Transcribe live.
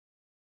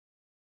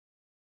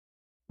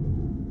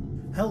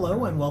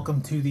Hello and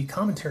welcome to the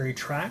commentary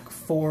track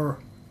for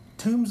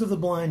Tombs of the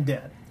Blind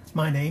Dead.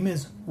 My name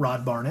is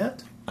Rod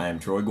Barnett. I am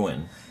Troy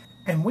Guinn.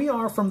 And we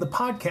are from the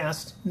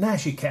podcast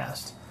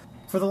NaschyCast.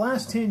 For the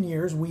last 10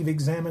 years, we've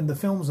examined the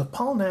films of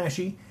Paul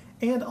Naschy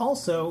and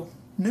also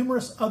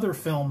numerous other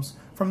films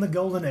from the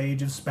golden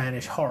age of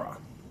Spanish horror.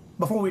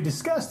 Before we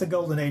discuss the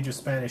golden age of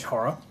Spanish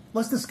horror,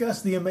 let's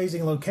discuss the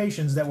amazing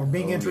locations that we're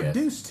being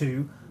introduced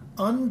to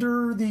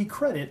under the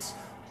credits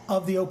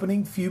of the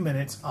opening few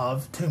minutes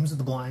of Tombs of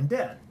the Blind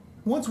Dead.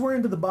 Once we're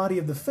into the body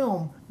of the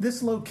film,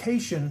 this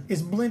location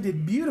is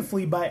blended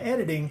beautifully by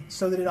editing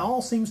so that it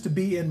all seems to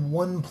be in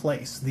one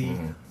place, the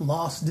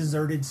lost,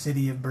 deserted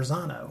city of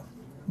Berzano.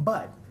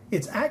 But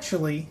it's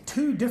actually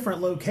two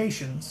different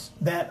locations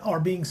that are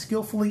being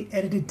skillfully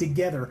edited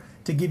together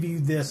to give you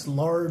this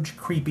large,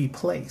 creepy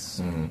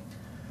place.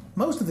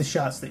 Most of the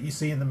shots that you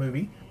see in the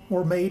movie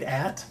were made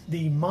at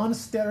the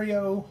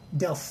Monasterio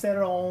del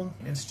Cerrón.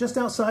 It's just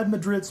outside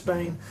Madrid,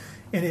 Spain,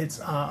 and it's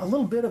a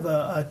little bit of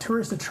a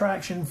tourist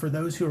attraction for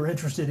those who are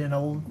interested in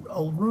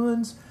old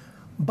ruins.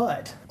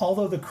 But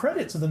although the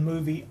credits of the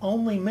movie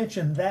only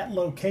mention that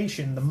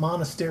location, the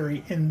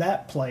monastery in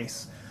that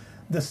place,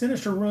 the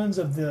sinister ruins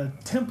of the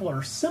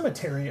Templar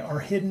cemetery are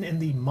hidden in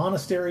the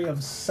monastery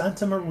of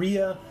Santa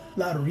Maria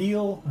la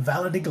Real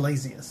Valle de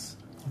Iglesias.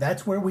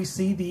 That's where we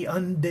see the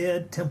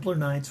undead Templar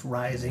Knights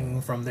rising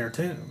from their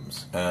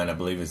tombs. And I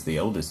believe it's the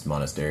oldest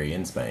monastery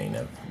in Spain.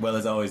 Well,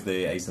 as always,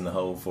 the ace in the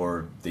hole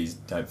for these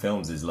type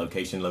films is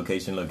location,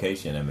 location,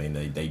 location. I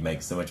mean, they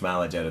make so much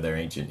mileage out of their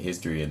ancient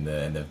history and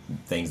the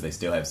things they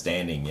still have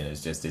standing. And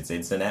it's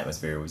instant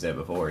atmosphere, we said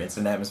before.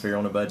 Instant atmosphere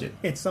on a budget.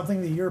 It's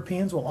something the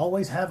Europeans will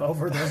always have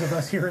over those of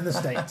us here in the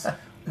States.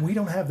 We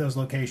don't have those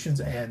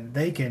locations, and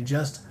they can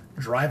just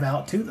drive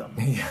out to them.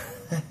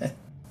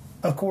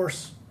 Of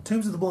course,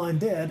 Tombs of the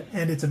Blind Dead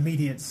and its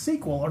immediate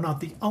sequel are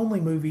not the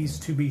only movies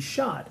to be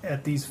shot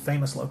at these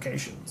famous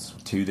locations.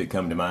 Two that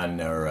come to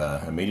mind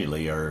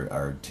immediately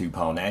are two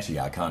Paul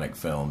Naschy iconic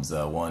films.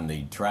 One,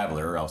 The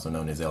Traveler, also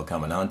known as El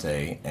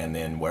Caminante, and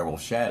then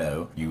Werewolf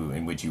Shadow,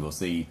 in which you will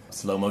see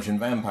slow-motion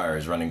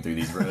vampires running through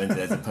these ruins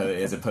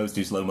as opposed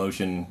to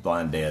slow-motion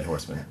blind dead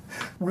horsemen.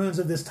 Ruins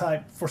of this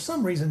type, for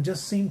some reason,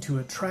 just seem to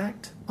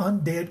attract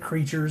undead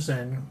creatures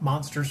and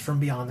monsters from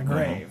beyond the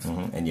grave.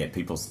 And yet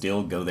people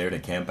still go there to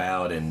camp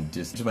out and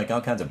just make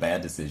all kinds of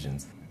bad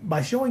decisions.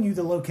 By showing you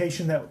the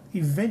location that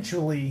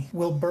eventually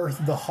will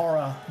birth the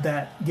horror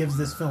that gives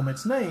this film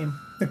its name,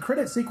 the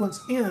credit sequence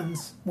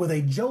ends with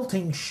a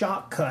jolting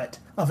shock cut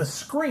of a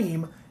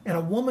scream and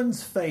a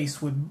woman's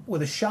face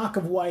with a shock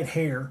of white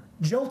hair,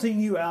 jolting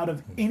you out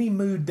of any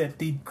mood that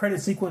the credit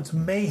sequence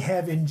may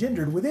have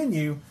engendered within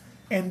you.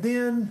 And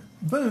then,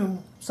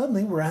 boom,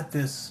 suddenly we're at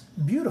this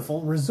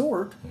beautiful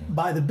resort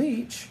by the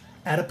beach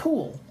at a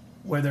pool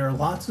where there are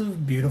lots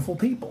of beautiful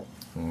people.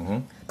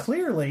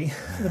 Clearly,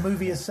 the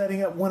movie is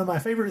setting up one of my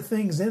favorite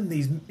things in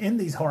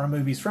these horror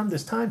movies from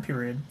this time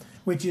period,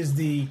 which is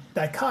the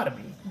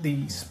dichotomy,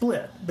 the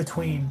split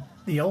between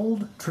the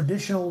old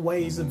traditional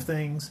ways of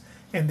things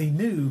and the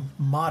new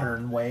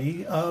modern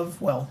way of,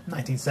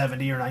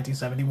 1970 or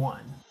 1971.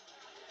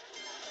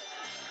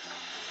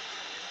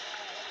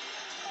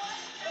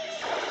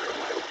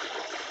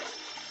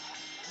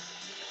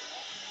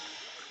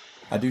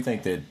 I do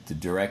think that the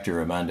director,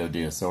 Armando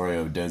de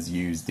Osorio, does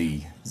use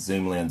the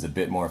zoom lens a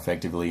bit more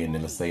effectively and,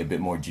 let's say, a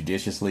bit more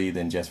judiciously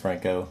than Jess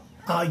Franco.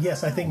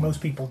 Yes, I think most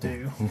people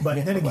do.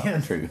 But then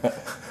again, true.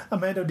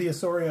 Armando de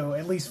Osorio,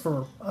 at least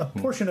for a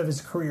portion of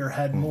his career,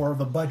 had more of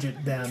a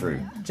budget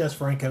than Jess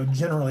Franco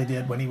generally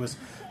did when he was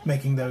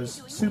making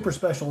those super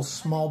special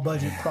small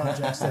budget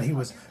projects that he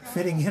was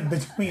fitting in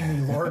between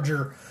the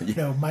larger,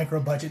 micro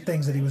budget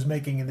things that he was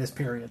making in this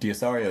period. De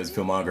Osorio's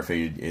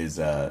filmography is,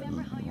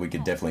 we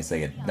could definitely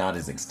say it, not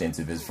as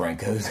extensive as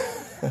Franco's.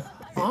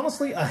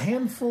 Honestly, a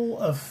handful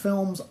of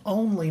films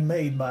only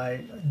made by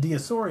de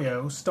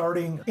Osorio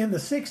starting in the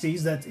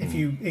 60s, that's if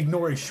you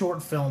ignore his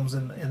short films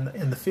in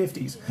the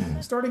 50s,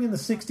 starting in the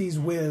 60s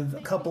with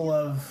a couple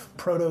of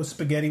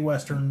proto-spaghetti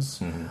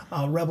westerns,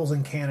 Rebels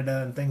in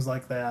Canada and things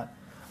like that.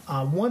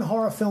 One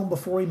horror film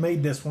before he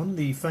made this one,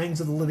 The Fangs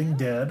of the Living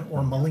Dead,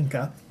 or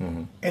Malinka,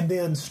 and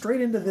then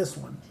straight into this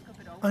one.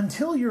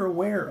 Until you're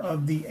aware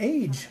of the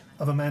age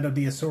of Armando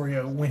de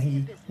Osorio when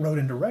he wrote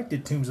and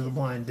directed Tombs of the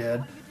Blind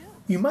Dead,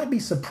 you might be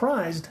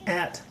surprised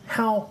at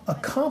how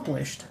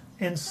accomplished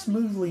and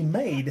smoothly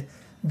made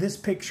this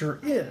picture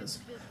is.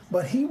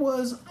 But he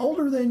was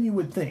older than you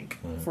would think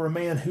for a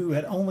man who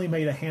had only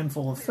made a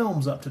handful of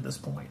films up to this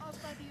point.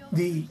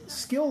 The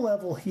skill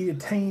level he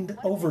attained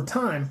over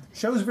time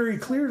shows very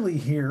clearly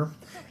here,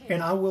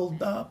 and I will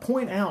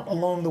point out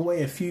along the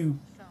way a few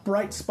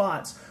bright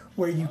spots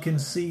where you can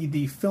see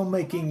the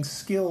filmmaking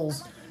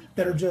skills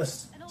that are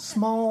just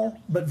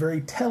small but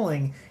very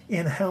telling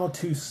in how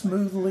to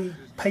smoothly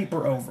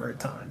paper over at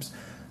times.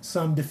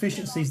 some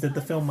deficiencies that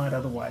the film might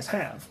otherwise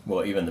have.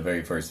 Well, even the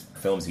very first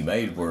films he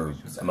made were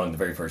among the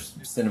very first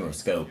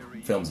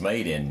CinemaScope films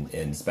made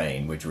in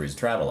Spain, which were his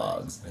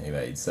travelogues he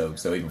made. So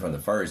even from the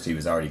first, he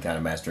was already kind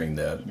of mastering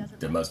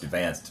the most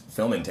advanced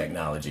filming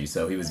technology.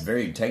 So he was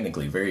very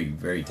technically very,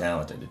 very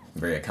talented,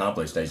 very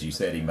accomplished, as you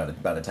said, even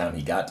by the time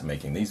he got to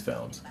making these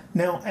films.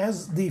 Now,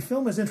 as the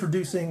film is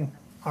introducing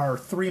our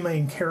three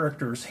main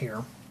characters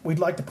here, we'd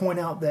like to point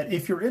out that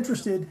if you're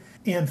interested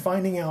in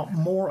finding out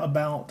more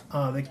about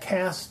the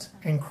cast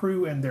and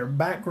crew and their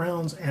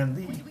backgrounds and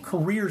the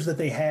careers that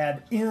they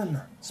had in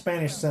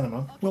Spanish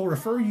cinema, we'll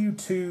refer you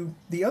to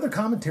the other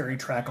commentary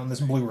track on this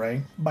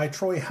Blu-ray by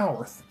Troy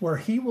Howarth, where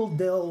he will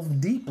delve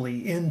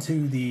deeply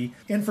into the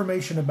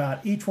information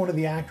about each one of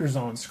the actors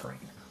on screen.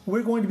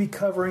 We're going to be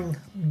covering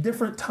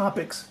different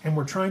topics, and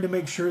we're trying to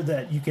make sure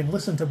that you can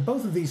listen to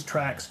both of these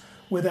tracks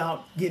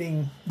without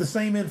getting the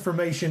same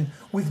information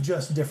with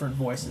just different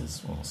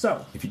voices.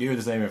 So, if you do hear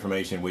the same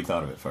information, we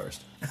thought of it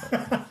first.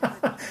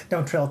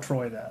 Don't tell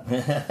Troy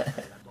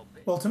that.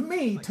 Well, to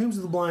me, Tombs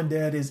of the Blind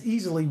Dead is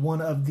easily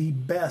one of the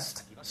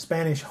best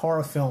Spanish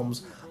horror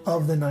films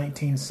of the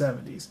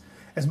 1970s.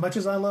 As much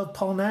as I love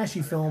Paul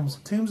Naschy films,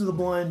 Tombs of the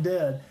Blind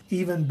Dead,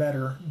 even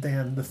better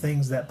than the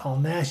things that Paul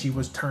Naschy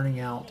was turning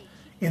out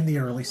in the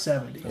early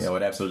 70s. You know,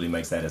 it absolutely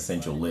makes that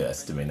essential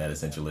list. I mean, that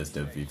essential list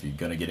of, if you're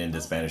going to get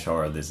into Spanish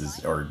horror,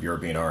 or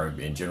European horror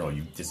in general,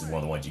 this is one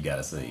of the ones you got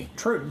to see.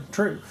 True.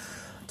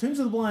 Tombs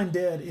of the Blind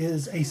Dead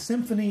is a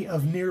symphony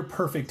of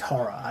near-perfect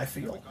horror, I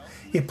feel.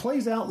 It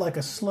plays out like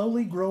a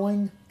slowly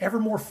growing, ever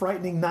more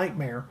frightening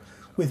nightmare,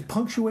 with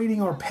punctuating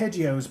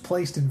arpeggios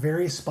placed in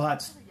various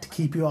spots to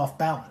keep you off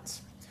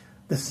balance.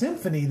 The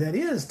symphony that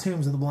is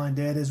Tombs of the Blind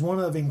Dead is one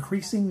of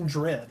increasing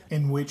dread,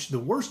 in which the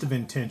worst of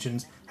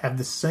intentions have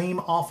the same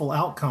awful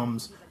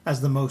outcomes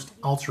as the most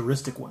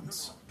altruistic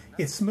ones.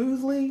 It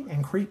smoothly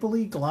and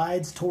creepily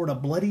glides toward a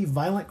bloody,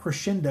 violent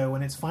crescendo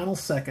in its final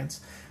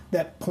seconds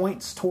that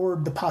points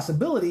toward the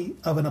possibility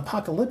of an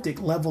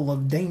apocalyptic level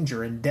of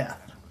danger and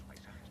death.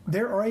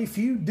 There are a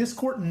few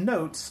discordant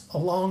notes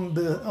along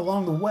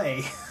the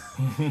way,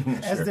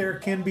 as there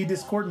can be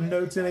discordant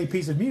notes in a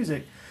piece of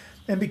music,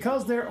 and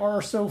because there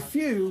are so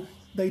few,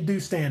 they do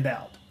stand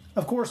out.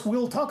 Of course,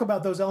 we'll talk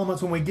about those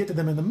elements when we get to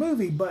them in the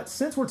movie, but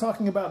since we're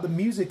talking about the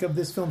music of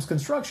this film's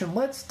construction,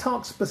 let's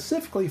talk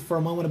specifically for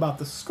a moment about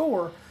the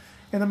score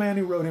and the man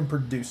who wrote and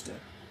produced it.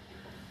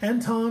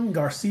 Anton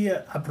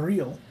Garcia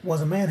Abril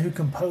was a man who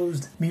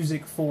composed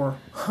music for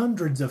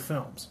hundreds of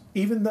films,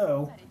 even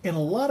though, in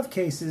a lot of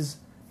cases,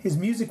 his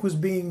music was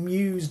being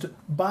used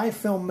by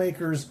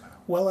filmmakers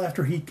well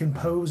after he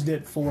composed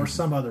it for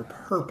some other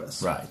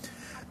purpose. Right.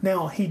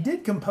 Now, he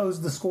did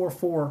compose the score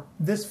for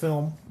this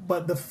film,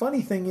 but the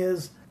funny thing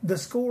is, the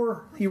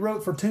score he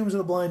wrote for Tombs of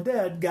the Blind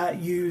Dead got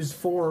used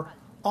for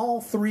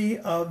all three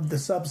of the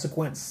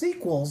subsequent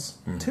sequels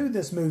to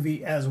this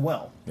movie as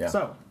well. Yeah.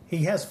 So,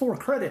 he has 4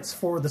 credits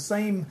for the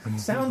same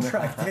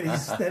soundtrack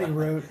that he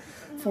wrote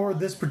for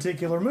this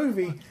particular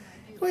movie,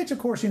 which, of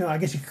course, I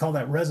guess you could call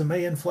that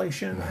resume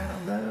inflation. I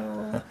don't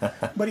know.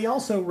 But he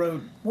also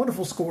wrote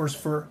wonderful scores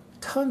for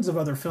tons of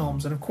other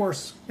films. And, of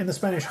course, in the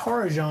Spanish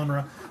horror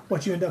genre,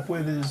 what you end up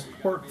with is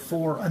work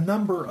for a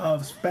number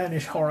of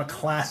Spanish horror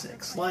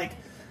classics, like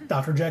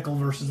Dr. Jekyll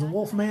versus the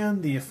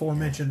Wolfman, the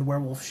aforementioned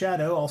Werewolf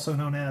Shadow, also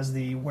known as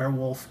the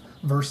Werewolf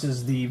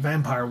versus the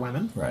Vampire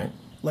Women. Right.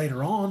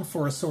 Later on,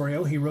 for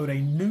Osorio, he wrote a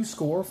new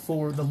score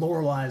for The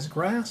Lorelei's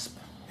Grasp,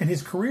 and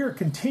his career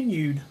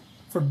continued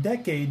for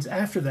decades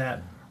after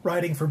that,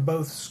 writing for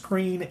both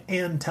screen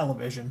and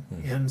television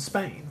in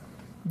Spain.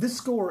 This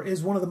score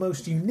is one of the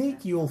most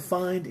unique you'll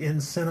find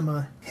in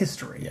cinema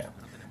history. Yeah.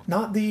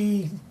 Not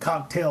the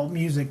cocktail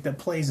music that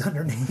plays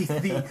underneath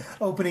the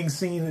opening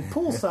scene at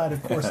poolside,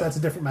 of course, that's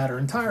a different matter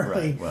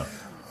entirely. Right, well.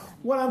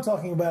 What I'm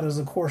talking about is,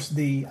 of course,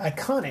 the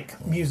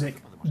iconic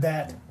music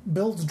that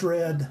builds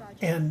dread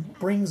and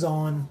brings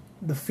on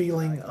the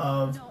feeling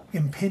of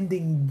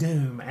impending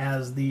doom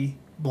as the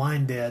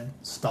blind dead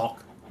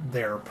stalk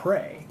their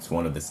prey. It's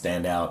one of the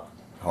standout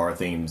horror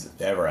themes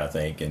ever, I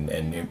think,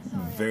 and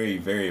very,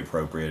 very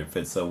appropriate. It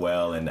fits so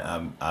well, and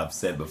I've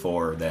said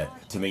before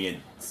that, to me, it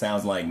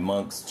sounds like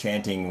monks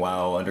chanting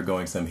while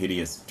undergoing some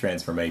hideous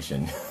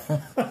transformation.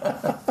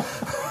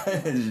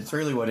 It's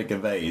really what it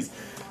conveys.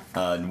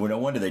 No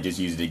wonder they just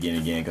used it again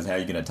and again, because how are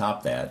you going to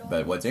top that?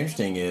 But what's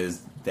interesting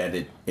is that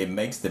it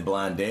makes the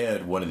blind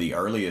dead one of the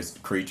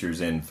earliest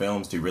creatures in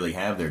films to really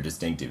have their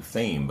distinctive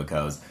theme,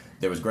 because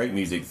there was great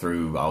music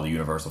through all the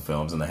Universal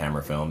films and the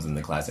Hammer films and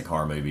the classic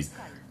horror movies.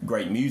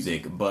 Great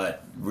music,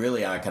 but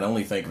really I can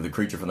only think of the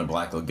creature from the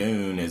Black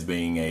Lagoon as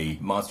being a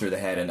monster that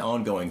had an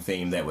ongoing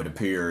theme that would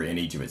appear in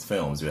each of its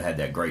films. It had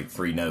that great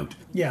 3-note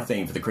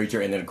theme for the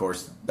creature, and then of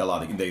course a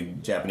lot of the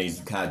Japanese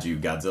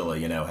kaiju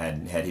Godzilla,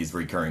 had his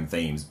recurring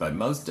themes. But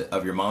most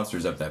of your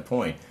monsters up to that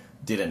point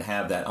didn't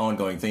have that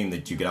ongoing theme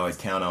that you could always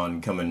count on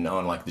coming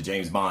on, like the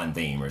James Bond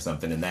theme or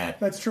something. And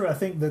that's true. I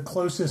think the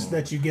closest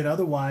that you get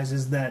otherwise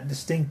is that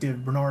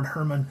distinctive Bernard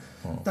Herrmann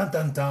dun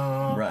dun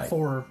dun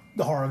for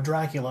the horror of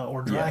Dracula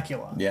or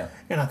Dracula. Yeah.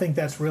 And I think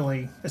that's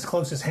really as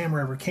close as Hammer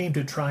ever came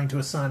to trying to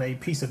assign a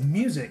piece of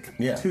music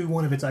to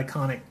one of its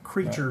iconic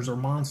creatures or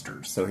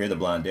monsters. So here the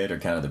Blind Dead are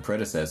kind of the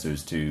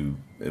predecessors to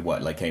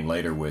what came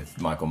later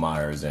with Michael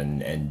Myers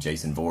and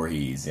Jason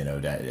Voorhees,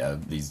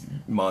 these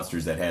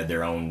monsters that had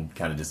their own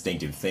kind of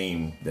distinctive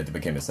theme that they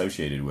became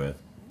associated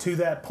with. To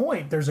that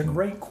point, there's a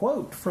great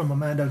quote from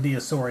Armando de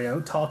Osorio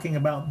talking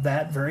about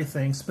that very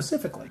thing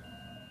specifically.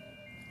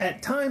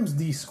 At times,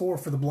 the score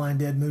for the Blind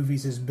Dead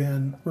movies has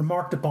been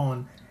remarked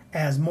upon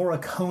as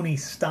Morricone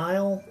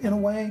style in a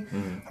way,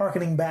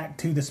 hearkening back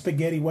to the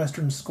spaghetti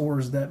western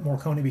scores that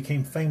Morricone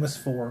became famous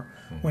for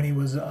when he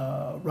was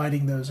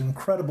writing those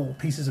incredible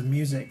pieces of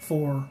music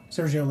for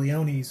Sergio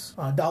Leone's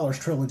Dollars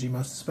trilogy,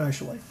 most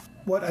especially.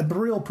 What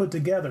Abril put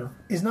together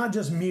is not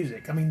just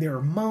music. I mean, there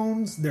are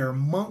moans, there are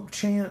monk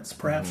chants,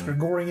 perhaps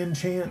Gregorian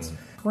chants,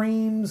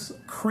 screams,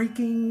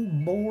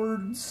 creaking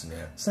boards,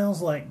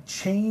 sounds like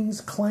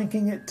chains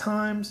clanking at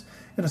times.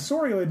 And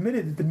Osorio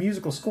admitted that the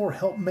musical score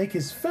helped make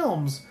his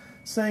films,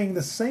 saying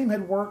the same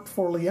had worked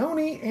for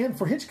Leone and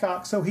for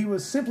Hitchcock, so he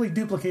was simply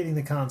duplicating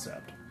the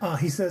concept.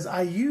 He says,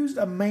 I used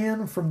a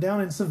man from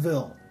down in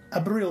Seville.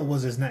 Abril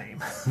was his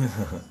name.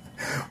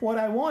 What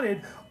I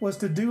wanted was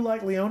to do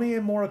like Leone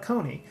and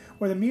Morricone,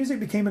 where the music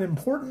became an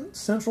important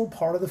central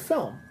part of the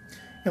film.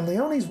 In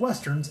Leone's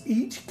westerns,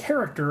 each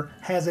character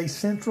has a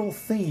central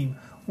theme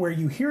where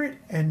you hear it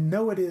and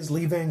know it is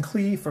Lee Van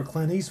Cleef or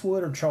Clint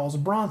Eastwood or Charles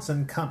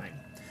Bronson coming.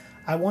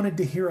 I wanted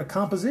to hear a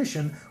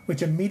composition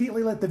which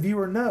immediately let the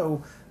viewer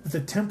know that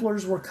the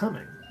Templars were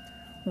coming.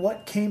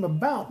 What came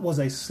about was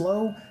a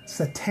slow,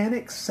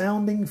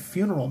 satanic-sounding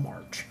funeral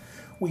march.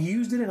 We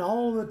used it in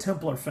all of the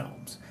Templar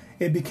films.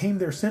 It became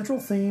their central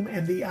theme,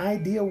 and the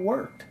idea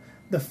worked.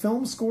 The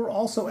film score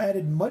also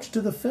added much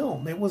to the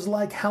film. It was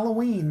like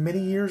Halloween many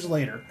years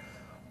later.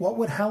 What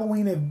would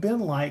Halloween have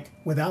been like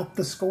without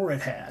the score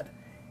it had?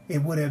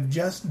 It would have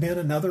just been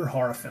another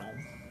horror film.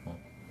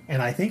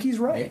 And I think he's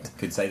right.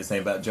 Could say the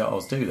same about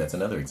Jaws, too. That's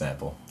another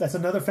example. That's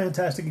another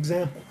fantastic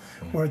example,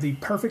 where the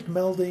perfect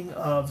melding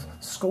of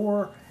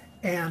score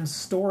and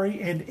story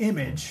and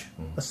image,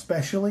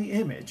 especially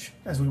image,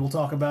 as we will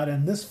talk about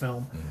in this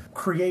film,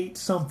 create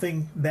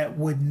something that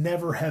would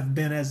never have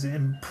been as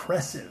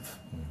impressive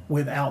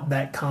without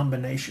that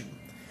combination.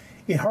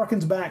 It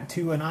harkens back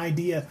to an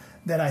idea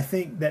that I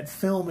think that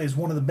film is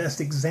one of the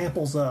best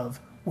examples of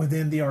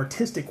within the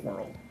artistic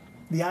world.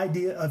 The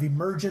idea of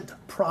emergent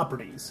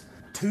properties,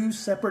 two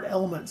separate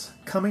elements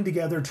coming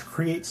together to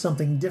create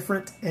something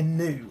different and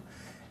new.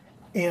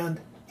 And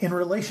in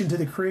relation to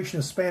the creation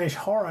of Spanish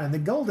horror in the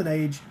Golden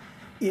Age,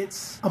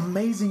 it's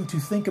amazing to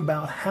think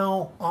about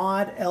how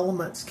odd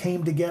elements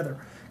came together.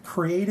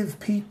 Creative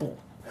people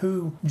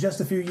who, just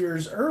a few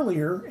years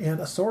earlier, in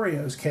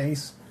Osorio's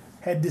case,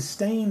 had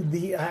disdained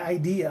the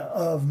idea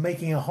of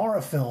making a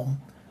horror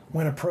film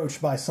when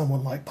approached by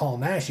someone like Paul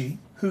Naschy,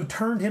 who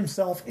turned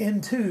himself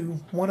into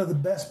one of the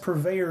best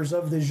purveyors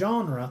of the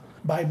genre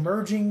by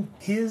merging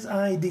his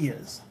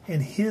ideas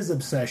and his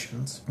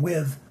obsessions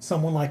with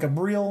someone like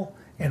Abril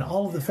and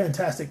all of the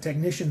fantastic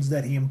technicians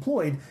that he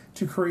employed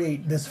to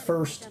create this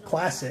first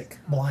classic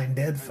Blind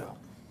Dead film.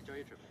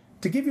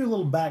 To give you a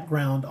little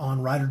background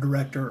on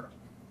writer-director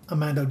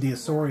Armando de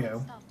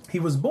Osorio, he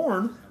was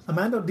born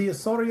Armando de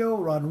Osorio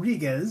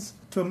Rodriguez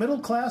to a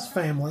middle-class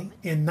family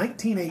in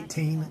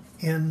 1918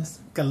 in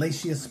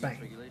Galicia,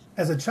 Spain.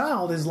 As a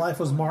child, his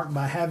life was marked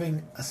by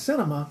having a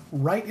cinema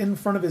right in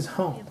front of his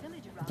home.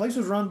 The place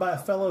was run by a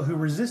fellow who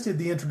resisted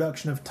the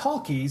introduction of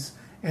talkies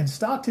and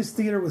stocked his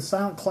theater with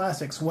silent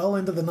classics well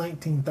into the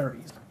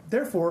 1930s.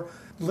 Therefore,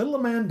 little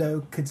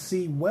Armando could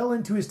see well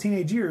into his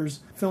teenage years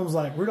films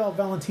like Rudolph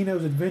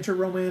Valentino's adventure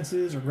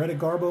romances or Greta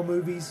Garbo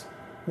movies.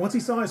 Once he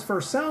saw his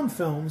first sound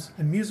films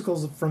and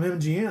musicals from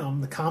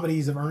MGM, the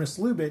comedies of Ernest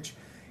Lubitsch,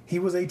 he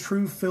was a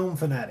true film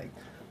fanatic.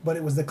 But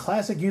it was the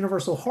classic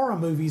Universal horror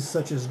movies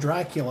such as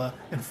Dracula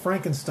and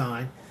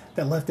Frankenstein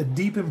that left a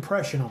deep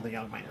impression on the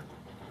young man.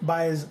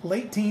 By his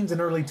late teens and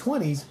early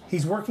 20s,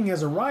 he's working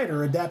as a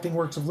writer adapting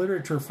works of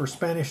literature for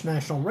Spanish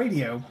national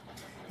radio,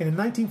 and in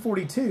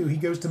 1942 he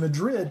goes to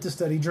Madrid to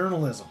study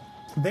journalism.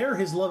 There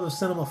his love of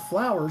cinema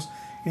flowers,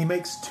 and he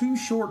makes 2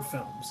 short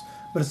films.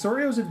 But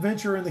Osorio's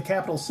adventure in the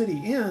capital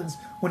city ends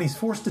when he's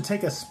forced to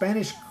take a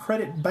Spanish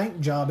credit bank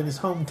job in his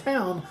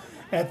hometown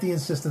at the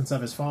insistence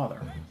of his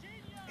father.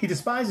 He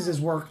despises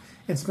his work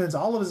and spends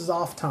all of his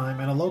off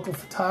time in a local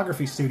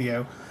photography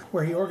studio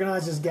where he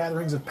organizes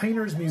gatherings of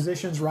painters,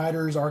 musicians,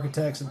 writers,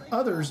 architects, and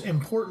others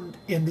important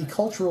in the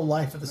cultural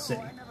life of the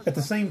city. At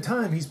the same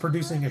time, he's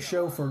producing a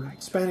show for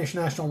Spanish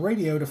national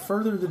radio to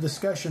further the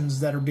discussions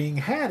that are being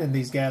had in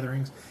these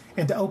gatherings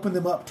and to open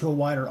them up to a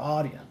wider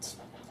audience.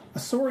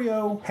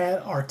 Osorio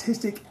had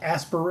artistic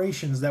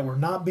aspirations that were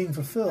not being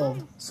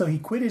fulfilled, so he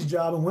quit his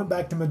job and went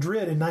back to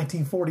Madrid in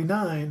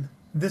 1949,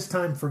 this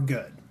time for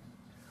good.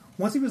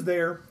 Once he was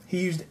there, he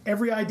used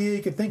every idea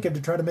he could think of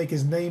to try to make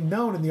his name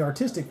known in the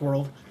artistic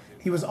world.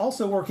 He was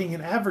also working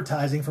in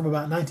advertising from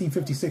about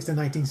 1956 to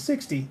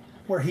 1960,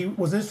 where he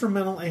was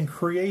instrumental in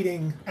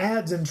creating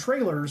ads and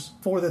trailers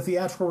for the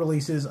theatrical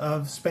releases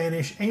of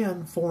Spanish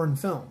and foreign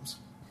films.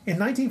 In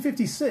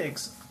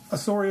 1956,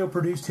 Osorio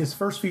produced his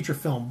first feature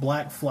film,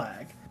 Black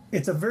Flag.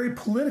 It's a very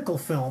political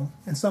film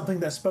and something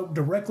that spoke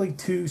directly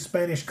to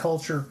Spanish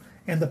culture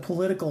and the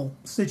political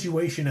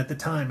situation at the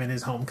time in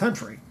his home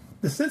country.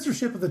 The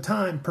censorship of the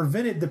time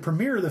prevented the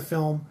premiere of the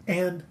film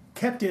and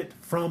kept it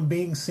from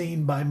being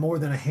seen by more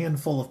than a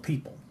handful of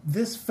people.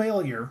 This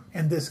failure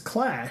and this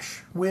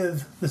clash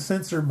with the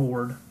censor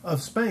board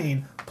of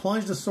Spain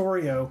plunged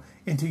Osorio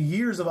into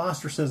years of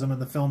ostracism in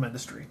the film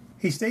industry.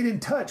 He stayed in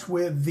touch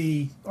with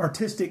the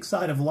artistic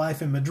side of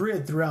life in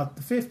Madrid throughout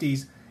the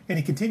 50s, and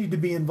he continued to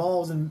be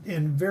involved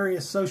in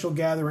various social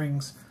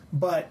gatherings,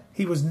 but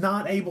he was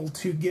not able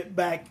to get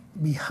back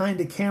behind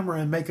a camera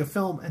and make a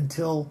film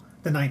until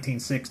the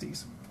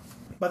 1960s.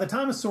 By the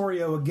time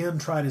Osorio again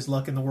tried his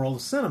luck in the world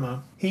of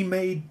cinema, he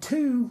made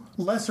two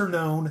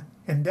lesser-known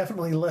and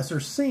definitely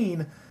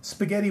lesser-seen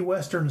spaghetti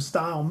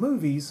western-style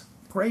movies,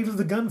 Grave of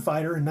the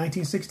Gunfighter in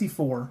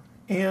 1964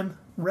 and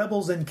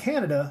Rebels in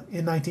Canada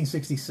in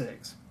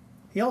 1966.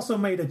 He also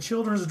made a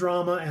children's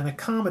drama and a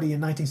comedy in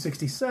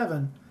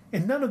 1967,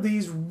 and none of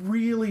these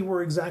really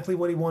were exactly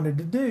what he wanted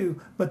to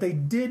do, but they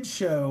did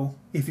show,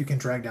 if you can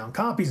track down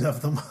copies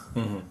of them,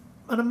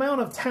 an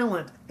amount of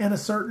talent and a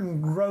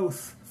certain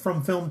growth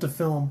from film to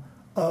film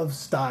of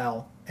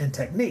style and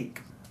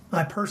technique.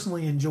 I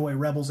personally enjoy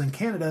Rebels in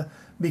Canada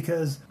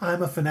because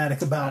I'm a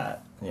fanatic about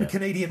the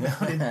Canadian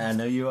mounted I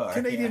know you are.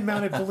 Canadian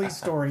mounted police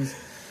stories,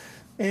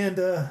 and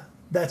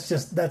that's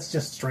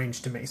just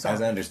strange to me. So,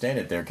 as I understand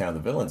it, they're kind of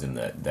the villains in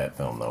that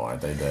film, though,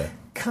 aren't they?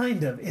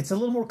 Kind of. It's a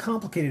little more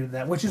complicated than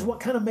that, which is what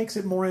kind of makes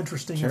it more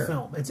interesting in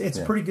film. It's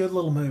a pretty good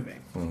little movie.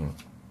 Mm-hmm.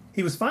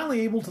 He was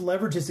finally able to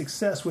leverage his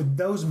success with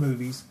those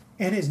movies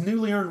and his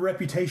newly earned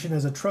reputation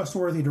as a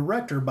trustworthy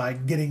director by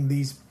getting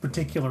these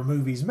particular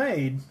movies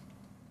made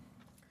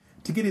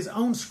to get his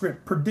own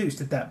script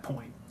produced at that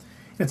point.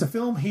 It's a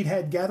film he'd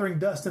had gathering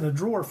dust in a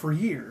drawer for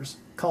years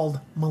called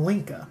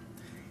Malinka,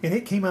 and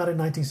it came out in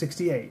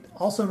 1968,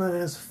 also known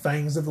as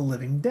Fangs of the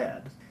Living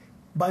Dead.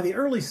 By the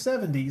early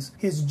 70s,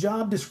 his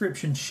job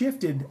description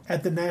shifted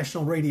at the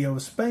National Radio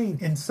of Spain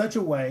in such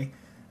a way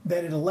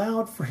that it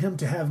allowed for him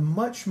to have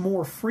much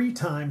more free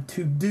time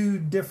to do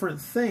different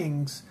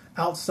things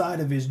outside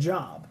of his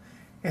job.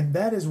 And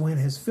that is when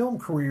his film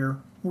career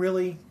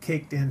really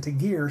kicked into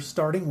gear,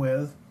 starting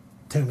with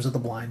Tombs of the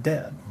Blind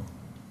Dead.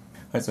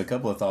 All right, so a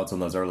couple of thoughts on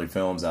those early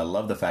films. I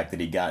love the fact that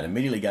he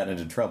immediately got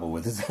into trouble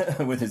with his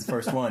with his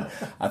first one.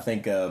 I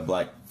think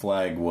Black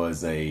Flag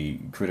was a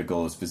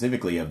critical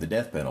specifically of the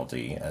death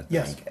penalty, I think.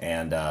 Yes.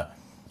 And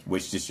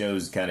which just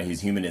shows kind of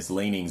his humanist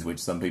leanings, which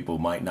some people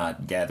might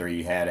not gather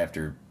he had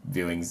after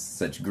viewing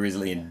such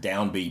grisly and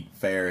downbeat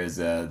fare as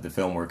the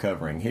film we're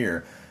covering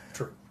here.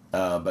 True.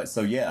 But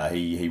so, yeah,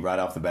 he right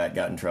off the bat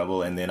got in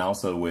trouble. And then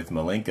also with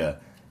Malinka,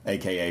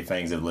 a.k.a.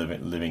 Fangs of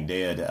Living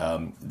Dead,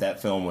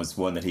 that film was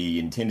one that he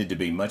intended to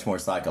be much more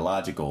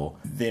psychological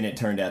than it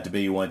turned out to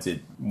be once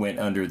it went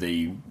under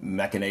the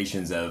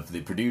machinations of the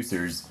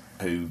producers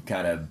who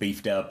kind of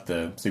beefed up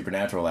the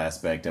supernatural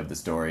aspect of the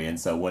story. And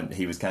so when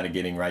he was kind of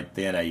getting right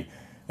then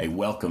a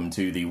welcome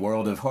to the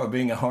world of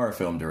being a horror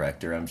film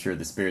director. I'm sure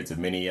the spirits of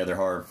many other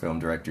horror film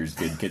directors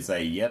could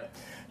say, yep,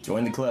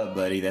 join the club,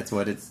 buddy. That's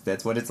what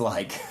it's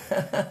like.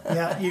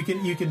 Yeah,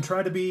 you can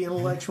try to be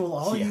intellectual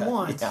all you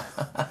want,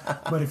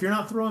 but if you're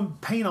not throwing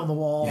paint on the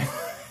wall,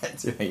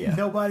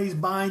 nobody's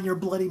buying your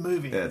bloody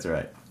movie. That's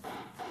right.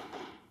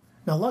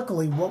 Now,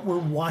 luckily, what we're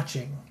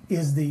watching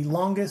is the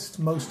longest,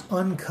 most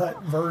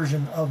uncut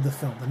version of the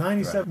film. The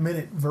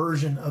 97-minute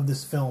version of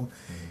this film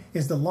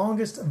is the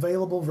longest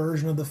available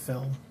version of the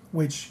film,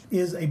 which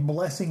is a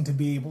blessing to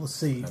be able to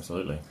see.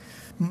 Absolutely.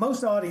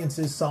 Most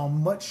audiences saw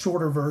much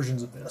shorter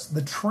versions of this.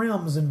 The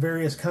trims in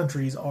various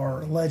countries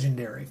are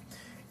legendary.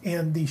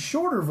 And the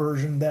shorter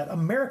version that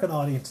American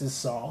audiences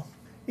saw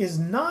is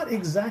not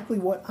exactly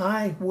what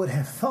I would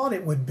have thought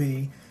it would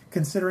be,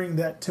 considering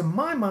that, to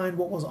my mind,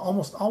 what was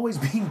almost always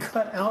being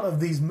cut out of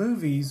these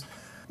movies,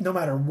 no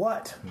matter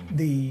what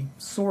the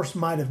source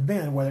might have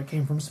been, whether it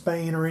came from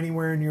Spain or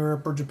anywhere in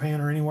Europe or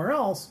Japan or anywhere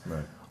else,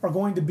 are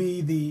going to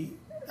be the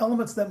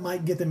elements that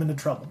might get them into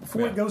trouble.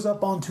 Before it goes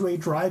up onto a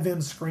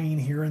drive-in screen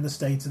here in the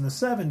States in the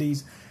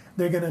 70s,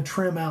 they're going to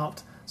trim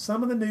out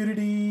some of the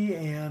nudity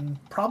and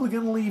probably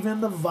going to leave in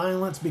the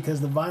violence,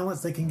 because the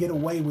violence they can get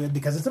away with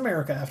because it's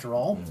America after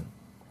all.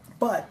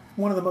 But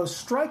one of the most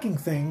striking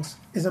things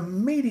is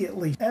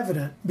immediately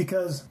evident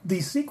because the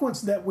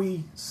sequence that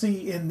we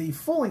see in the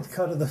full-length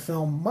cut of the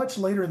film much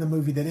later in the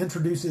movie that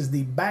introduces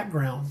the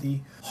background, the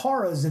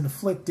horrors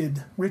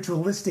inflicted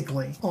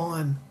ritualistically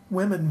on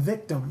women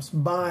victims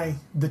by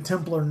the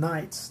Templar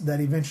Knights that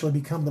eventually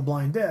become the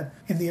Blind Dead,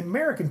 in the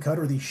American cut,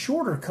 or the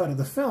shorter cut of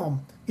the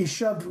film, is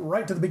shoved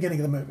right to the beginning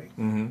of the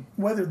movie.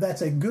 Whether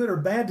that's a good or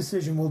bad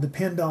decision will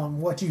depend on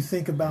what you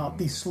think about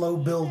the slow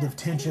build of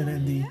tension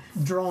and the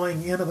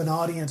drawing in of an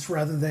audience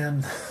rather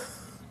than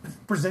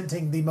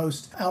presenting the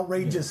most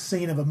outrageous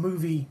scene of a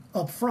movie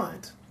up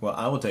front. Well,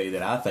 I will tell you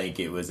that I think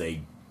it was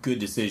a good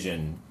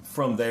decision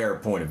from their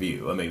point of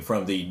view. I mean,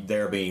 from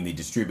their being the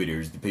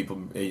distributors, the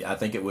people. I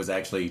think it was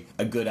actually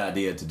a good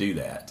idea to do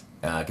that.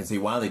 I can see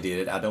why they did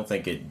it. I don't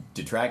think it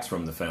detracts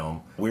from the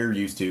film. We're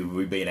used to,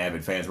 we being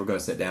avid fans, we're going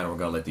to sit down and we're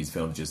going to let these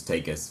films just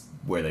take us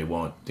where they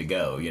want to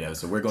go.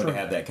 So we're going to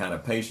have that kind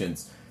of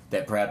patience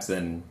that perhaps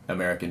an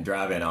American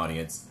drive-in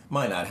audience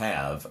might not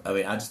have. I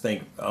mean, I just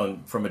think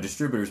from a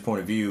distributor's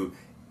point of view,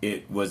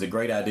 it was a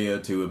great idea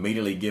to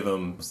immediately give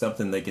them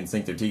something they can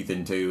sink their teeth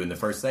into in the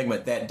first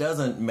segment that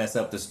doesn't mess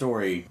up the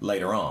story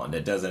later on.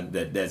 That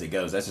as it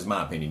goes. That's just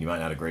my opinion. You might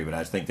not agree, but I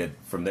just think that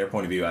from their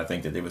point of view, I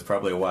think that it was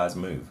probably a wise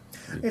move.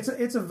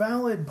 It's a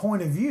valid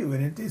point of view,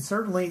 and it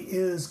certainly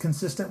is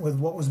consistent with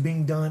what was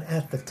being done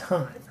at the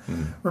time.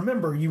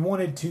 Remember, you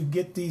wanted to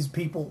get these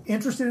people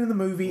interested in the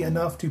movie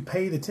enough to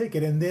pay the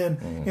ticket, and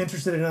then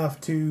interested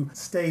enough to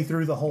stay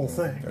through the whole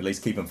thing. Or at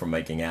least keep them from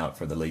making out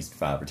for the least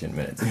 5 or 10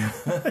 minutes.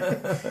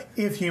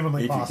 If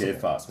humanly possible.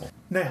 If possible.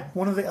 Now,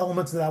 one of the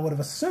elements that I would have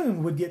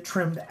assumed would get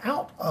trimmed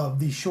out of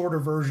the shorter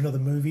version of the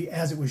movie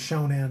as it was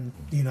shown in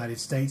the United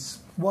States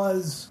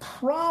was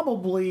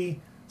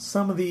probably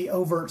some of the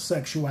overt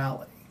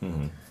sexuality.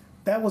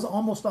 That was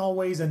almost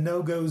always a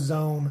no-go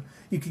zone.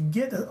 You could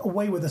get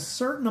away with a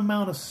certain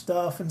amount of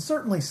stuff and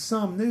certainly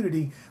some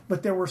nudity,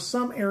 but there were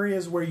some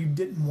areas where you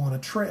didn't want to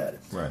tread.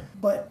 Right.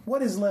 But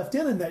what is left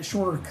in that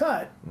shorter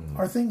cut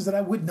are things that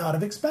I would not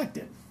have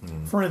expected.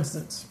 For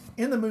instance,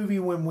 in the movie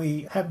when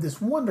we have this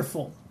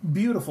wonderful,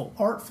 beautiful,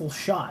 artful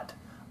shot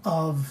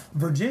of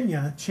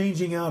Virginia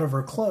changing out of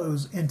her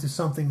clothes into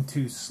something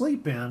to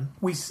sleep in,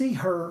 we see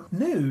her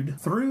nude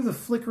through the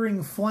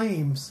flickering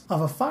flames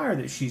of a fire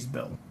that she's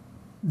built.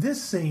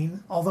 This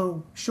scene,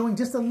 although showing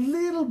just a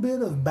little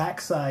bit of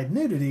backside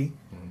nudity,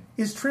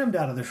 is trimmed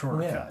out of the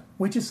shorter cut,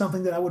 which is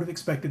something that I would have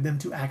expected them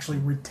to actually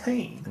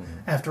retain.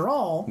 After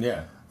all,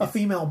 a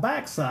female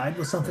backside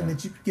was something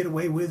that you could get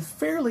away with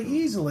fairly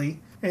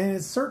easily, and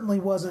it certainly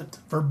wasn't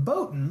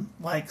verboten,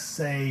 like,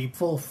 say,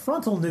 full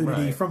frontal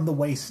nudity from the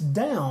waist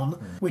down,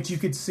 which you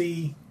could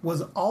see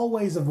was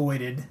always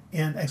avoided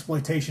in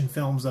exploitation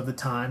films of the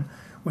time,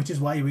 which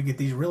is why you would get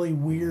these really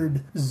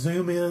weird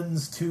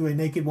zoom-ins to a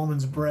naked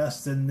woman's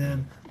breast and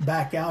then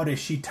back out as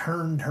she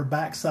turned her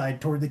backside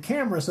toward the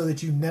camera so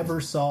that you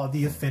never saw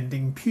the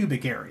offending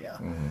pubic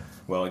area.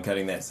 Well, and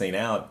cutting that scene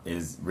out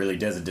really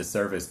does a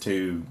disservice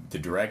to the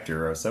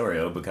director,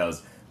 Osorio,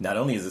 because not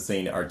only is the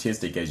scene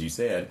artistic, as you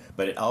said,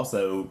 but it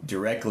also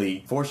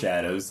directly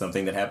foreshadows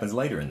something that happens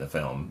later in the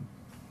film.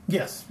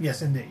 Yes,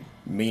 indeed.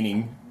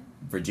 Meaning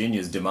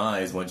Virginia's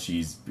demise, once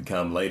she's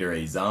become later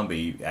a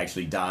zombie,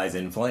 actually dies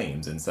in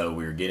flames, and so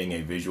we're getting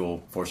a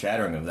visual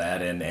foreshadowing of that.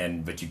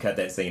 But you cut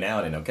that scene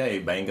out, and okay,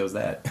 bang goes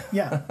that.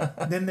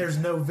 Then there's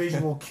no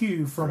visual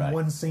cue from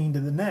one scene to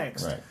the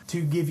next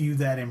to give you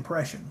that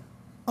impression.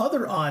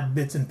 Other odd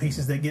bits and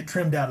pieces that get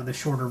trimmed out of the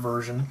shorter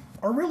version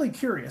are really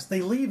curious.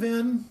 They leave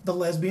in the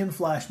lesbian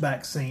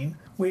flashback scene,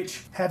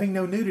 which, having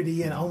no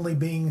nudity and only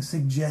being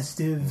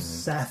suggestive,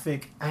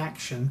 sapphic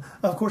action,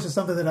 of course, is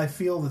something that I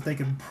feel that they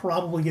could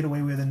probably get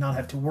away with and not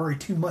have to worry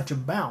too much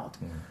about.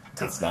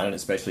 It's not an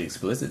especially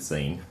explicit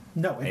scene.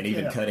 No. And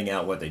even cutting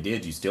out what they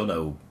did, you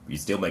still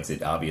makes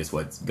it obvious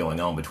what's going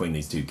on between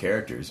these two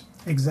characters.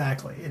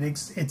 Exactly.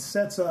 It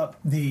sets up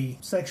the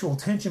sexual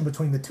tension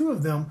between the two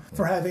of them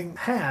for having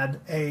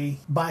had a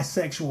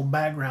bisexual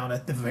background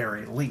at the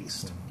very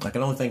least. I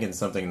can only think in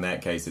something in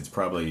that case, it's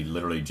probably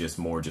literally just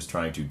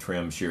trying to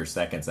trim sheer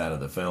seconds out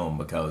of the film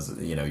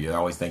because, you're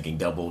always thinking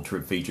double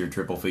feature,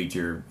 triple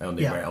feature on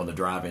the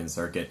drive-in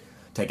circuit.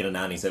 Taking a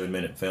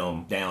 97-minute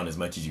film down as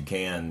much as you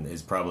can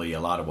is probably a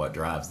lot of what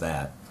drives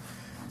that.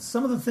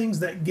 Some of the things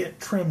that get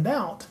trimmed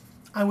out,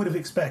 I would have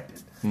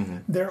expected.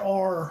 There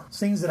are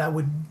scenes that I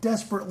would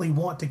desperately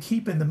want to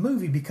keep in the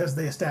movie because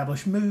they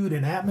establish mood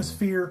and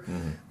atmosphere.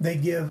 They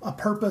give a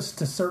purpose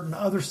to certain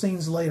other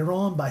scenes later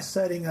on by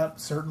setting up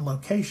certain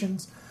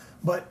locations.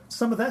 But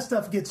some of that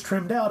stuff gets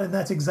trimmed out, and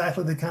that's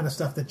exactly the kind of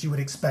stuff that you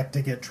would expect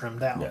to get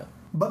trimmed out.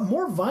 But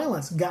more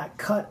violence got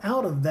cut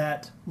out of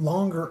that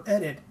longer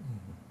edit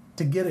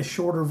to get a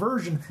shorter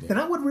version than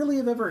I would really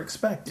have ever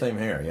expected. Same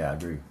here, I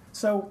agree.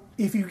 So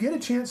if you get a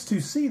chance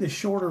to see the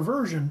shorter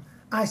version,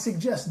 I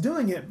suggest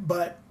doing it,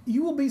 but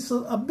you will be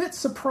a bit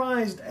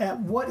surprised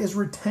at what is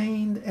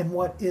retained and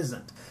what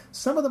isn't.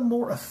 Some of the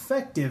more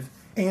effective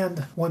and,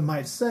 one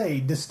might say,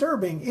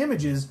 disturbing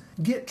images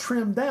get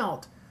trimmed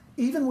out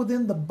even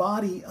within the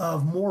body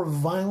of more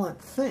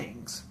violent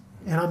things.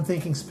 And I'm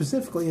thinking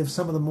specifically of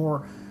some of the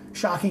more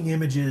shocking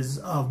images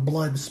of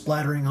blood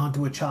splattering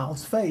onto a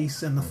child's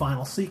face in the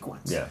final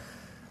sequence.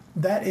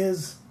 That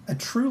is a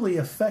truly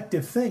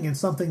effective thing and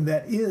something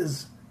that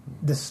is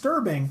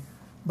disturbing,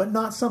 but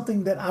not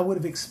something that I would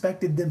have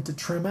expected them to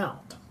trim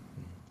out.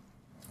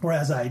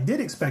 Whereas I did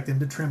expect them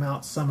to trim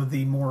out some of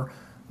the more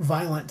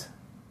violent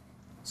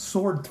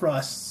sword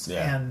thrusts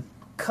and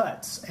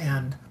cuts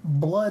and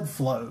blood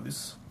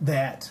flows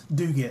that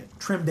do get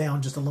trimmed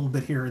down just a little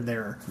bit here and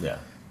there.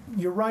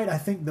 you're right. I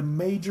think the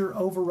major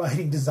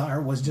overriding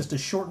desire was just to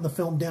shorten the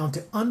film down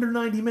to under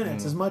 90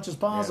 minutes as much as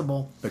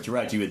possible. Yeah. But you're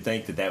right. You would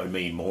think that would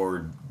mean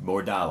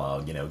more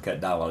dialogue.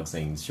 Cut dialogue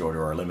scenes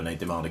shorter or eliminate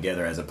them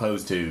altogether, as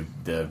opposed to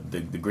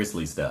the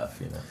grisly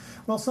stuff.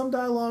 Well, some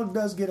dialogue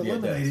does get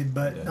eliminated,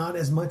 but not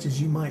as much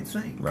as you might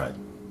think. Right.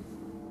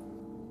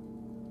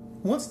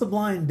 Once the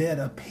blind dead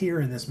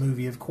appear in this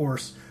movie, of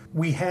course,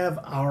 we have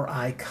our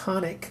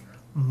iconic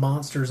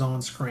monsters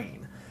on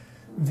screen.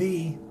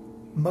 The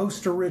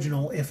most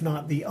original, if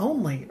not the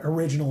only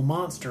original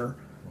monster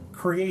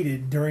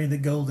created during the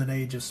golden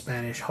age of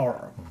Spanish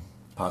horror.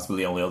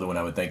 Possibly the only other one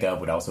I would think of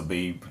would also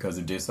be, because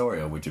of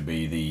Diasorio, which would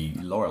be the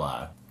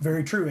Lorelei.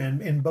 Very true,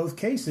 and in both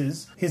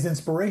cases, his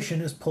inspiration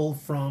is pulled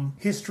from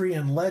history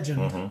and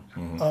legend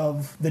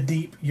of the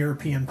deep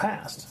European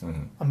past.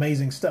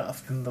 Amazing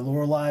stuff. In the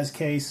Lorelei's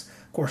case,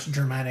 of course,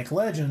 Germanic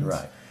legends.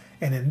 Right.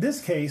 And in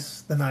this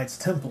case, the Knights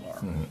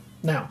Templar.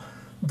 Now,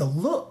 the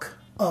look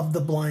of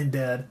the blind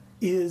dead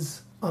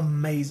is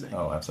amazing.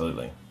 Oh,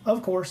 absolutely.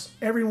 Of course,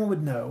 everyone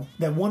would know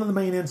that one of the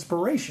main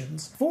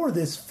inspirations for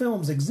this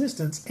film's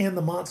existence and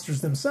the monsters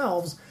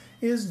themselves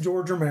is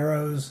George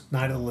Romero's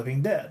Night of the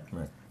Living Dead.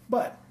 Right.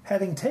 But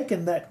having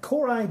taken that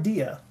core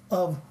idea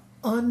of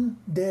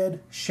undead,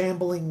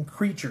 shambling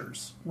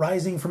creatures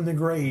rising from the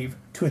grave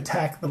to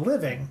attack the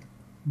living,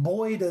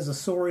 boy, does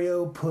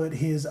Osorio put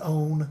his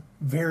own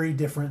very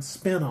different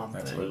spin on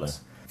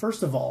things.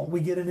 First of all,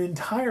 we get an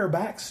entire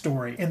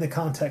backstory in the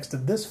context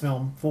of this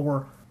film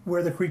for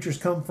where the creatures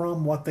come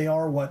from, what they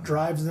are, what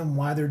drives them,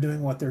 why they're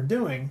doing what they're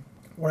doing.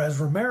 Whereas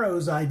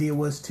Romero's idea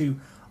was to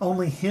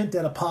only hint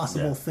at a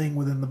possible thing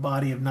within the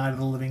body of Night of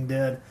the Living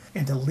Dead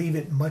and to leave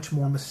it much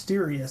more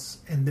mysterious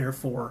and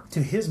therefore,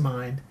 to his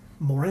mind,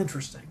 more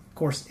interesting. Of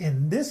course,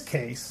 in this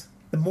case,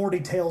 the more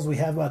details we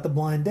have about the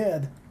blind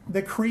dead,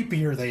 the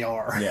creepier they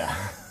are. Yeah.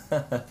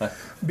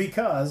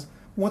 Because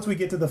once we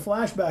get to the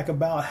flashback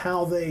about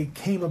how they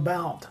came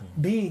about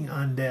being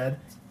undead,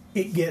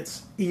 it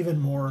gets even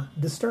more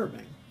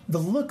disturbing. The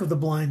look of the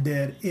blind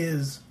dead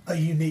is a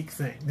unique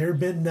thing. There had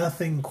been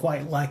nothing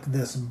quite like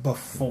this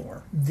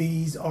before.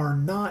 These are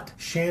not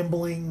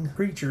shambling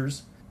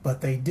creatures,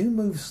 but they do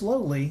move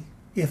slowly,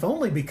 if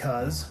only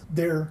because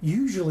they're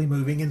usually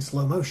moving in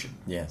slow motion.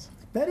 Yes.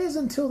 That is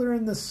until they're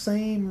in the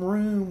same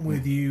room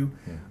with you,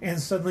 and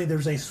suddenly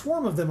there's a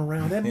swarm of them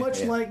around. And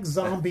much like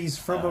zombies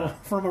from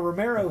a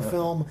Romero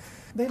film,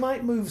 they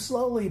might move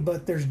slowly,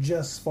 but there's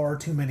just far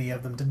too many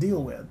of them to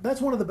deal with.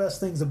 That's one of the best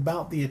things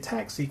about the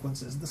attack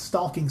sequences, the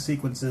stalking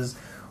sequences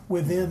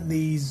within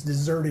these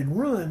deserted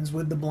ruins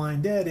with the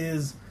blind dead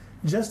is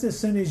just as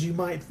soon as you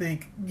might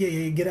think,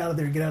 yeah, get out of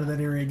there, get out of that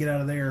area, get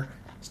out of there.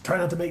 Try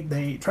not to make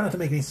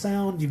any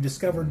sound. You've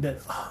discovered that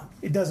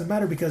it doesn't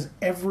matter because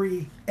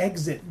every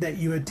exit that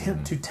you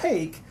attempt to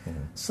take,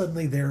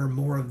 suddenly there are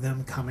more of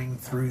them coming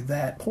through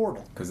that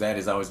portal. Because that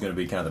is always going to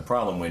be kind of the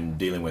problem when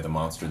dealing with a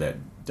monster that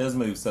does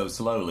move so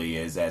slowly.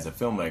 Is as a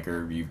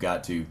filmmaker, you've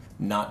got to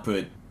not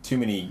put too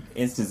many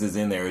instances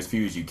in there, as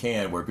few as you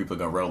can, where people are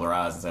going to roll their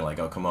eyes and say like,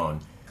 "Oh, come on."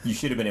 You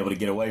should have been able to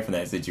get away from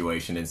that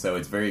situation, and so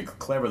it's very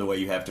clever the way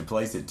you have to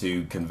place it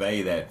to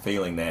convey that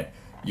feeling that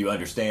you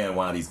understand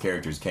why these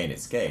characters can't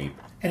escape.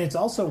 And it's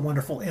also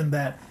wonderful in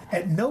that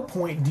at no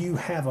point do you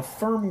have a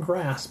firm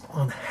grasp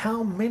on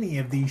how many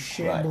of these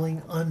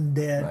shambling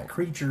undead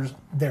creatures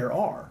there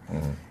are.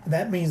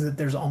 That means that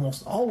there's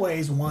almost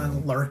always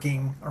one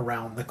lurking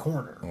around the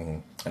corner.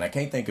 And I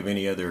can't think of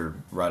any other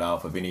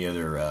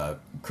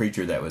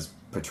creature that was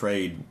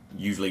portrayed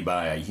usually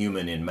by a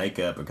human in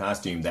makeup or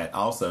costume that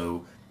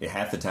also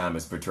half the time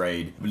is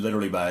portrayed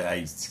literally by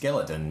a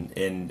skeleton,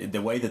 and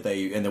the way that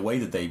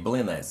they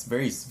blend that's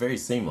very, very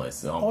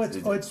seamless.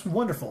 It's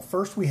wonderful.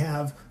 First we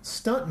have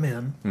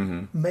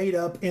stuntmen made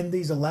up in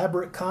these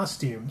elaborate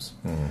costumes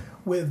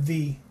with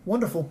the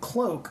wonderful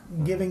cloak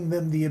giving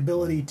them the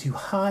ability to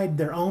hide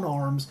their own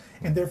arms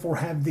and therefore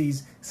have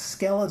these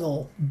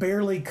skeletal,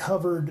 barely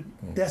covered,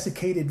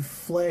 desiccated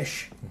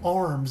flesh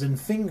arms and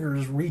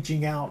fingers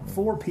reaching out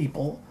for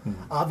people,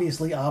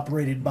 obviously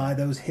operated by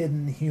those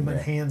hidden human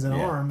hands and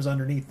arms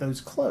underneath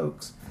those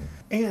cloaks,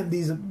 and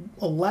these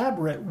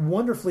elaborate,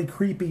 wonderfully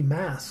creepy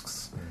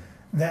masks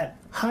that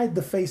hide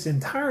the face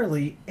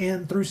entirely,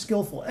 and through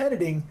skillful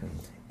editing,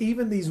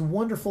 even these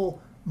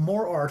wonderful,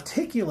 more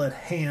articulate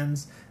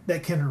hands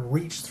that can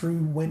reach through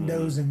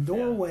windows and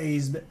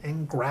doorways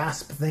and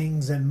grasp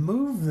things and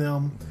move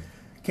them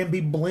can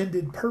be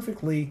blended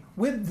perfectly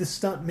with the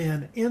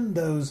stuntmen in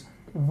those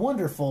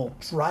wonderful,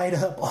 dried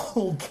up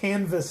old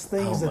canvas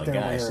things that they're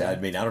wearing. I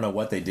mean, I don't know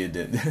what they did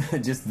to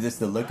just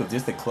the look of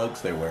just the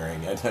cloaks they're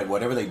wearing.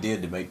 Whatever they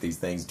did to make these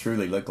things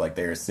truly look like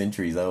they're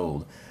centuries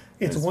old.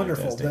 It's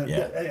wonderful.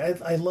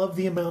 I love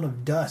the amount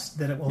of dust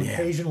that it will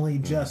occasionally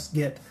just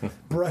get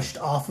brushed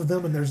off of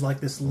them, and there's like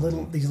these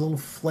little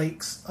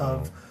flakes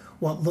of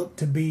what look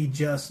to be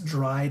just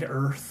dried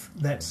earth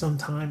that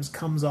sometimes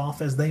comes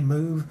off as they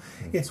move.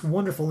 It's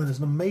wonderful, and it's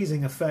an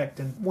amazing effect,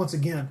 and once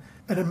again,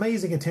 an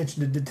amazing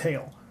attention to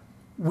detail.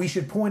 we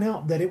should point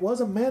out that it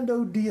was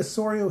Armando de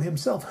Osorio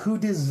himself who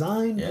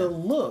designed the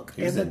look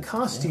and the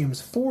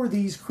costumes for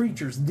these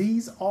creatures.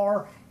 These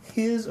are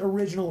his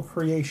original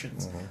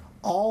creations.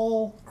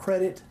 All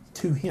credit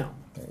to him.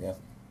 Yeah.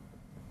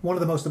 One of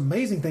the most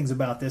amazing things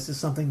about this is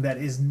something that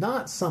is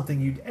not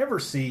something you'd ever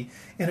see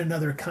in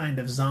another kind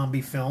of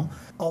zombie film,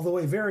 although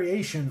a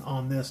variation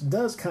on this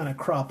does kind of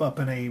crop up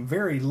in a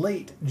very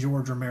late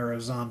George Romero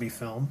zombie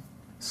film.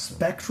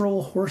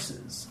 Spectral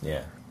horses.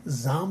 Yeah.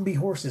 Zombie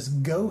horses,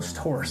 ghost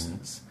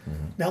horses.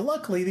 Now,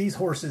 luckily, these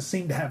horses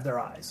seem to have their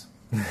eyes.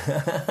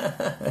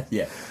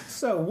 Yeah.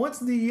 So once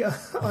the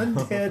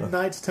undead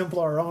Knights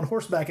Templar are on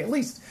horseback, at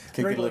least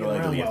Could get a little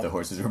ugly if the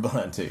horses were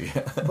blind too.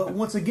 But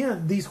once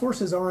again, these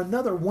horses are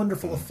another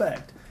wonderful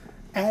effect,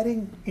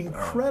 adding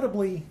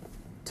incredibly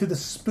to the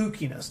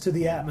spookiness, to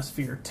the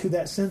atmosphere, to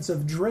that sense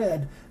of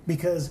dread,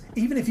 because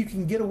even if you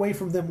can get away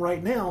from them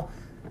right now,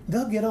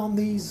 they'll get on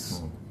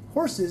these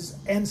horses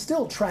and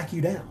still track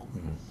you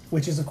down,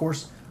 which is, of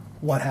course,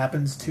 what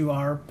happens to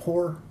our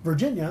poor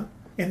Virginia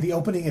in the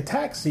opening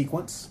attack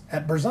sequence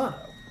at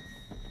Berzano.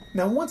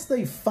 Now, once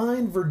they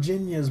find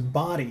Virginia's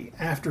body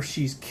after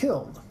she's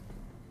killed,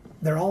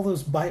 there are all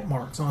those bite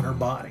marks on her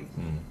body.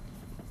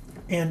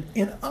 And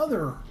in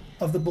other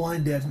of the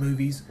Blind Dead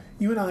movies,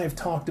 you and I have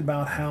talked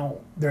about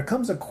how there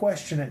comes a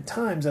question at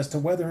times as to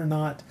whether or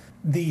not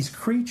these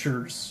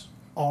creatures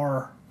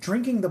are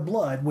drinking the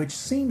blood, which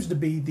seems to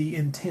be the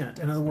intent.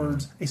 In other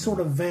words, a sort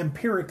of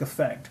vampiric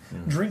effect.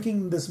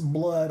 Drinking this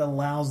blood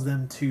allows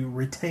them to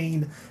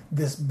retain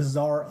this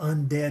bizarre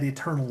undead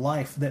eternal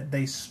life that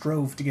they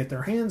strove to get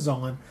their hands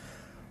on.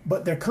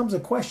 But there comes a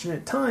question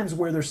at times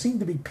where there seem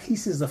to be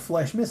pieces of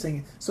flesh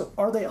missing. So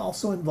are they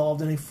also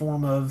involved in a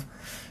form of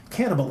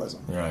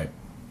cannibalism? Right.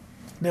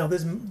 Now,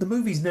 the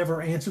movies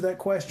never answer that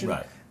question.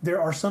 Right. There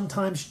are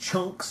sometimes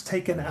chunks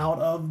taken out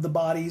of the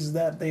bodies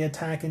that they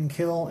attack and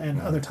kill,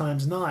 and other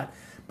times not.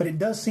 But it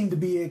does seem to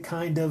be a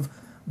kind of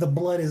the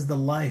blood is the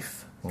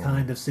life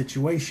kind of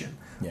situation,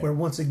 where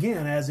once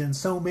again, as in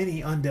so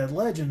many undead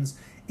legends,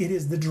 it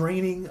is the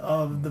draining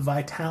of the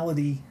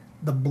vitality,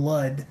 the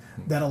blood,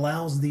 that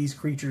allows these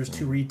creatures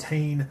to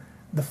retain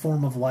the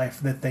form of life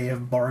that they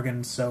have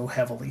bargained so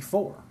heavily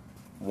for.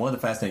 One of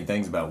the fascinating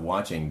things about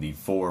watching the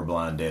 4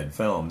 Blind Dead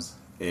films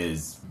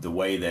is the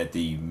way that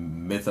the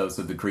mythos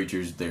of the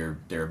creatures, their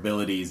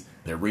abilities,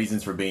 their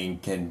reasons for being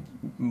can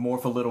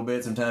morph a little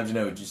bit. Sometimes,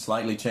 just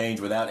slightly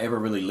change without ever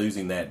really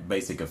losing that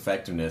basic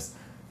effectiveness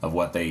of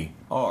what they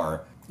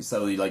are.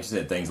 So, like you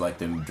said, things like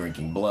them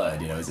drinking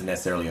blood, isn't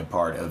necessarily a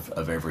part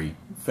of every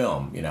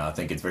film. I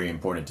think it's very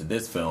important to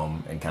this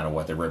film and kind of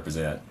what they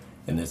represent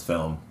in this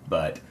film.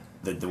 But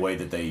the way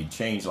that they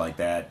change like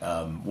that,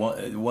 one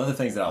of the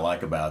things that I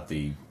like about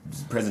the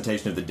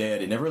presentation of the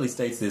dead, it never really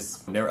states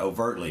this, never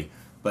overtly,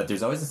 but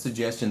there's always a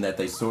suggestion that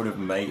they sort of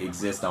may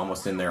exist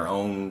almost in their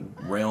own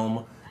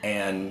realm.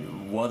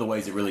 And one of the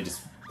ways it really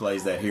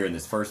displays that here in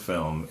this first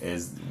film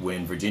is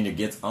when Virginia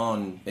gets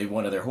on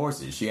one of their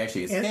horses. She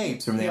actually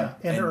escapes from them.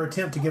 Yeah, and her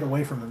attempt to get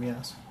away from them,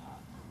 yes.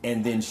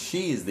 And then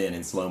she is then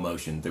in slow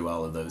motion through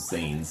all of those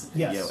scenes.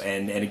 Yes.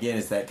 And again,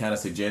 it's that kind of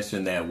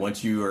suggestion that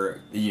once you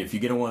are, if you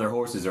get on one of their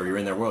horses or you're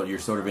in their world, you're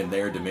sort of in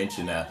their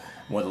dimension.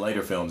 One of the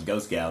later films,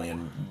 Ghost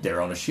Galleon,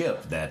 they're on a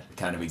ship that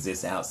kind of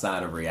exists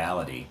outside of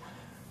reality.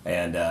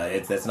 And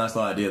that's a nice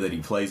little idea that he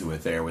plays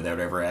with there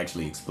without ever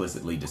actually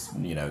explicitly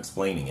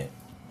explaining it.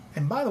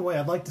 And by the way,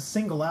 I'd like to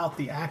single out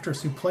the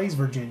actress who plays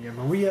Virginia,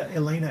 Maria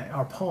Elena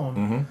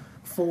Arpon,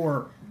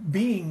 for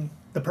being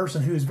the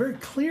person who is very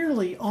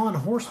clearly on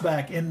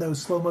horseback in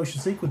those slow motion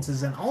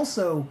sequences, and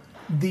also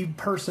the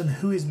person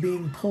who is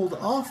being pulled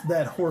off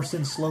that horse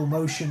in slow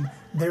motion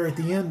there at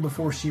the end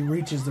before she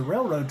reaches the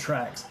railroad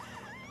tracks.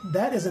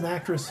 That is an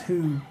actress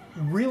who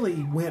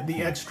really went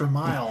the extra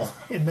mile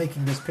in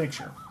making this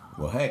picture.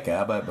 Well, heck,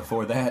 how about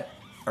before that?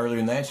 Earlier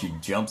than that, she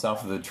jumps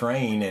off of the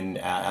train, and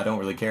I don't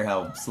really care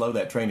how slow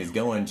that train is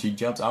going. She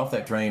jumps off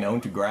that train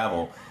onto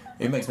gravel.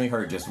 It makes me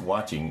hurt just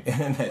watching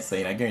that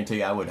scene. I guarantee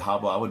you I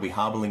would be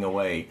hobbling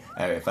away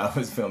if I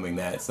was filming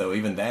that. So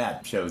even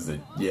that shows that,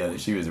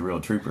 that she was a real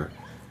trooper.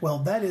 Well,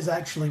 that is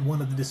actually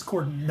one of the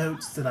discordant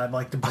notes that I'd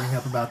like to bring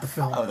up about the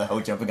film. Oh, the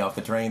whole jumping off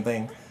the train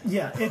thing?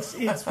 Yeah,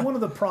 it's one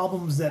of the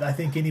problems that I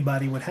think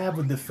anybody would have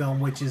with the film,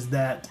 which is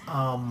that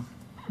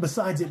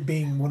besides it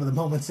being one of the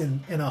moments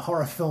in a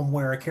horror film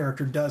where a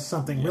character does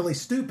something really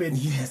stupid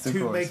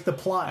to make the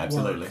plot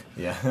work.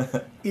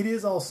 Yeah. It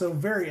is also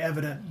very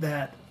evident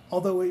that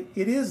although it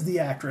is the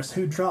actress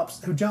who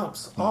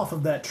jumps off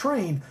of that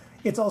train,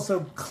 it's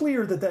also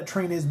clear that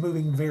train is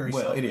moving very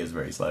slow. Well, it is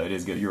very slow. It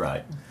is good. You're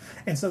right.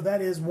 And so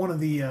that is one of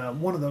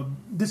the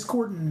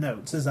discordant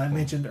notes, as I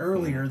mentioned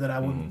earlier, that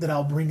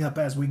I'll bring up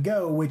as we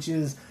go, which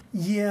is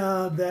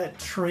that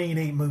train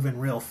ain't moving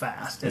real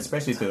fast,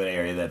 especially through an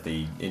area that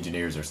the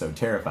engineers are so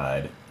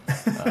terrified.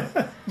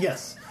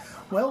 Yes,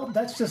 well,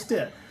 that's just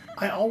it.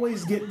 I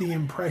always get the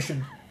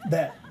impression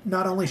that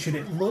not only should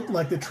it look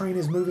like the train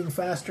is moving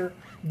faster,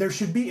 there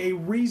should be a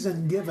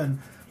reason given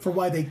for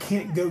why they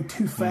can't go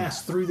too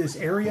fast through this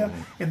area,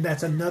 and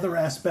that's another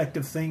aspect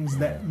of things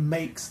that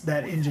makes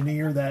that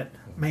engineer, that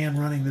man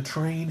running the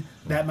train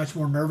that much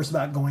more nervous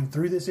about going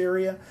through this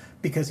area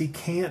because he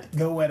can't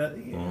go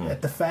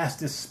at the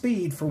fastest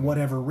speed for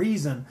whatever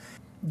reason.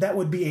 That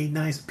would be a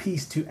nice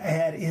piece to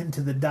add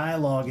into the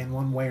dialogue in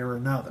one way or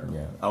another.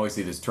 Yeah, I always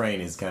see this train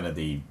as kind of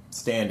the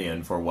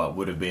stand-in for what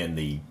would have been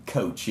the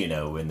coach,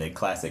 in the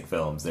classic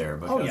films there,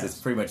 because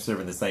it's pretty much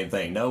serving the same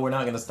thing. No, we're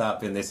not going to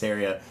stop in this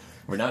area.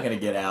 We're not going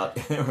to get out.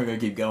 We're going to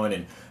keep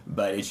going,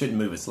 but it shouldn't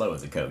move as slow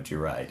as a coach.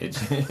 You're right. It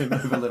should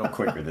move a little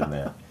quicker than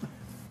that.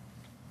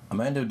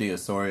 Armando de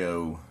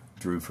Osorio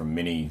drew from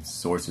many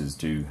sources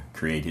to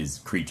create his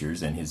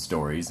creatures and his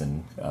stories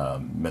and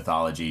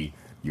mythology,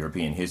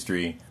 European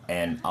history,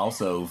 and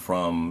also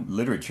from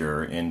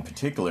literature. In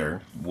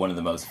particular, one of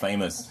the most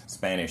famous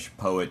Spanish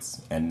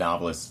poets and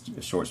novelists,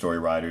 short story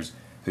writers,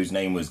 whose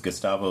name was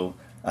Gustavo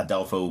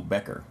Adolfo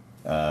Becker.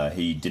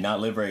 He did not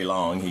live very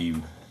long. He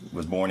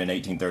was born in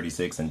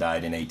 1836 and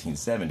died in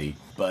 1870,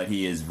 but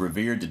he is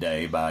revered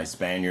today by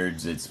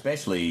Spaniards,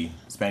 especially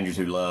Spaniards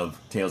who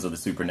love tales of the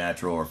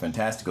supernatural or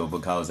fantastical,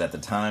 because at the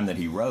time that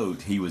he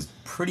wrote, he was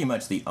pretty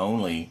much the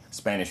only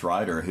Spanish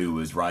writer who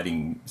was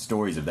writing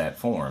stories of that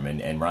form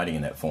and writing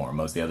in that form.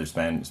 Most of the other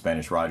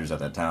Spanish writers at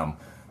that time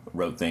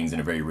wrote things in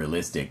a very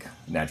realistic,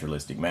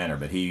 naturalistic manner,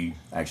 but he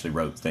actually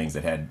wrote things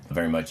that had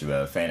very much of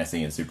a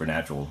fantasy and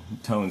supernatural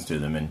tones to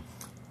them. And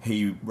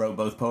he wrote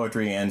both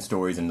poetry and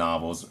stories and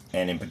novels,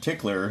 and in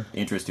particular,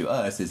 interest to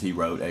us is he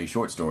wrote a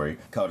short story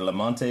called El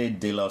Monte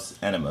de los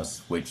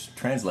Animas, which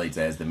translates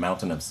as the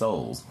Mountain of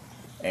Souls.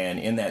 And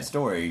in that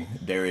story,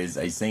 there is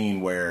a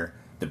scene where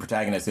the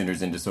protagonist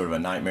enters into sort of a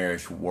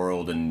nightmarish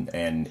world and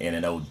in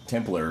an old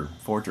Templar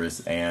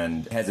fortress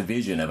and has a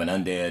vision of an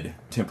undead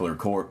Templar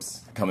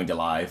corpse coming to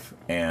life.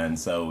 And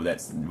so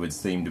that would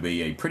seem to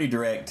be a pretty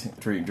direct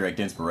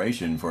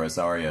inspiration for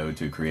Osorio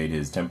to create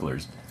his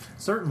Templars.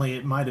 Certainly,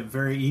 it might have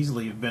very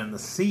easily have been the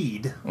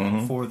seed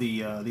for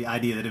the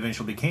idea that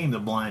eventually became the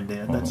Blind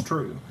Dead. That's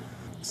true.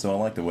 So I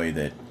like the way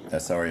that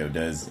Osorio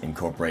does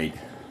incorporate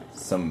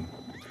some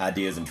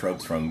ideas and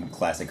tropes from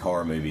classic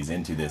horror movies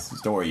into this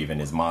story,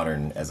 even as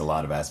modern as a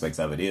lot of aspects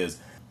of it is.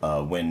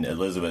 When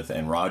Elizabeth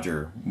and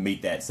Roger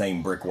meet that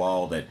same brick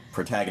wall that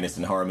protagonists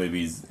in horror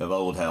movies of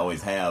old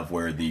always have,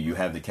 where you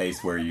have the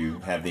case where you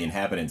have the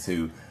inhabitants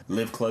who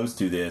live close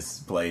to this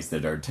place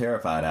that are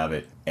terrified of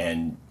it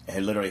and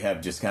literally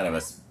have just kind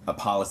of a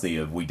policy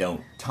of we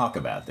don't talk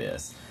about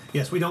this.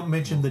 Yes, we don't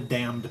mention the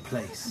damned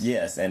place.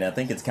 Yes, and I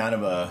think it's kind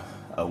of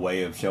a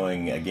way of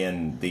showing,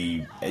 again,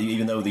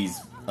 even though these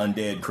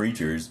undead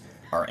creatures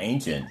are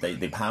ancient,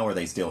 the power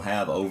they still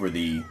have over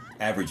the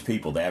average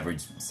people, the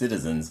average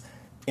citizens,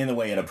 in the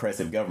way an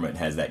oppressive government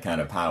has that kind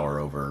of power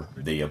over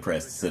the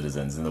oppressed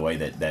citizens, in the way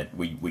that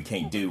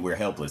we're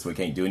helpless, we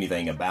can't do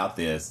anything about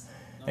this,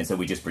 and so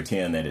we just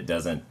pretend that it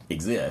doesn't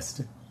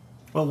exist.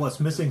 Well, what's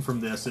missing from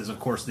this is, of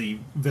course, the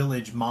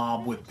village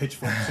mob with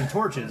pitchforks and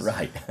torches.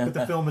 Right. But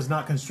the film is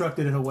not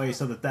constructed in a way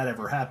so that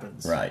ever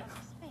happens. Right.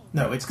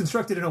 No, it's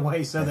constructed in a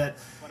way so that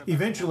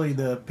eventually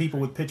the people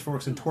with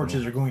pitchforks and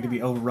torches are going to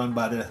be overrun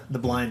by the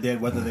Blind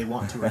Dead, whether they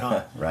want to or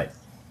not. Right.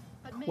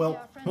 Well,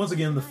 once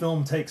again, the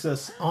film takes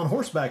us on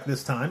horseback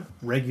this time,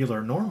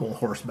 regular, normal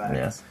horseback,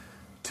 yes,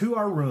 to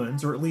our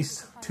ruins, or at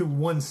least to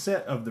one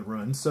set of the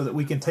ruins, so that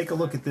we can take a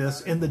look at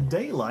this in the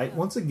daylight.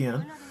 Once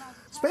again,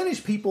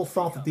 Spanish people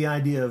thought that the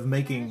idea of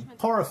making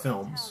horror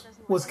films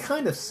was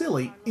kind of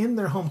silly in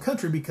their home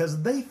country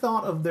because they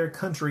thought of their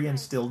country, and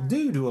still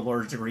do to a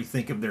large degree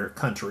think of their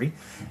country,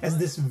 as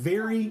this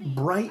very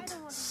bright,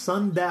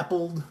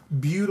 sun-dappled,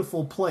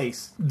 beautiful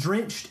place,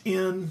 drenched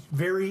in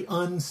very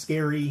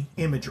unscary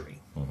imagery.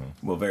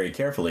 Mm-hmm. Well, very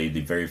carefully,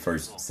 the very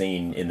first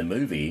scene in the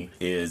movie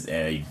is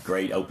a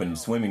great open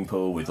swimming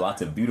pool with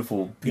lots of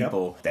beautiful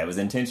people. Yep. That was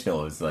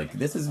intentional. It's like,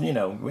 this is, we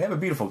have a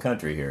beautiful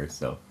country here,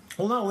 so...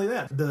 Well, not only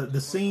that,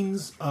 the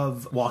scenes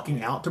of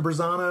walking out to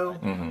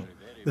Brazano,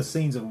 the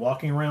scenes of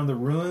walking around the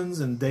ruins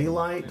in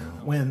daylight,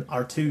 when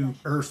our two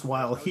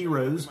erstwhile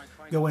heroes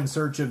go in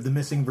search of the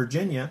missing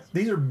Virginia,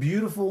 these are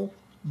beautiful,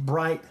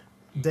 bright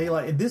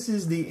daylight. This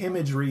is the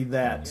imagery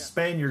that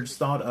Spaniards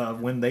thought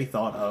of when they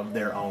thought of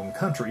their own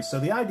country. So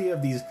the idea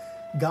of these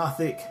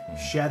gothic,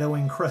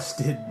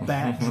 shadow-encrusted,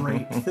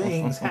 bat-draped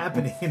things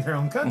happening in their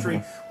own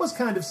country was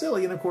kind of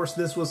silly. And of course,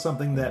 this was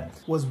something that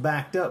was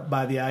backed up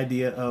by the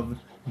idea of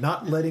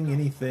not letting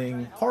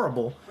anything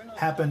horrible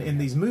happen in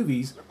these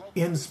movies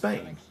in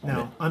Spain.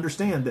 Now,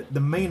 understand that the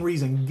main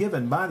reason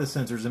given by the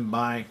censors and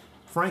by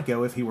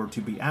Franco, if he were to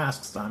be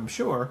asked, I'm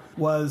sure,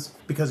 was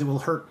because it will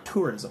hurt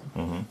tourism.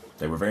 Mm-hmm.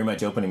 They were very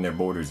much opening their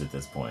borders at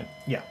this point.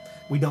 Yeah.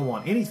 We don't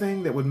want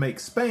anything that would make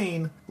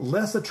Spain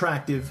less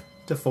attractive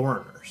to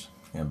foreigners.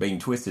 And being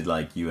twisted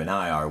like you and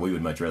I are, we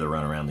would much rather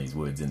run around these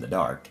woods in the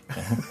dark.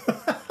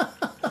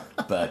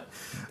 But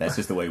that's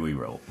just the way we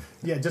roll.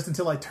 Yeah, just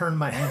until I turn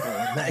my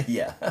ankle.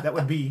 Yeah. That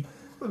would be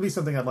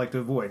something I'd like to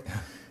avoid.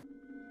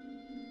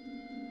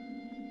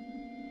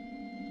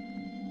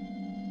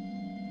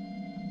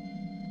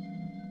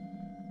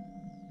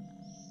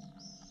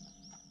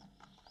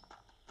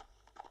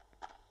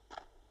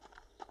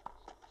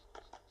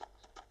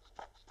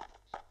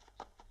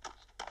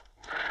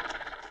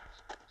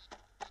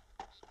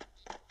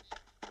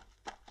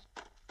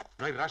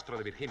 No hay rastro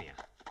de Virginia.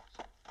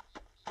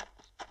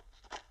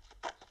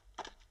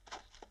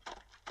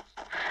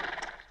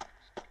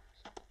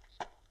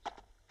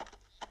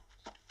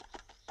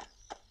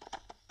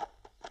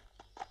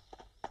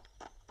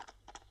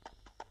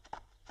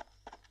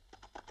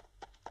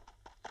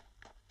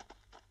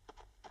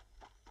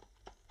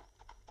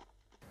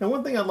 Now,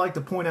 one thing I'd like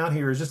to point out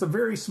here is just a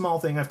very small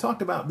thing. I've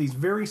talked about these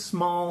very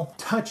small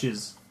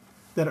touches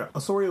that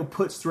Osorio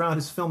puts throughout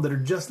his film that are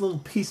just little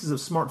pieces of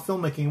smart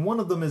filmmaking. One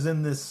of them is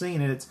in this scene,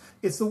 and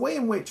it's the way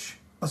in which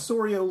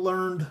Osorio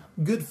learned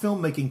good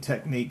filmmaking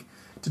technique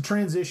to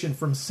transition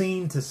from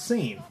scene to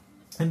scene.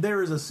 And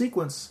there is a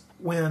sequence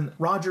when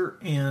Roger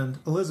and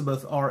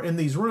Elizabeth are in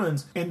these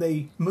ruins, and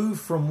they move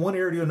from one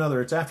area to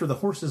another. It's after the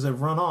horses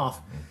have run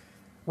off.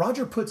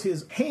 Roger puts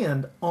his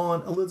hand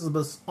on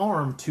Elizabeth's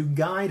arm to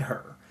guide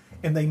her.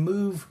 And they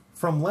move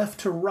from left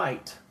to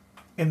right.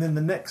 And then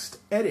the next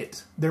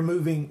edit, they're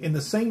moving in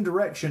the same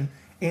direction,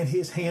 and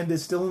his hand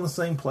is still in the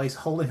same place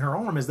holding her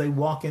arm as they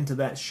walk into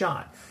that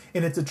shot.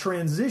 And it's a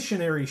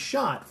transitionary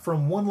shot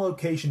from one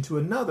location to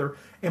another,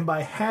 and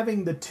by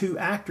having the two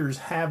actors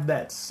have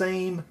that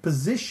same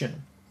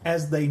position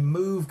as they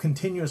move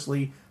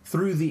continuously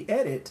through the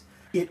edit,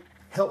 it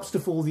helps to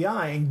fool the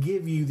eye and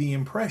give you the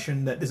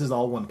impression that this is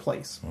all one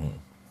place.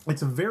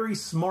 It's a very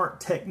smart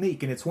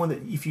technique, and it's one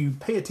that if you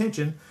pay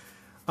attention,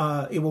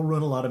 it will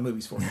ruin a lot of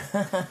movies for you.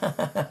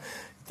 I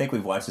think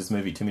we've watched this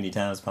movie too many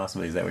times,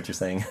 possibly. Is that what you're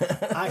saying?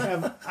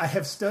 I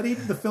have studied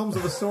the films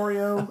of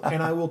Osorio,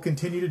 and I will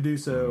continue to do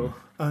so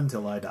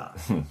until I die.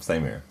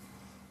 Same here.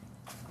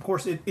 Of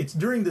course, it's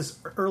during this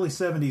early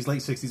 70s,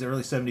 late 60s,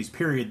 early 70s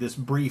period, this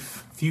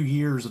brief few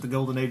years of the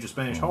golden age of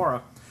Spanish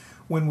horror,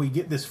 when we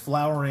get this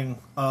flowering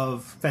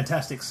of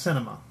fantastic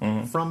cinema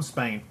from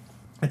Spain.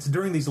 It's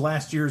during these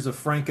last years of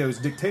Franco's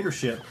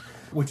dictatorship,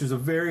 which is a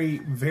very,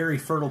 very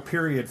fertile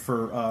period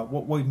for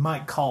what we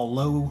might call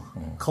low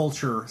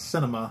culture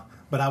cinema,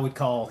 but I would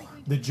call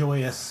the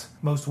joyous,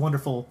 most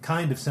wonderful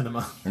kind of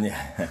cinema.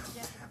 Yeah.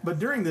 But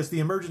during this, the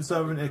emergence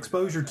of and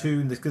exposure to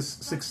and the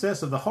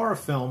success of the horror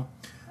film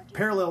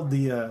paralleled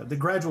the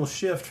gradual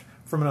shift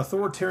from an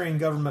authoritarian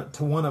government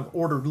to one of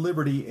ordered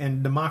liberty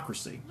and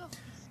democracy.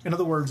 In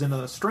other words, in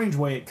a strange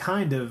way, it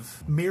kind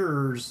of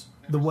mirrors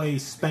the way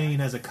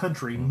Spain as a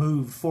country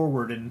moved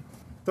forward. And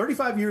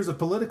 35 years of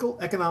political,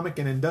 economic,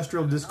 and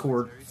industrial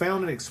discord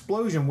found an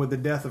explosion with the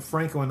death of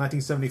Franco in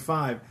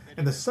 1975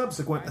 and the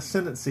subsequent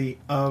ascendancy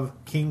of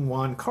King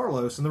Juan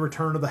Carlos and the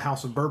return of the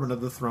House of Bourbon to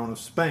the throne of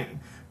Spain.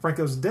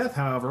 Franco's death,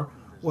 however,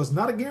 was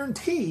not a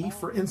guarantee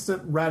for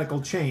instant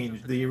radical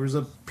change. There was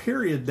a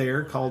period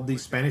there called the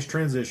Spanish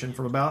Transition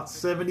from about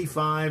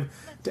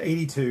 75 to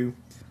 82,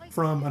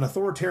 from an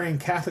authoritarian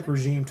Catholic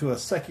regime to a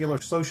secular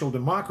social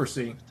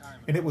democracy,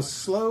 and it was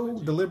slow,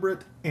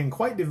 deliberate, and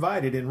quite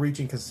divided in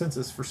reaching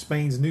consensus for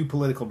Spain's new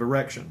political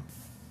direction.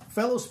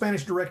 Fellow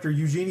Spanish director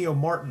Eugenio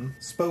Martin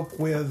spoke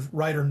with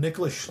writer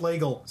Nicholas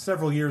Schlegel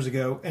several years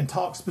ago and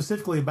talked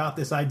specifically about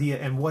this idea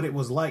and what it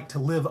was like to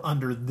live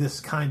under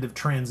this kind of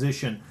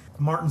transition.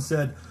 Martin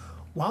said,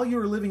 "While you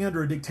are living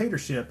under a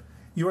dictatorship,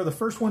 you are the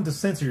first one to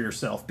censor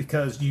yourself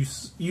because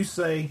you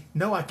say,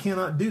 'No, I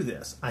cannot do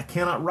this. I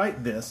cannot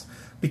write this,'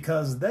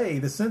 because they,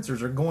 the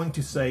censors, are going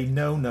to say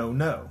no, no,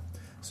 no."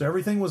 So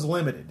everything was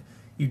limited.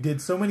 You did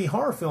so many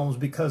horror films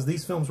because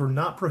these films were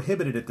not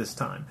prohibited at this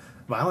time.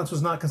 Violence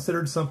was not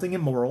considered something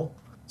immoral.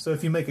 So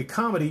if you make a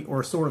comedy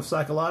or a sort of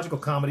psychological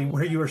comedy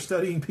where you are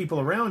studying people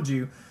around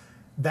you,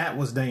 that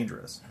was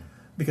dangerous.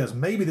 Because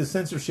maybe the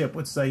censorship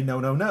would say no,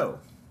 no, no.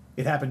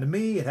 It happened to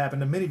me. It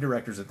happened to many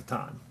directors at the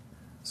time.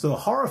 So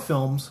horror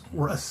films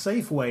were a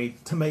safe way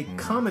to make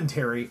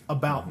commentary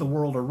about the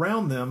world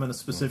around them and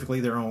specifically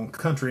their own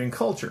country and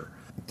culture.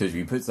 Because if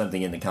you put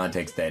something in the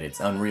context that it's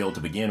unreal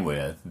to begin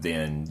with,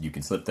 then you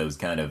can slip those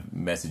kind of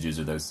messages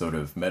or those sort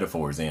of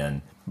metaphors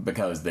in,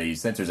 because the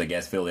censors, I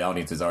guess, feel the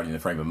audience is already in the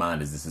frame of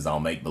mind as this is all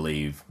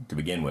make-believe to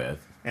begin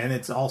with. And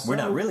it's also... We're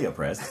not really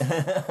oppressed.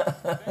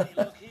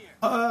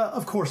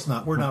 Of course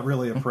not. We're not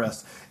really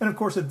oppressed. And of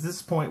course, at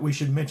this point, we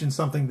should mention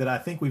something that I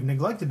think we've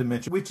neglected to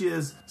mention, which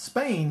is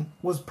Spain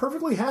was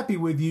perfectly happy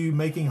with you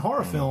making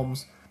horror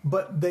films,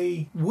 but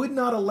they would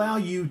not allow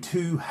you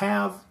to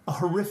have a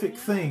horrific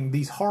thing.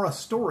 These horror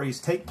stories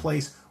take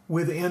place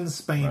within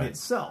Spain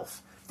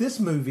itself. This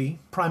movie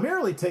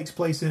primarily takes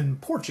place in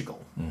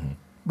Portugal,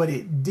 but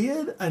it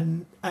did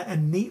a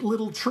neat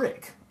little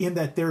trick in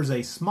that there's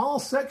a small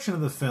section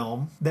of the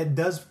film that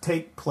does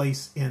take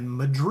place in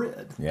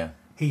Madrid. Yeah.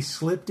 He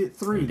slipped it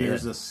through.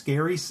 There's a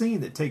scary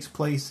scene that takes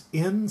place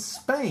in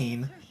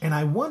Spain, and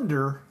I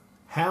wonder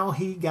how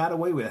he got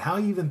away with it, how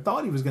he even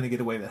thought he was going to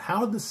get away with it. How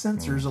did the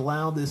censors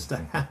allow this to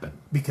happen?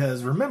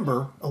 Because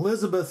remember,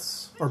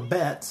 Elizabeth's, or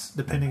Bet's,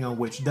 depending on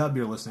which dub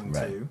you're listening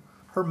to,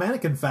 her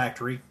mannequin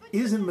factory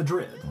is in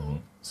Madrid.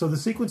 So the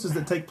sequences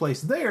that take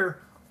place there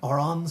are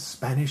on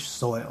Spanish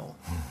soil.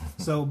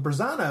 So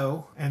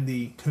Brazano and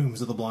the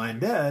Tombs of the Blind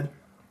Dead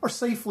are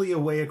safely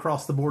away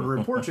across the border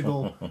in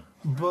Portugal,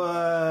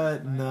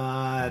 but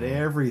not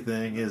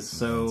everything is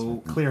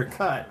so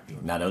clear-cut.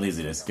 Not only is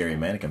it a scary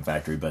mannequin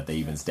factory, but they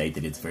even state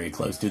that it's very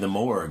close to the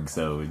morgue.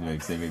 So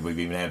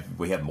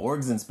we have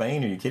morgues in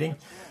Spain. Are you kidding?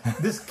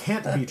 This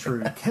can't be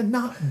true.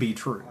 Cannot be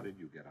true. How did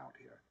you get out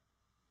here?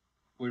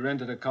 We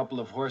rented a couple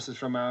of horses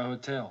from our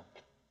hotel.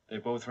 They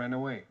both ran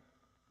away.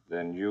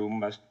 Then you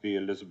must be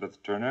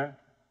Elizabeth Turner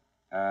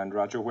and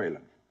Roger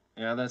Whalen.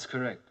 Yeah, that's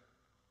correct.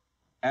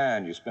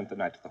 And you spent the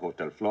night at the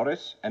Hotel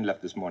Flores and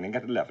left this morning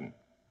at 11.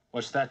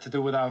 What's that to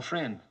do with our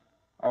friend?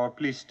 Our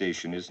police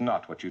station is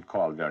not what you'd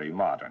call very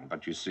modern,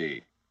 but you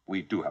see,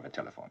 we do have a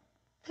telephone.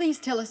 Please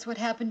tell us what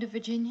happened to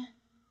Virginia.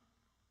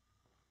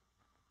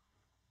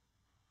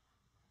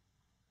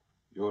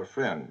 Your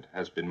friend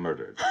has been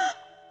murdered.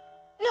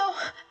 No,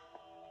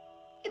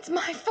 it's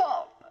my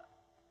fault.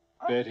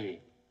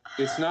 Betty,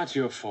 it's not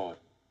your fault.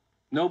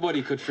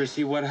 Nobody could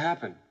foresee what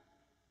happened.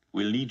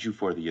 We'll need you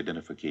for the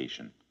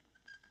identification.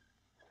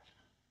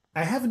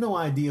 I have no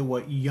idea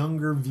what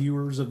younger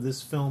viewers of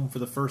this film for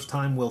the first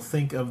time will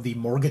think of the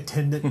morgue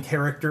attendant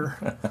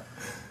character.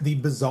 The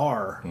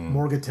bizarre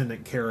morgue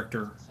attendant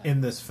character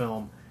in this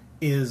film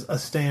is a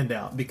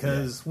standout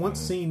because once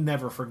seen,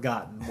 never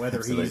forgotten. Whether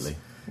Absolutely.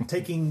 He's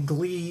taking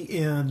glee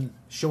in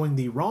showing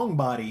the wrong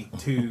body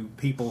to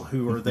people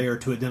who are there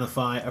to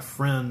identify a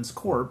friend's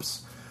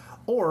corpse,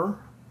 or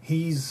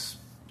he's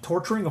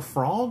torturing a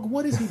frog?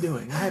 What is he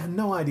doing? I have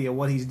no idea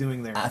what he's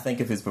doing there. I think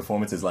of his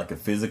performance as like a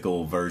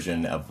physical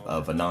version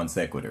of a non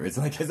sequitur. It's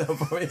like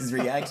his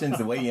reactions,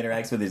 the way he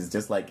interacts with it is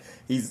just like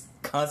he's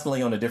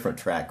constantly on a different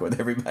track with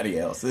everybody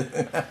else.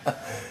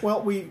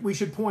 Well, we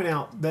should point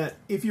out that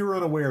if you're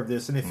unaware of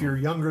this, and if you're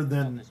younger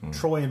than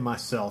Troy and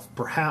myself,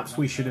 perhaps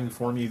we should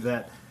inform you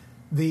that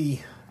the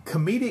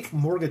comedic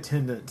morgue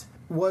attendant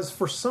was,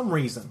 for some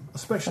reason,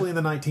 especially in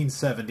the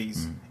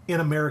 1970s, in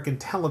American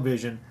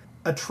television,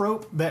 a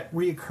trope that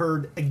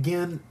reoccurred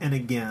again and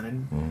again.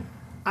 And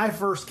I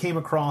first came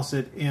across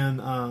it in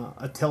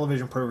a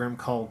television program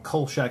called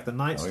Kolchak the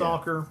Night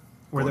Stalker,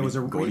 where there was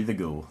a Gordy the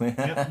Ghoul.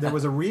 there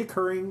was a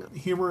reoccurring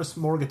humorous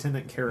morgue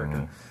attendant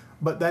character.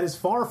 But that is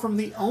far from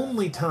the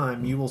only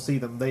time you will see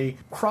them. They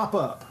crop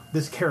up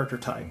this character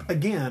type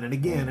again and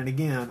again and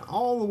again,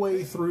 all the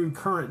way through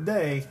current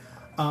day.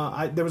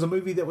 There was a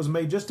movie that was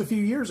made just a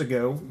few years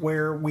ago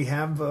where we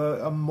have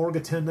a morgue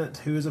attendant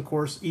who is, of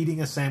course, eating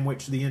a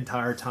sandwich the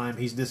entire time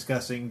he's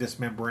discussing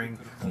dismembering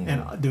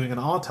and doing an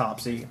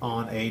autopsy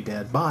on a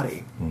dead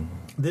body.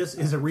 This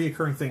is a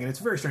reoccurring thing, and it's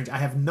very strange. I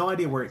have no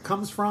idea where it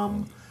comes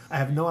from. I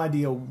have no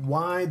idea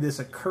why this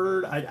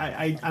occurred.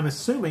 I'm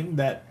assuming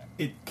that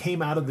it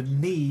came out of the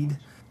need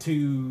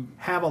to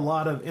have a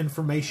lot of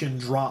information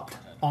dropped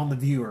on the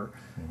viewer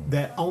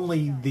that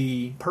only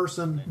the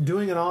person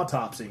doing an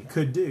autopsy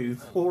could do,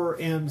 or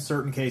in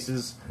certain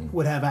cases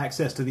would have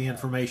access to the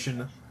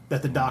information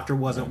that the doctor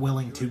wasn't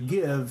willing to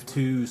give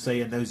to,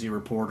 say, a nosy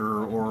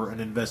reporter or an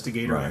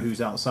investigator who's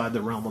outside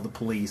the realm of the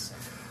police.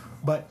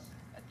 But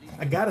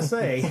I gotta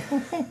say,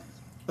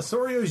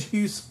 Osorio's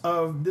use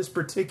of this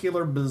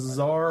particular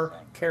bizarre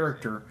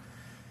character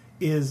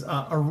is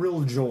a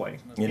real joy.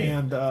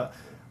 And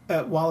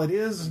while it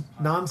is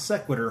non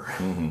sequitur,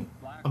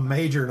 a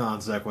major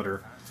non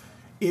sequitur,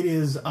 it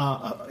is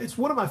it's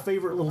one of my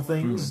favorite little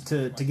things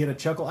to get a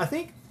chuckle. I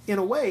think, in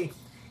a way,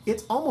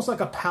 it's almost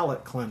like a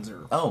palate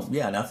cleanser. Oh,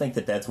 yeah, and I think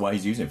that's why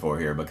he's using it for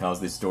here, because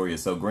this story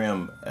is so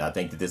grim. I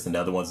think that this is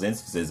another one of those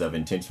instances of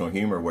intentional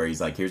humor where he's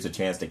like, here's a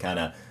chance to kind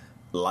of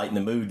lighten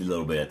the mood a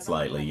little bit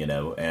slightly, you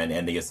know,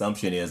 and the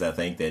assumption is, I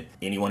think, that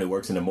anyone who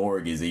works in a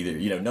morgue is either,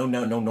 you know,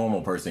 no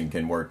normal person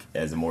can work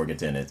as a morgue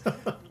attendant.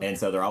 And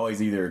so they're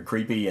always either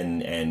creepy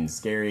and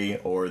scary,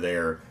 or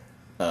they're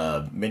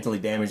mentally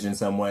damaged in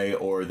some way,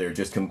 or they're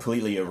just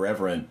completely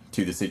irreverent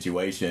to the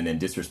situation and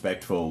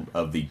disrespectful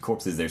of the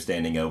corpses they're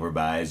standing over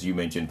by, as you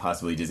mentioned,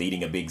 possibly just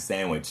eating a big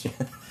sandwich.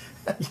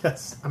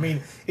 Yes. I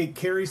mean, it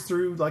carries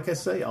through, like I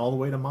say, all the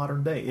way to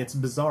modern day. It's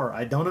bizarre.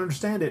 I don't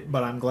understand it,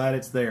 but I'm glad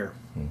it's there.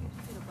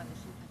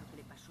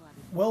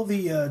 Well,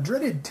 the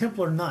dreaded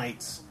Templar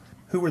Knights,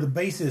 who were the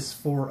basis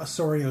for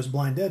Osorio's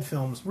Blind Dead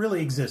films,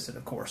 really existed,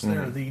 of course.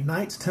 They're the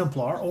Knights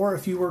Templar, or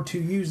if you were to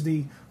use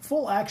the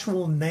full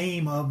actual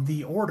name of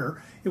the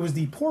order, it was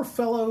the Poor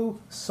Fellow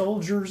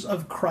Soldiers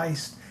of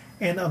Christ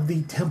and of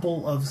the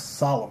Temple of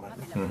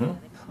Solomon.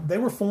 They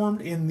were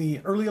formed in the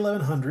early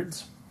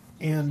 1100s,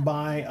 and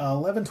by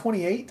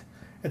 1128,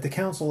 at the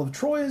Council of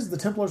Troyes, the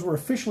Templars were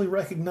officially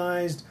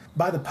recognized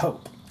by the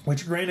Pope,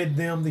 which granted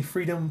them the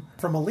freedom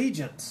from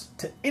allegiance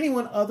to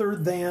anyone other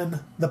than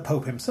the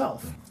Pope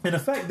himself. In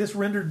effect, this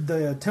rendered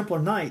the Templar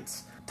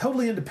Knights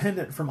totally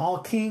independent from all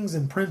kings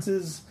and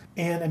princes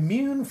and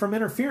immune from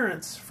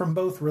interference from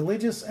both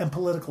religious and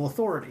political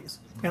authorities.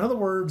 In other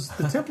words,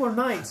 the Templar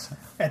Knights,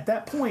 at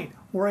that point,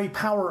 were a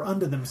power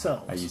unto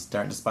themselves. Are you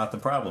starting to spot the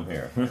problem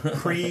here?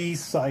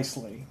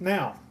 Precisely.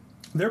 Now,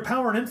 their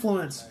power and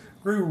influence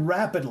grew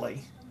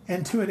rapidly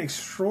and to an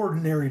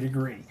extraordinary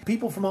degree.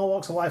 People from all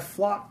walks of life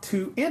flocked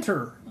to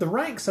enter the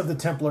ranks of the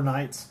Templar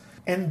Knights,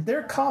 and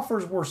their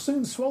coffers were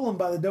soon swollen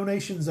by the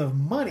donations of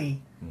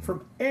money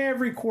from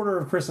every quarter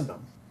of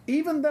Christendom,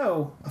 even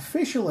though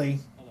officially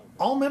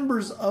all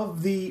members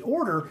of the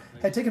order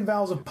had taken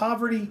vows of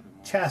poverty,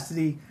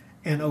 chastity,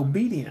 and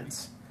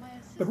obedience.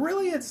 But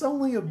really, it's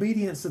only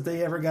obedience that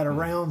they ever got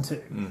around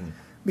to.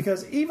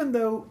 Because even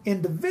though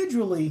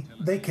individually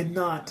they could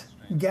not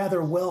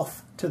gather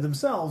wealth to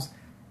themselves,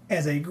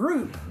 as a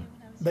group,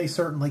 they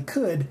certainly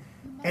could,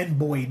 and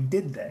boy,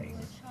 did they.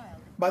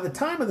 By the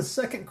time of the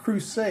Second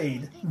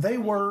Crusade, they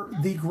were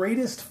the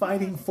greatest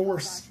fighting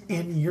force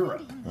in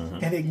Europe,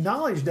 and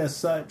acknowledged as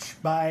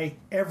such by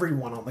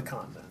everyone on the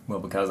continent. Well,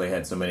 because they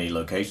had so many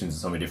locations in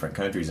so many different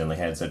countries and they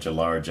had such a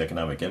large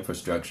economic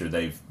infrastructure,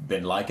 they've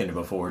been likened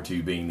before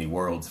to being the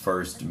world's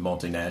first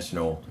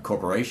multinational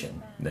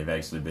corporation. They've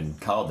actually been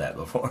called that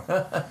before.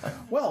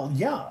 Well,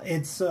 yeah,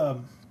 it's...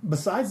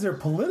 Besides their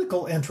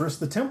political interests,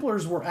 the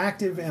Templars were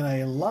active in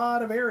a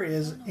lot of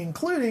areas,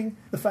 including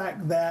the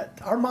fact that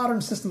our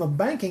modern system of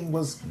banking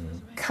was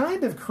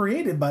kind of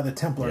created by the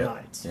Templar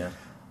Knights. Yeah.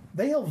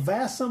 They held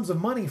vast sums of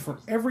money for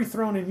every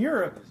throne in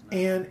Europe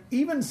and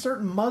even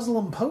certain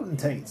Muslim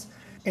potentates.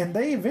 And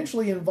they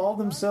eventually involved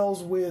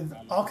themselves with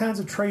all kinds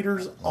of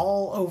traders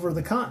all over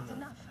the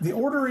continent. The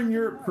order in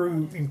Europe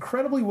grew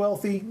incredibly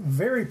wealthy,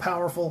 very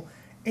powerful,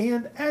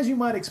 and, as you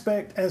might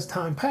expect as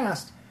time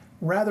passed,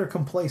 rather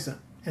complacent.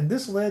 And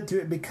this led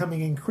to it becoming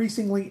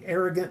increasingly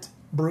arrogant,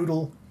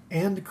 brutal,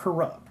 and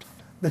corrupt.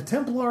 The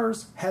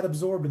Templars had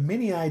absorbed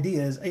many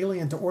ideas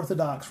alien to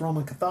Orthodox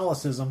Roman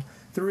Catholicism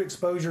through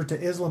exposure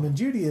to Islam and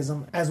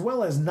Judaism, as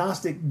well as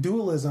Gnostic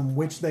dualism,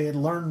 which they had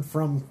learned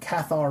from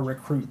Cathar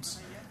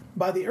recruits.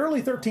 By the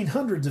early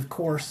 1300s, of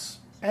course,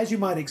 as you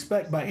might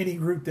expect by any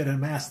group that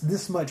amassed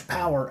this much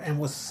power and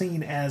was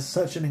seen as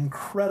such an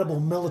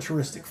incredible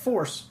militaristic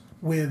force,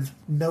 with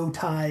no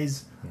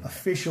ties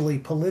officially,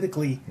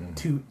 politically,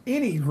 to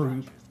any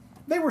group,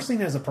 they were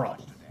seen as a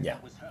problem. Yeah.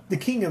 The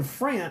King of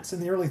France in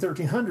the early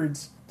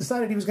 1300s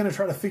decided he was going to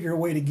try to figure a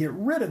way to get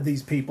rid of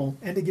these people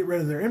and to get rid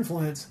of their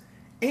influence,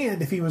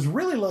 and if he was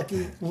really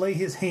lucky, lay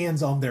his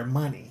hands on their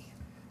money.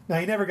 Now,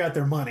 he never got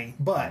their money,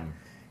 but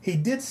he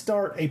did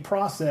start a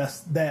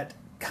process that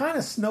kind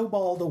of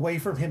snowballed away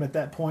from him at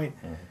that point,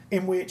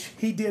 in which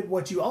he did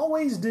what you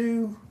always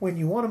do when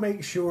you want to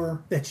make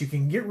sure that you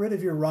can get rid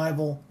of your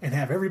rival and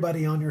have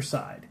everybody on your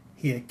side.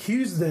 He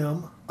accused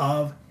them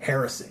of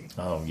heresy.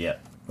 Oh, yeah.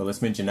 Well,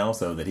 let's mention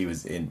also that he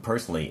was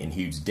personally in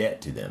huge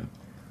debt to them.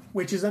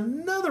 Which is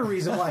another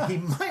reason why he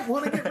might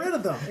want to get rid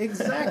of them.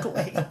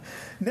 Exactly.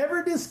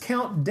 Never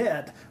discount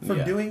debt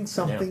for doing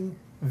something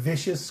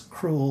vicious,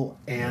 cruel,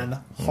 and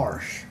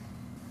harsh.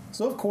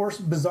 So, of course,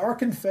 bizarre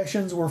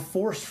confessions were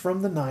forced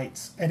from the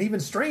knights, and even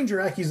stranger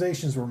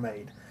accusations were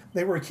made.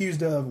 They were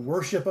accused of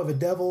worship of a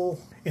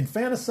devil,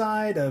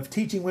 infanticide, of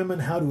teaching women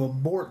how to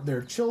abort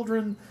their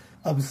children,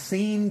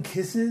 obscene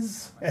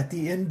kisses at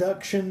the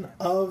induction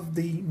of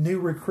the new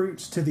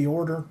recruits to the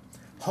order,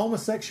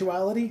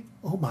 homosexuality,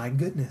 oh my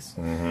goodness,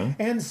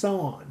 and so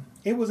on.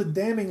 It was a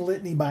damning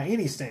litany by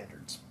any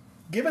standards.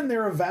 Given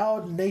their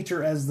avowed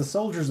nature as the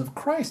soldiers of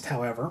Christ,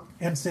 however,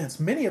 and since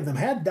many of them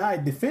had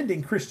died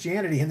defending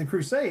Christianity in the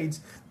Crusades,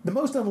 the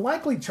most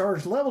unlikely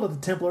charge leveled at the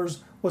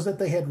Templars was that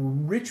they had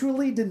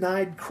ritually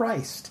denied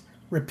Christ,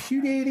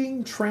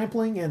 repudiating,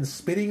 trampling, and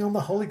spitting on the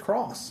Holy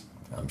Cross.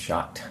 I'm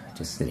shocked,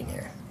 just sitting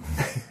here.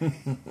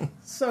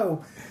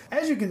 So,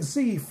 as you can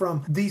see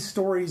from these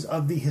stories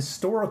of the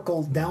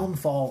historical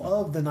downfall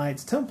of the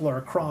Knights Templar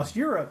across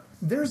Europe,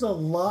 there's a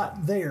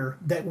lot there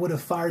that would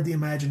have fired the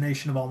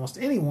imagination of almost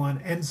anyone,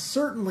 and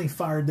certainly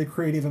fired the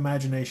creative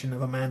imagination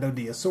of Amando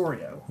de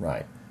Osorio.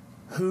 Right.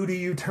 Who do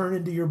you turn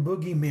into your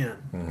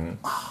boogeymen?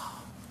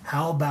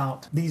 How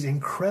about these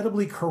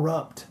incredibly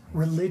corrupt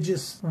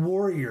religious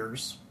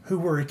warriors who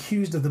were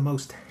accused of the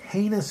most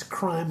heinous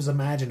crimes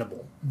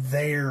imaginable?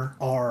 There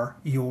are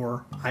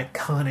your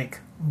iconic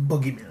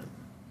boogeymen.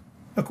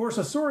 Of course,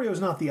 Osorio is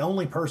not the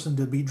only person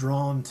to be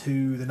drawn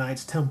to the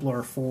Knights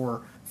Templar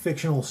for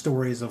fictional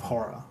stories of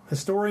horror.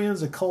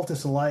 Historians,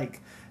 occultists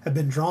alike, have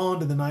been drawn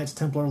to the Knights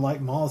Templar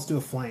like moths to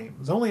a flame. It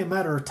was only a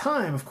matter of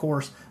time, of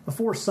course,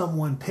 before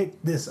someone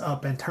picked this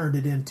up and turned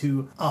it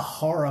into a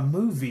horror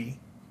movie.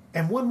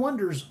 And one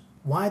wonders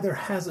why there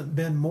hasn't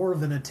been more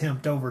of an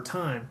attempt over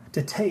time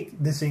to take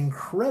this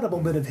incredible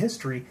bit of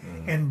history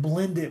and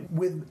blend it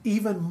with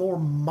even more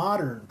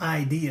modern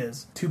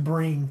ideas to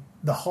bring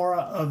the horror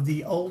of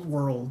the old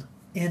world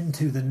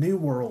into the new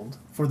world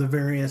for the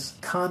various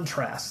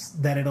contrasts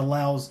that it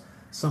allows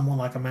someone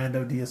like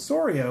Amando de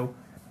Osorio,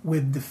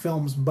 with the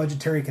film's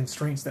budgetary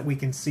constraints that we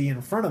can see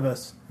in front of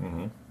us,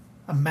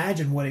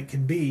 imagine what it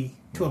could be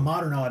to a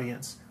modern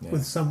audience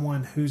with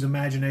someone whose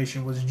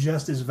imagination was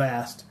just as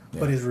vast,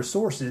 but his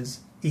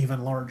resources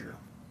even larger.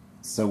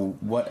 So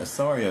what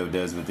Osorio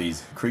does with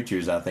these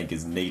creatures, I think,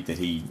 is neat, that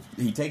he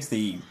takes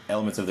the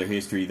elements of their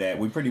history that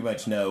we pretty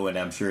much know, and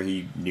I'm sure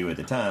he knew at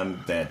the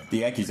time, that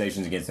the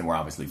accusations against them were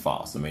obviously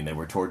false. I mean, they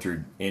were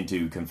tortured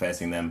into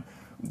confessing them.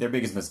 Their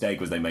biggest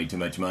mistake was they made too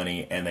much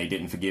money, and they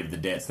didn't forgive the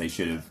debts they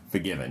should have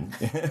forgiven.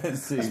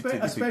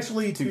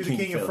 Especially to the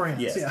King of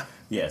France.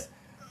 Yes.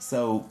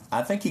 So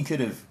I think he could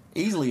have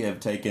easily have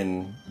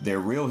taken their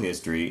real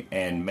history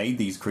and made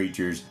these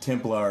creatures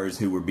Templars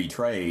who were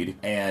betrayed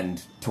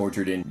and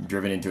tortured and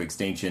driven into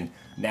extinction,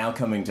 now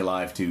coming to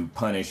life to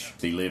punish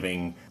the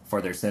living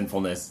for their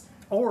sinfulness.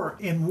 Or,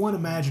 in one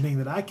imagining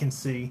that I can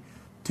see,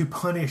 to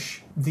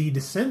punish the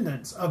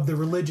descendants of the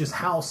religious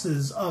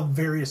houses of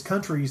various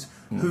countries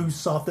who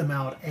sought them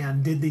out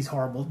and did these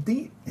horrible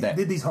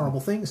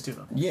things to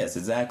them. Yes,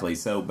 exactly.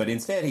 So, but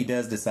instead he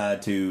does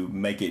decide to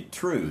make it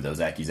true,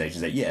 those accusations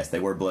that, yes, they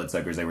were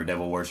bloodsuckers, they were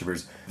devil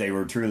worshippers, they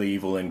were truly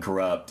evil and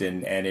corrupt,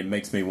 and it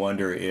makes me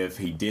wonder if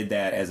he did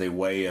that as a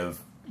way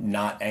of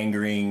not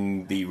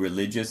angering the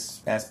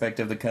religious aspect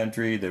of the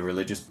country, the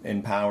religious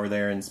in power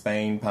there in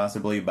Spain,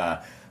 possibly,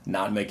 by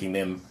not making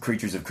them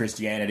creatures of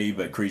Christianity,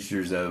 but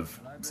creatures of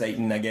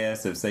Satan, I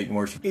guess, of Satan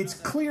worship. It's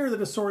clear that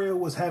Osorio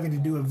was having to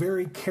do a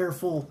very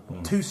careful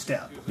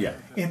two-step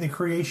in the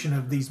creation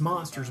of these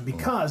monsters,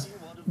 because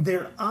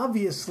they're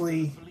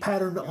obviously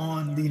patterned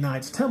on the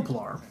Knights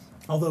Templar,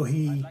 although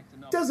he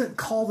doesn't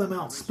call them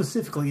out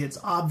specifically. It's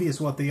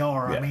obvious what they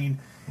are. Yeah. I mean,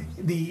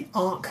 the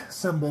Ankh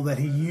symbol that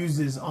he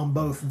uses on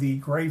both the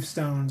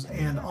gravestones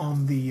and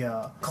on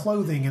the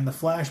clothing in the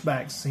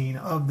flashback scene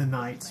of the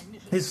Knights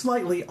is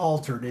slightly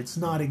altered. It's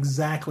not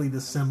exactly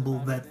the symbol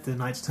that the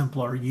Knights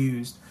Templar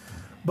used,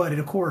 but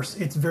of course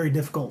it's very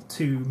difficult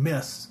to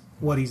miss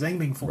what he's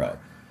aiming for. Right.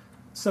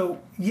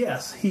 So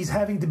yes, he's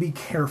having to be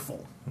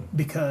careful,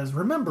 because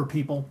remember,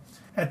 people,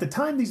 at the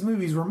time these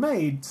movies were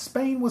made,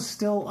 Spain was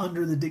still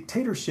under the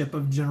dictatorship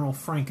of General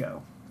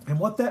Franco, and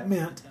what that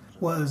meant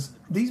was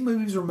these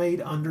movies were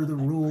made under the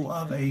rule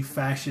of a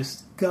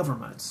fascist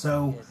government.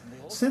 So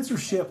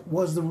censorship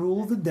was the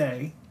rule of the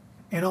day,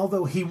 and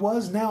although he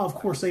was now, of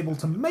course, able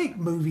to make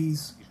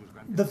movies,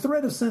 the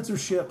threat of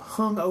censorship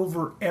hung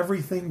over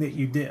everything that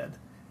you did,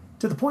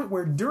 to the point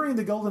where during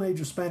the golden age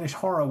of Spanish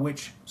horror,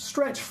 which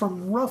stretched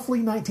from roughly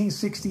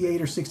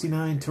 1968 or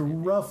 69 to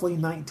roughly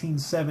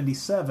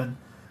 1977,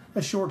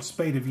 a short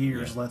spate of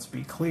years, let's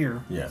be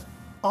clear. Yeah.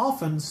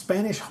 Often,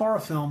 Spanish horror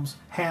films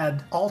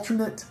had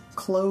alternate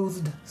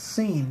clothed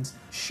scenes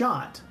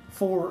shot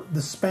for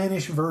the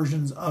Spanish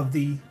versions of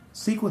the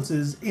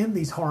sequences in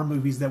these horror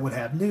movies that would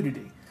have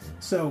nudity.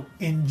 So,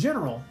 in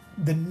general,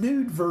 the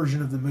nude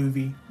version of the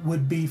movie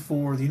would be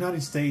for the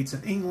United States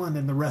and England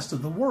and the rest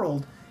of the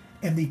world,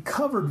 and the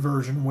covered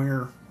version,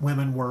 where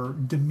women were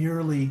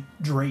demurely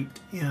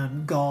draped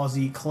in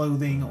gauzy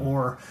clothing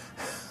or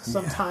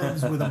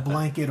sometimes with a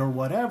blanket or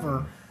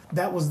whatever,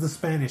 that was the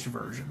Spanish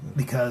version,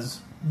 because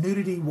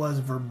nudity was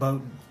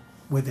verboten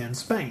within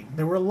Spain.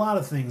 There were a lot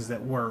of things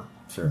that were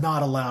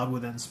not allowed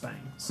within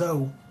Spain.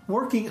 So,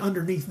 working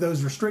underneath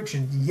those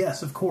restrictions,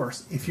 yes, of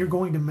course, if you're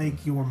going to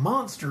make your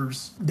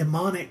monsters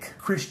demonic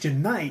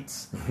Christian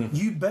knights,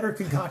 you better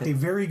concoct a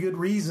very good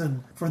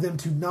reason for them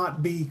to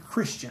not be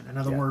Christian. In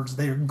other words,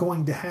 they're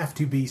going to have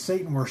to be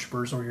Satan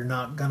worshippers, or you're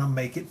not going to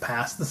make it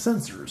past the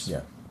censors.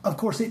 Yeah. Of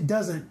course, it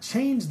doesn't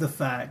change the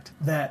fact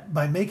that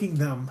by making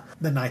them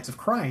the Knights of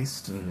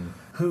Christ,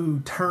 who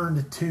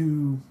turned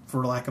to,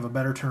 for lack of a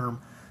better term,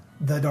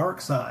 the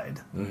dark side,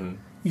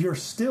 you're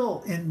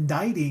still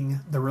indicting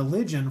the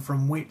religion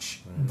from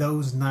which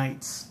those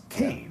knights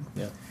came.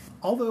 Yeah.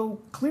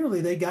 Although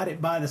clearly they got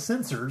it by the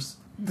censors,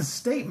 the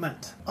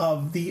statement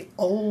of the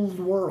old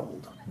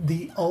world,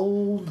 the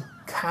old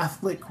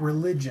Catholic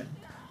religion,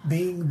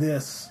 being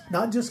this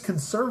not just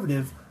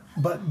conservative,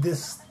 but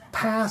this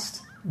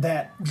past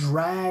that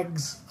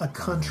drags a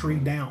country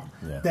down,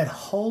 that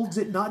holds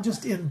it not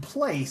just in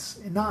place,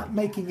 not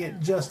making it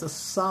just a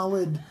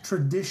solid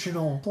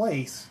traditional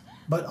place,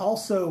 but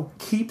also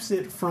keeps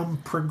it from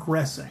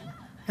progressing.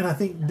 And I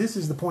think this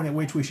is the point at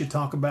which we should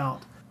talk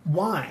about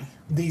why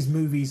these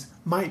movies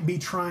might be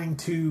trying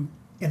to,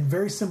 in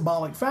very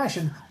symbolic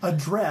fashion,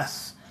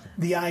 address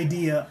the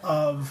idea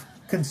of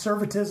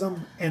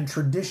conservatism and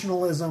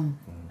traditionalism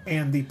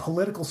and the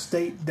political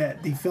state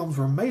that the films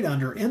were made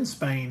under in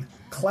Spain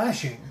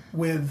clashing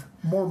with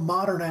more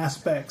modern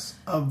aspects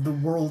of the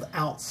world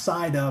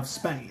outside of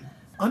Spain.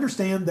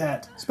 Understand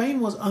that Spain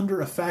was under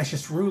a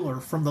fascist ruler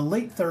from the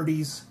late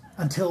 30s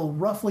until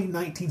roughly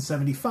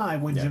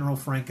 1975 when General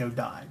Franco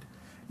died.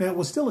 Now, it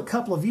was still a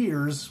couple of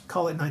years,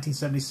 call it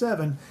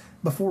 1977,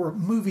 before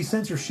movie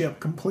censorship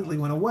completely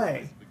went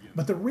away.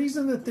 But the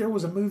reason that there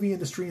was a movie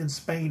industry in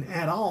Spain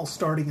at all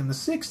starting in the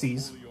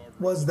 60s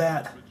was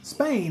that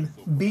Spain,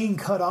 being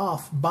cut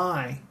off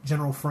by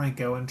General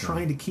Franco and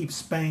trying to keep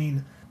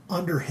Spain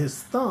under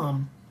his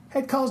thumb,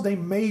 had caused a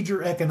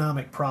major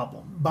economic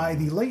problem. By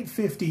the late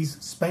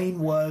 50s, Spain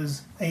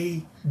was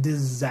a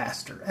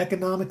disaster.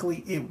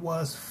 Economically, it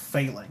was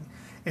failing.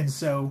 And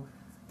so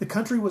the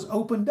country was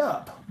opened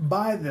up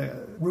by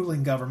the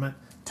ruling government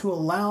to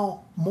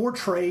allow more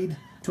trade,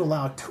 to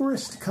allow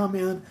tourists to come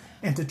in,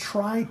 and to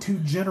try to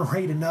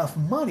generate enough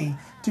money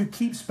to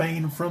keep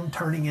Spain from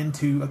turning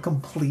into a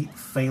complete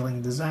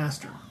failing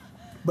disaster.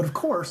 But of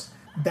course,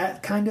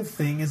 that kind of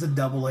thing is a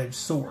double-edged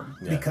sword,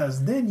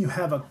 because then you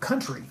have a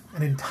country,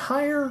 an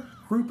entire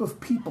group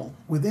of people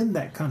within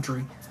that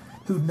country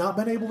who've not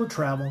been able to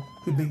travel,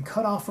 who've been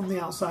cut off from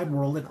the outside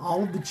world, and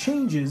all of the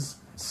changes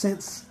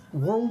since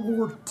World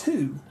War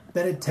II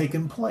that had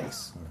taken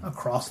place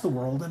across the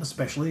world and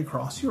especially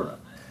across Europe.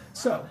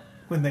 So,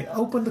 when they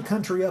opened the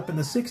country up in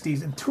the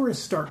 60s and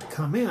tourists start to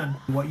come in,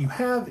 what you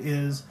have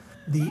is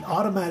the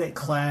automatic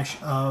clash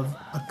of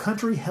a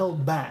country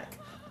held back,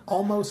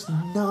 almost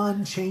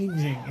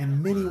non-changing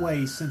in many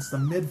ways since the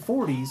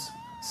mid-40s,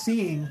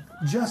 seeing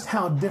just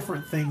how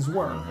different things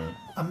were.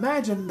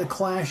 Imagine the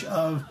clash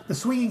of the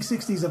swinging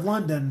 60s of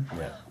London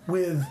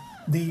with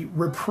the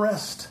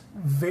repressed,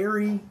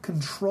 very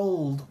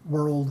controlled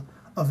world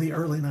of the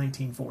early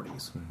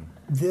 1940s.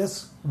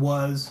 This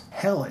was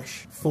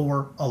hellish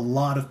for a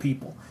lot of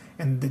people.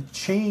 And the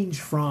change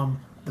from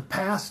the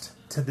past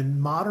to the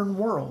modern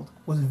world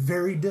was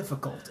very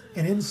difficult.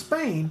 And in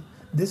Spain,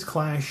 this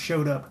clash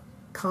showed up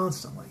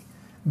constantly.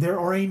 There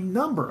are a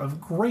number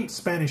of great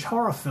Spanish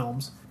horror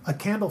films, A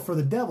Candle for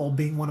the Devil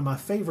being one of my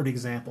favorite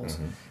examples,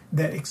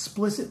 that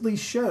explicitly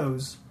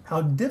shows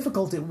how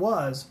difficult it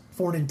was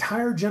for an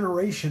entire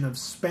generation of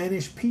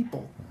Spanish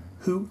people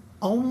who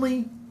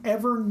only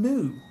ever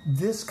knew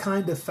this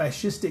kind of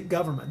fascistic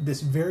government,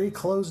 this very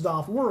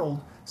closed-off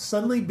world,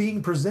 suddenly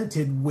being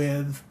presented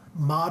with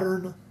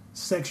modern,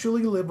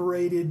 sexually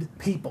liberated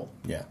people,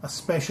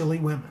 especially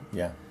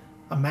women.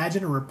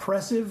 Imagine a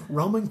repressive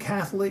Roman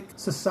Catholic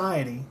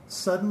society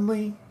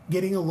suddenly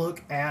getting a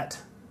look at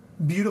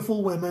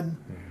beautiful women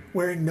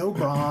wearing no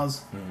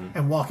bras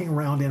and walking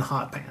around in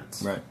hot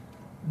pants.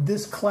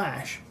 This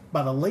clash,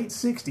 by the late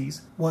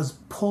 60s, was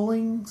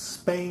pulling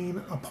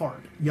Spain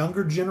apart.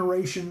 Younger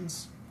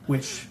generations,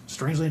 which,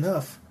 strangely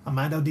enough,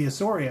 Armando de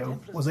Osorio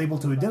was able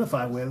to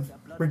identify with,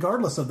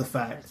 regardless of the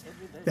fact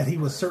that he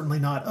was certainly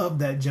not of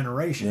that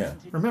generation.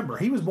 Remember,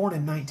 he was born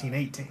in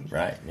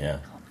 1918.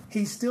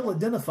 He still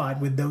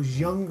identified with those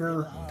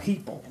younger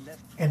people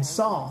and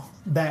saw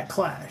that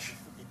clash.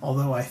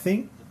 Although I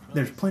think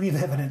there's plenty of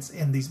evidence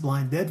in these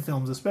Blind Dead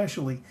films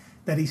especially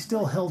that he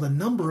still held a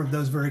number of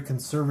those very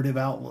conservative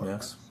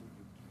outlooks.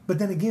 But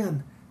then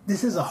again,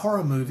 this is a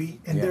horror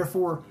movie, and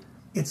therefore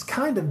it's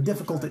kind of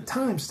difficult at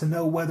times to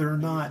know whether or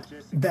not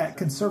that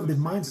conservative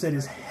mindset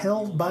is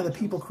held by the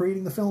people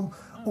creating the film,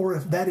 or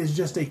if that is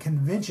just a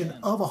convention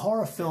of a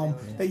horror film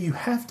that you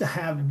have to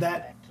have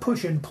that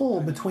push and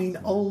pull between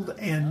old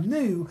and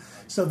new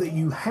so that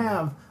you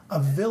have a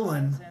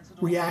villain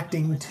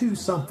reacting to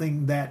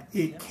something that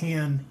it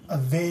can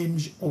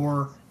avenge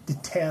or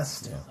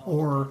detest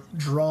or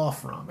draw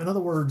from. In other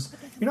words,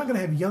 you're not going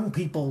to have young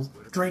people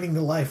draining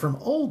the life from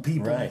old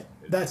people.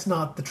 That's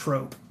not the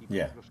trope.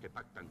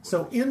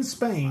 So in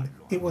Spain,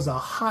 it was a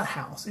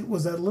hothouse. It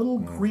was a little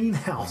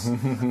greenhouse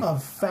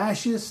of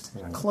fascist,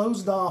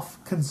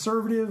 closed-off,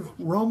 conservative,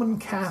 Roman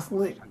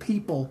Catholic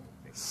people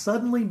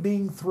suddenly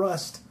being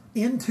thrust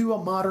into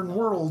a modern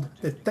world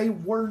that they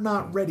were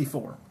not ready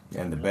for.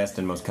 And the best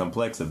and most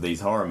complex of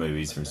these horror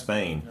movies from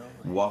Spain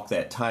walk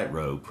that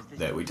tightrope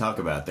that we talk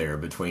about there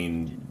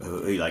between,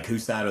 like,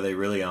 whose side are they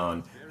really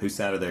on, whose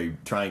side are they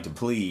trying to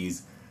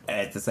please,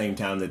 at the same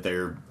time that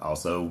they're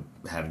also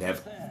having to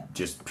have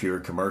just pure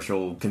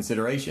commercial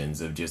considerations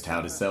of just how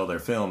to sell their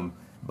film.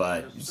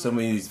 But so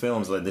many of these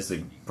films, like this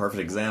is a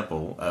perfect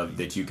example of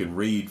that you can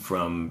read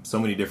from so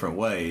many different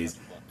ways,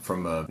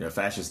 from a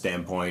fascist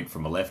standpoint,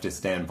 from a leftist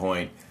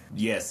standpoint.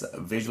 Yes,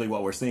 visually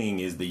what we're seeing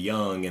is the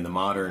young and the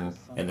modern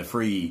and the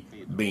free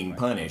being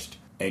punished,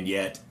 and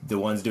yet the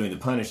ones doing the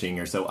punishing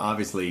are so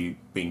obviously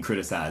being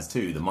criticized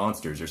too. The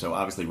monsters are so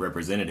obviously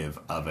representative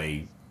of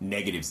a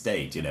negative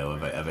state, you know,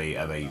 of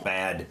a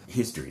bad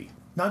history.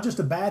 Not just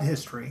a bad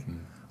history,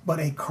 but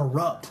a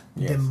corrupt,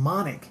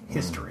 demonic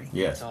history.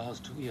 That was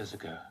 2 years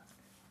ago.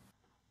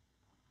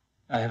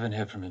 I haven't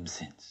heard from him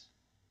since.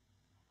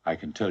 I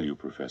can tell you,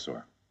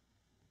 Professor.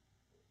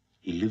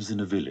 He lives in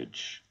a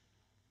village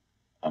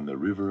on the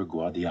River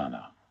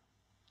Guadiana,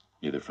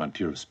 near the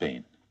frontier of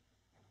Spain.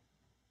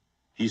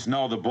 He's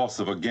now the boss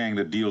of a gang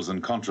that deals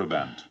in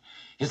contraband.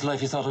 His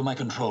life is out of my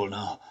control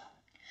now.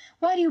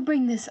 Why do you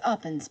bring this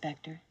up,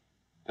 Inspector?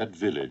 That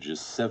village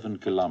is 7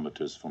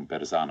 kilometers from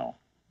Perzano.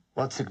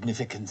 What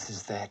significance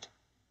is that?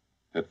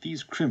 That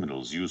these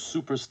criminals use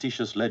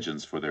superstitious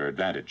legends for their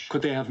advantage.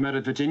 Could they have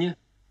murdered Virginia?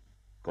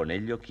 Con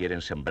ello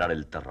quieren sembrar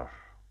el terror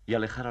y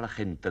alejar a la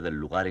gente del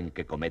lugar en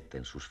que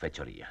cometen sus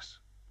fechorías.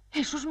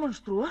 Eso es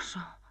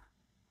monstruoso.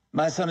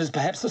 My son is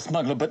perhaps a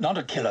smuggler, but not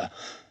a killer.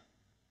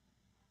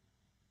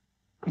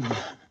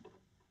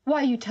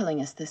 Why are you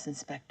telling us this,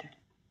 Inspector?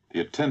 The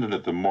attendant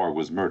at the morgue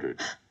was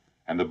murdered,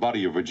 and the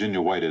body of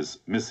Virginia White is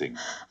missing.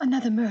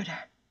 Another murder.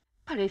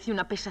 Parece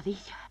una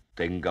pesadilla.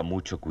 Tenga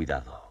mucho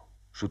cuidado.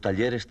 Su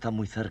taller está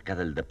muy cerca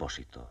del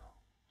depósito.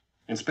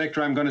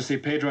 Inspector, I'm going to see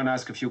Pedro and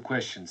ask a few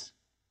questions.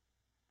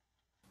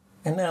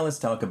 And now let's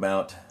talk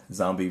about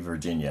Zombie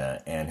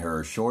Virginia and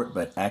her short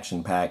but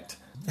action-packed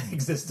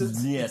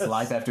existence. Yes,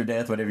 life after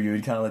death, whatever you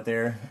would call it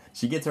there.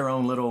 She gets her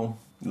own little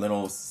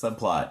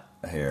subplot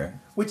here.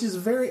 Which is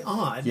very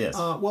odd. Yes.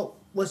 Well,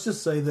 let's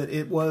just say that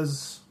it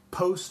was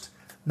post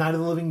Night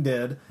of the Living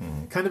Dead,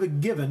 kind of a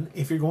given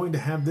if you're going to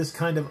have this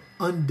kind of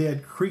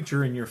undead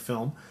creature in your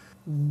film.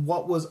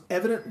 What was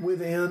evident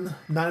within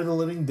Night of the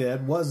Living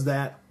Dead was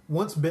that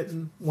once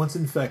bitten, once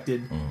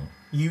infected,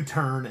 you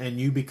turn and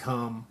you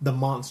become the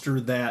monster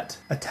that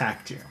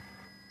attacked you.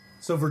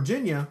 So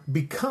Virginia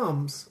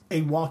becomes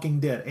a Walking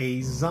Dead,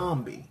 a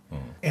zombie,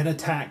 and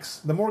attacks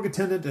the morgue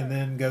attendant and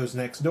then goes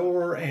next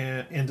door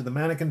and into the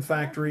mannequin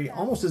factory,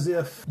 almost as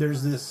if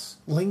there's this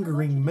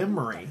lingering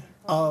memory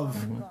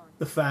of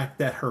the fact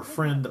that her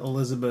friend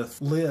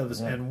Elizabeth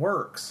lives and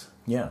works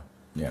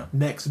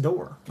next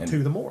door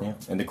to the morgue. Yeah.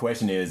 And the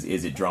question is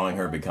it drawing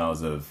her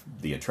because of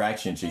the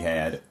attraction she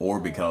had or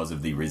because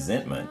of the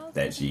resentment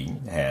that she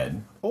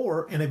had?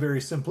 Or, in a very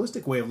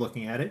simplistic way of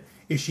looking at it,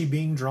 is she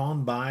being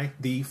drawn by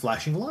the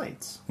flashing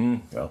lights?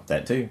 Well,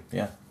 that too,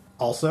 yeah.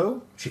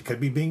 Also, she could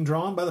be being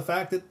drawn by the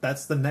fact that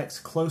that's the next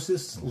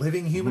closest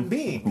living human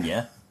being.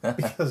 Yeah.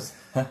 Because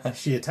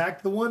she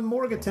attacked the one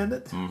morgue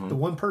attendant, the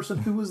one person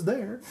who was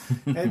there,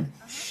 and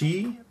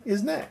she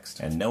is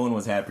next. And no one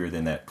was happier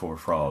than that poor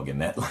frog in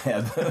that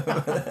lab.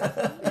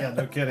 Yeah,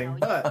 no kidding.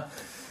 But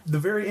the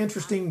very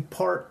interesting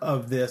part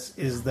of this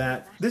is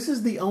that this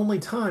is the only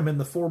time in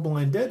the 4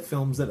 Blind Dead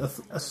films that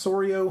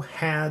Osorio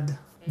had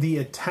the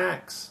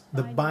attacks,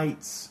 the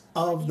bites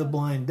of the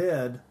Blind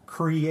Dead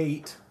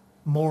create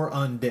more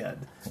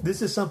undead.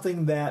 This is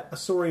something that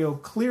Osorio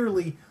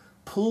clearly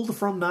pulled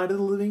from Night of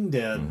the Living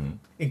Dead,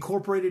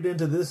 incorporated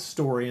into this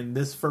story in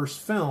this first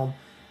film,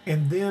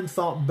 and then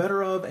thought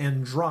better of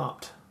and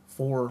dropped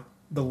for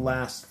the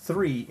last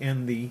 3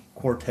 in the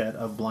quartet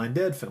of Blind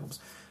Dead films.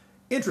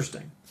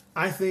 Interesting.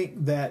 I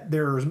think that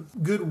there's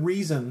good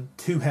reason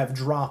to have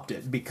dropped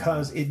it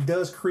because it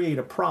does create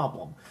a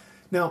problem.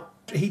 Now,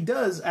 he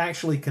does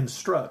actually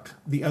construct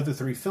the other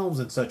 3 films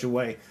in such a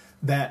way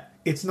that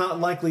it's not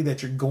likely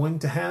that you're going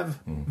to have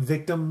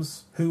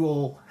victims who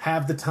will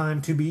have the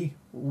time to be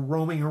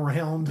roaming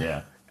around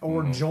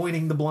or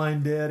joining the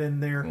Blind Dead in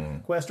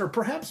their quest, or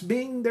perhaps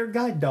being their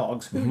guide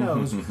dogs. Who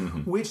knows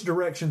which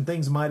direction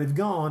things might have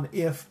gone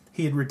if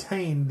he had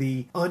retained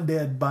the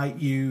undead bite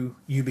you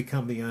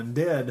become the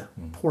undead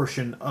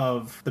portion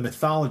of the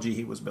mythology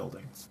he was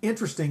building.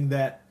 Interesting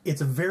that it's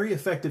a very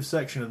effective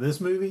section of this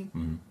movie,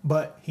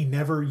 but he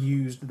never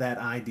used that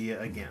idea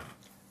again.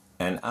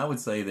 And I would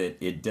say that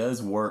it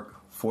does work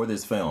for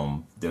this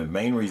film, the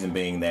main reason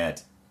being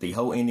that the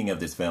whole ending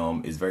of this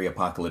film is very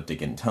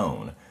apocalyptic in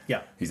tone.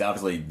 Yeah. He's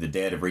obviously, the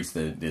dead have reached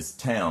this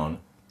town,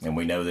 and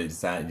we know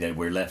that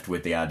we're left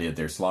with the idea that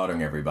they're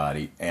slaughtering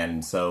everybody.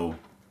 And so,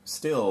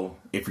 still,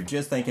 if you're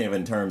just thinking of it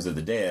in terms of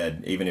the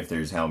dead, even if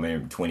there's how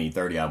many, 20,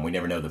 30 of them, we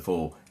never know the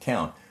full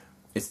count,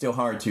 it's still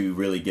hard to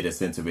really get a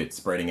sense of it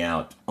spreading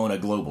out on a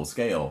global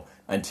scale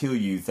until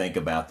you think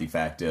about the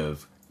fact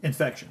of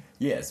infection.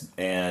 Yes,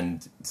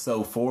 and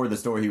so for the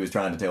story he was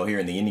trying to tell here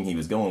and the ending he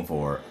was going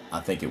for, I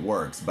think it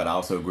works. But I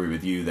also agree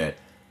with you that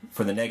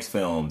for the next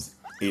films,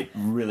 it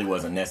really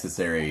wasn't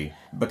necessary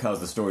because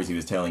the stories he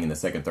was telling in the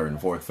second, third,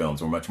 and fourth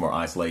films were much more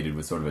isolated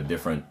with sort of a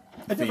different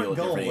feel,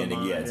 goal, different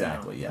ending. Yeah,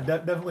 exactly. Yeah,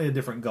 definitely a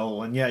different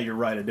goal, and yeah, you're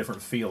right, a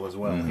different feel as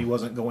well. He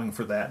wasn't going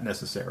for that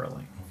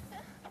necessarily.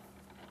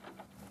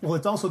 Well,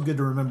 it's also good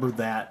to remember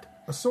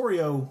that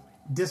Osorio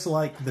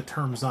disliked the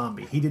term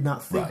zombie. He did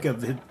not think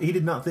of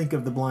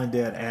the Blind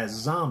Dead as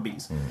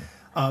zombies.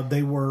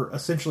 They were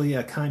essentially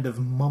a kind of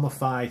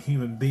mummified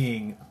human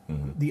being.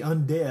 The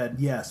undead,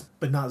 yes,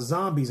 but not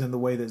zombies in the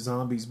way that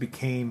zombies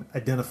became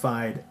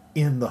identified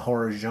in the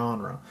horror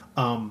genre.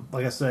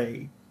 Like I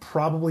say,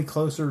 probably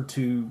closer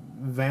to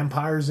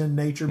vampires in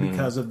nature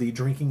because of the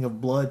drinking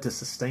of blood to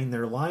sustain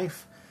their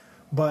life,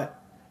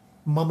 but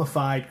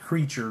mummified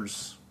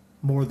creatures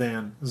more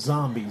than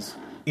zombies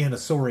in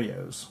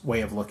Osorio's way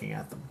of looking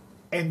at them.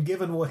 And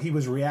given what he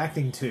was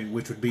reacting to,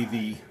 which would be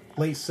the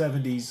late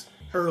 70s,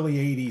 early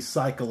 80s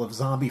cycle of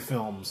zombie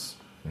films,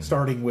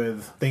 starting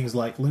with things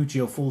like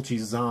Lucio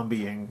Fulci's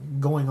Zombie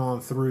and going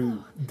on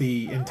through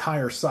the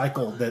entire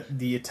cycle that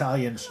the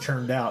Italians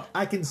churned out,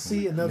 I can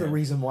see another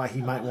reason why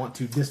he might want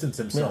to distance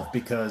himself,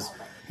 because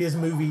his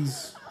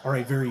movies are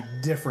a very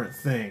different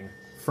thing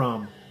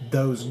from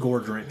those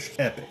gore-drenched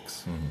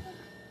epics.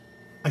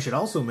 I should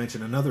also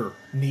mention another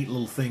neat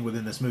little thing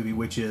within this movie,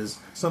 which is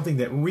something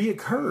that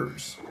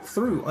reoccurs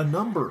through a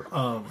number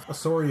of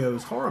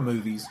Osorio's horror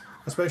movies,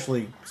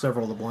 especially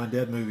several of the Blind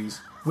Dead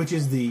movies, which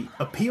is the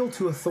appeal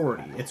to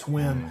authority. It's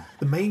when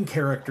the main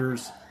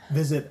characters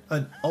visit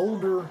an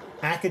older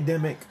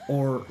academic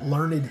or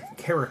learned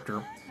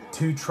character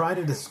to try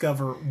to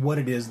discover what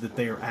it is that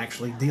they are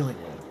actually dealing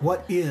with.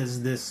 What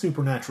is this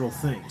supernatural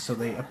thing? So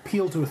they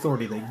appeal to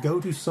authority. They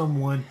go to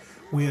someone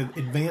with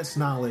advanced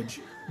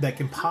knowledge that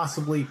can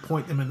possibly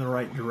point them in the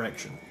right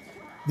direction.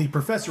 The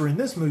professor in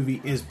this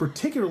movie is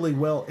particularly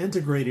well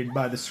integrated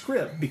by the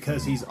script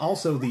because he's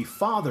also the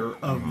father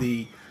of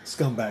the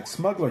scumbag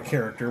smuggler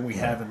character we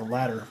have in the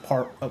latter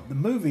part of the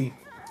movie.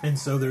 And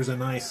so there's a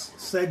nice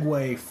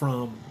segue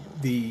from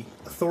the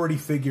authority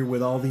figure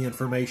with all the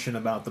information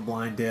about the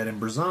Blind Dead and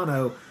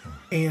Brazano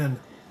and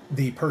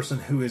the person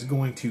who is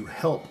going to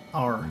help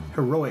our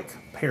heroic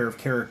pair of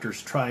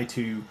characters try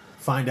to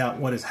find out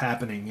what is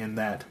happening in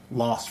that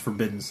lost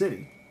Forbidden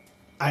City.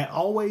 I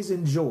always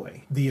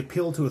enjoy the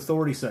appeal to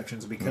authority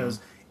sections because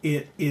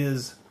it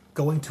is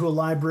going to a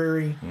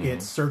library,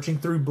 it's searching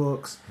through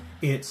books,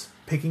 it's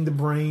picking the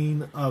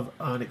brain of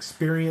an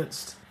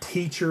experienced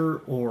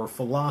teacher or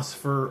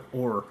philosopher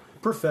or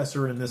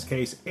professor in this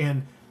case.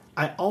 And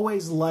I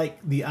always like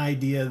the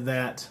idea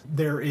that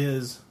there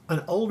is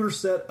an older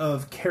set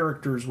of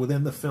characters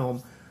within the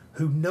film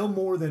who know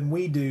more than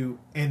we do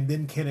and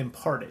then can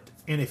impart it.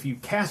 And if you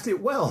cast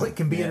it well, it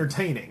can be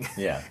entertaining.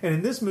 Yeah. And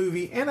in this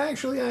movie, and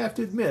actually I have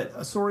to admit,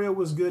 Osorio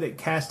was good at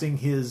casting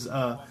his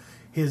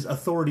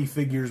authority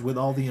figures with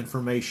all the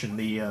information.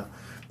 The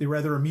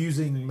rather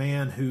amusing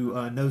man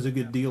who knows a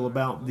good deal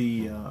about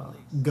the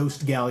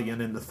Ghost Galleon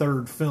in the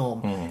third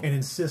film and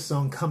insists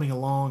on coming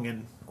along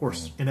and, of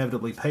course,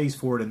 inevitably pays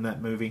for it in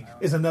that movie,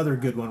 is another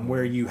good one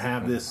where you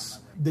have this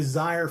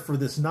desire for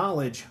this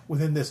knowledge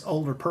within this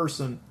older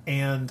person,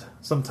 and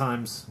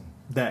sometimes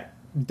that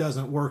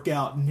doesn't work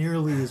out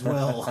nearly as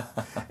well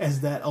as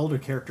that older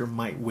character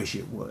might wish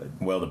it would.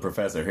 Well, the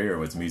professor here,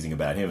 what's amusing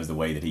about him is the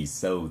way that he's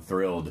so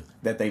thrilled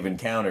that they've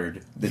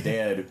encountered the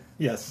dead.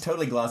 Yes.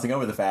 Totally glossing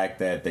over the fact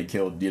that they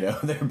killed,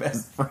 their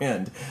best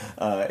friend,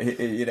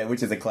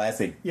 which is a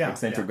classic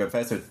eccentric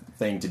professor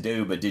thing to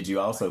do. But did you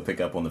also pick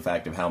up on the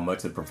fact of how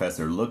much the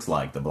professor looks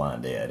like the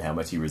blind dead, how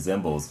much he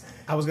resembles?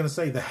 I was going to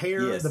say the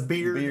hair, the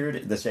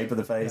beard. The shape of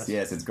the face.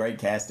 Yes, it's great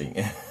casting.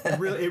 It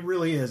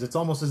really is. It's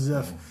almost as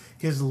if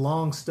his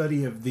long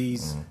study of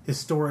these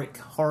historic,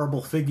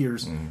 horrible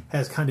figures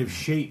has kind of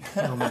shaped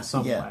him in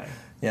some way.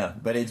 Yeah,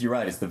 but you're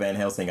right. It's the Van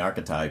Helsing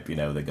archetype,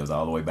 that goes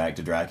all the way back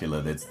to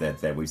Dracula.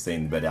 That we've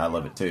seen, but I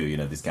love it too.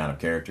 This kind of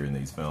character in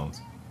these films.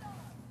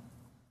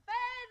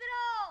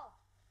 ¡Pedro!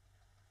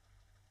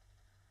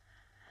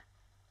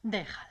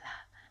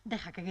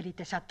 Deja que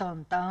grite esa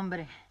tonta,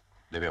 hombre.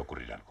 Debe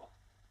ocurrir algo.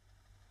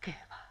 ¿Qué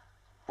va?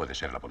 Puede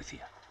ser la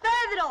policía.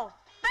 ¡Pedro!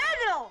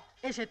 ¡Pedro!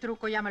 Ese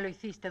truco ya me lo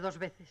hiciste 2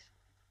 veces.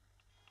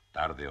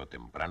 Tarde o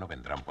temprano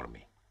vendrán por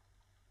mí.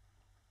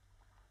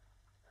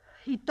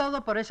 Y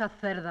todo por esa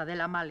cerda de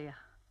la Amalia.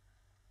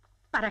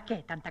 ¿Para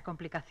qué tanta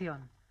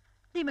complicación?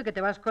 Dime que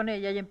te vas con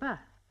ella y en paz.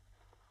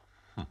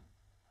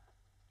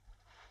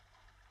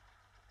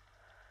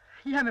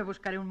 Ya me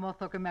buscaré un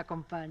mozo que me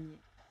acompañe.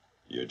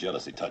 Your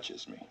jealousy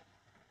touches me.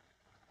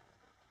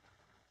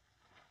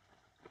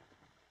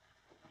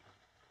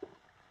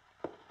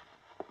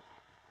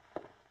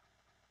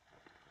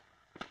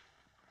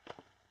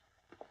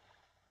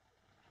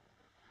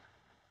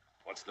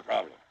 What's the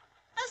problem?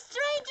 A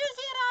stranger's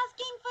here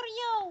asking for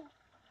you.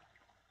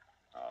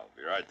 I'll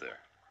be right there.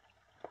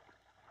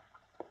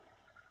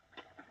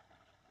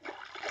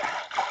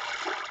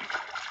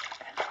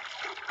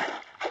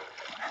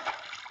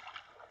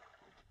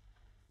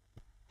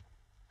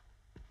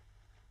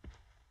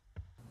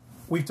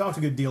 We've talked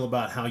a good deal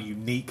about how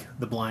unique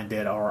the Blind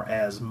Dead are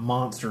as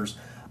monsters.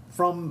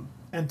 From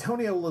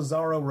Antonio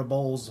Lazaro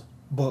Rebol's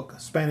book,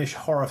 Spanish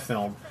Horror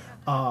Film,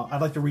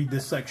 I'd like to read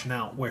this section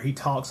out where he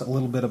talks a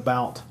little bit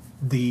about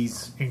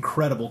these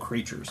incredible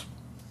creatures.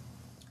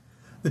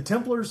 The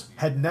Templars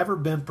had never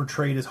been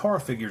portrayed as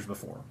horror figures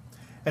before.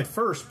 At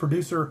first,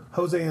 producer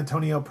Jose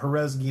Antonio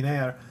Perez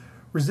Guinn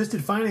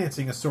resisted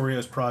financing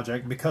Osorio's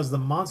project because the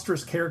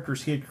monstrous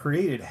characters he had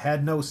created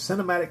had no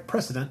cinematic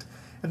precedent,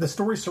 and the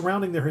story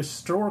surrounding their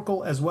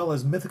historical as well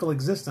as mythical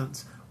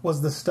existence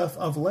was the stuff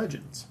of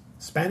legends.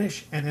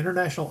 Spanish and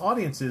international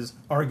audiences,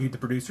 argued the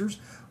producers,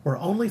 were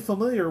only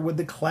familiar with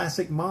the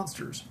classic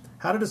monsters.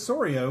 How did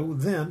Osorio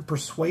then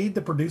persuade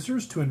the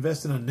producers to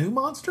invest in a new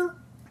monster?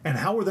 And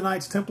how were the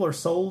Knights Templar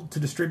sold to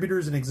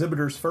distributors and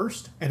exhibitors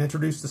first and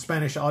introduced to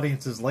Spanish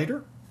audiences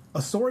later?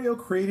 Osorio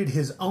created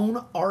his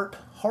own art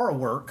horror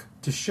work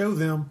to show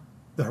them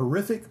the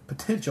horrific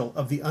potential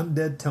of the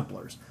undead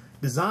Templars.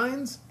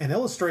 Designs and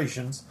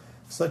illustrations,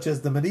 such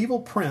as the medieval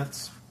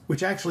prints,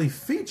 which actually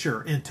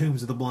feature in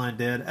Tombs of the Blind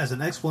Dead as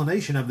an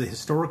explanation of the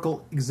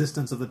historical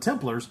existence of the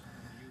Templars.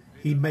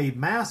 He made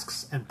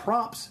masks and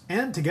props,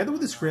 and together with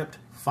the script,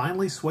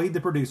 finally swayed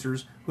the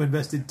producers, who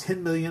invested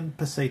 10 million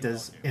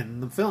pesetas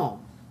in the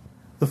film.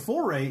 The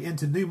foray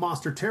into new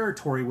monster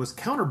territory was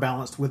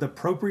counterbalanced with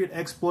appropriate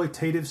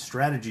exploitative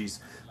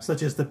strategies,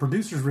 such as the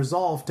producers'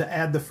 resolve to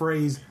add the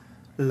phrase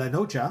La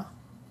Noche,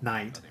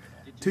 night,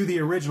 to the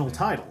original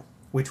title,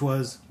 which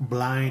was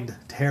Blind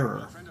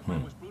Terror.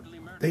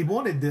 They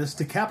wanted this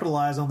to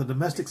capitalize on the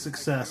domestic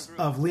success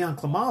of Leon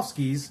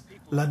Klimovsky's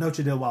La Noche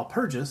de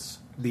Walpurgis,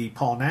 the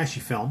Paul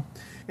Naschy film,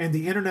 and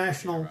the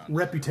international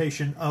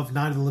reputation of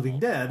Night of the Living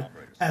Dead,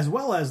 as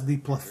well as the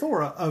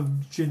plethora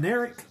of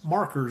generic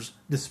markers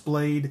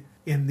displayed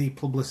in the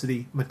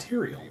publicity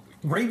material.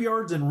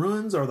 Graveyards and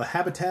ruins are the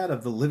habitat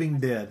of the living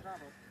dead,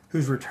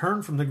 whose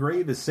return from the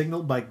grave is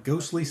signaled by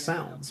ghostly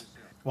sounds.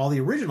 While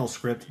the original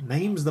script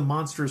names the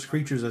monstrous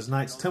creatures as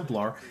Knights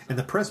Templar, and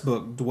the press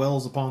book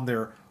dwells upon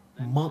their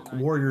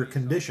monk-warrior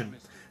condition,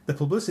 the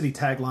publicity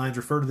taglines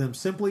refer to them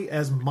simply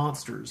as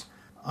monsters,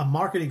 a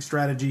marketing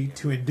strategy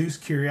to induce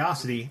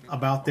curiosity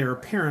about their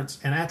appearance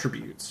and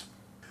attributes.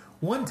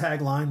 One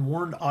tagline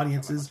warned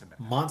audiences,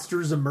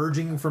 monsters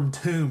emerging from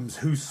tombs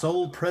whose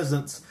sole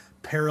presence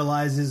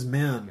paralyzes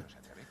men.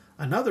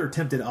 Another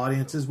tempted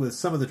audiences with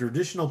some of the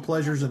traditional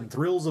pleasures and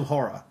thrills of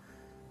horror.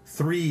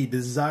 Three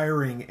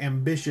desiring,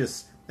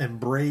 ambitious, and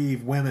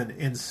brave women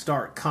in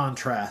stark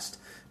contrast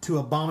to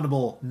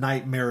abominable,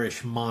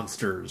 nightmarish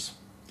monsters.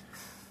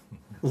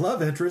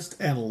 Love interest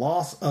and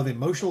loss of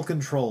emotional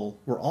control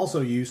were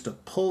also used to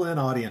pull in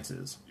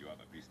audiences.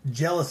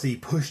 Jealousy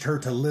pushed her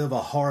to live a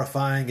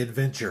horrifying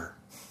adventure.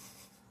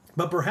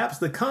 But perhaps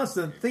the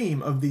constant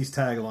theme of these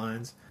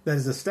taglines that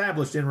is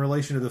established in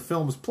relation to the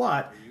film's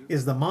plot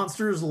is the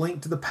monsters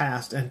linked to the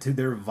past and to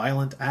their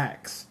violent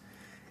acts.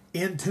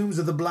 In Tombs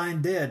of the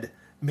Blind Dead,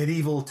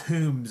 medieval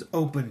tombs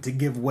open to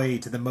give way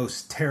to the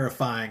most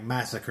terrifying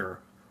massacre.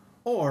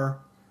 Or,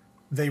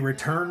 they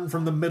return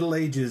from the Middle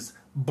Ages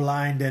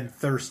blind and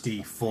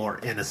thirsty for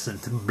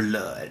innocent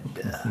blood.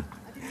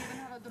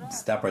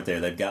 Stop right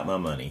there. They've got my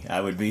money. I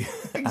would be,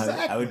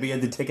 Exactly. I would be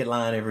at the ticket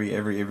line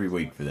every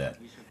week for that.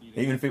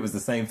 Even if it was the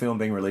same film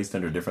being released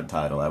under a different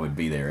title, I would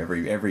be there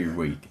every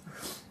week.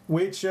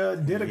 Which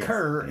did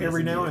occur Yes,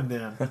 every it now did.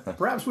 and then.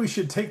 Perhaps we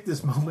should take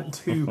this moment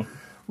to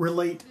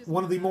relate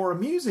one of the more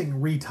amusing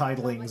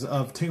retitling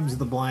of Tombs of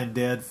the Blind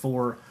Dead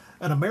for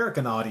an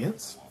American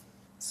audience.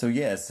 So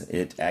yes,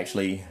 it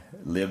actually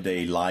lived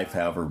a life,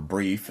 however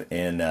brief,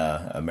 in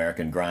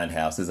American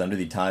grindhouses under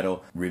the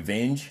title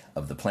Revenge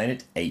of the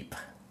Planet Ape.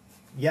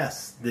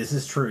 Yes, this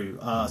is true.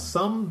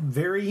 Some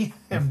very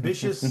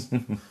ambitious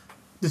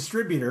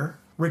distributor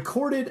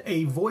recorded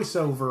a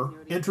voiceover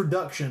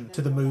introduction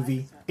to the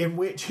movie in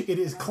which it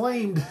is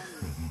claimed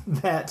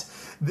that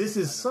this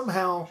is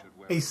somehow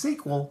a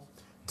sequel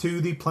to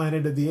the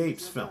Planet of the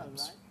Apes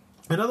films.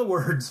 In other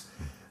words,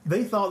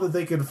 they thought that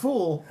they could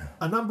fool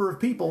a number of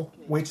people,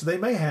 which they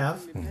may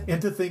have,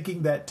 into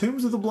thinking that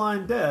Tombs of the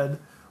Blind Dead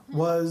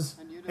was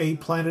a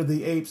Planet of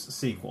the Apes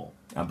sequel.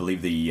 I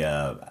believe the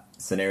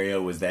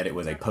scenario was that it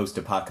was a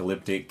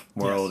post-apocalyptic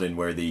world, Yes. and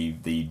where the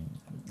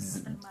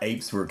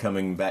apes were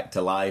coming back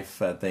to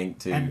life, I think,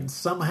 to And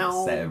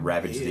somehow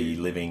ravage the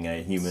living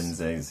humans.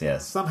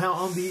 Yes. somehow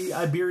on the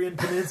Iberian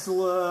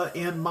Peninsula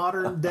in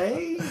modern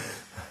day.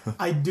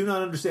 I do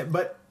not understand,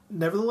 but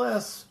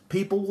nevertheless,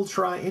 people will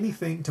try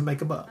anything to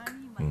make a buck.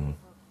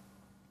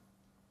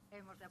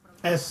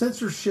 As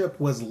censorship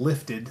was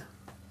lifted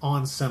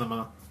on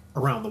cinema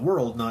around the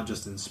world, not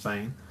just in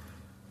Spain,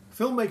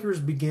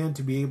 filmmakers began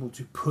to be able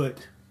to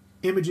put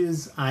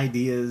images,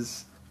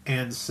 ideas,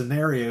 and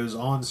scenarios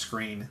on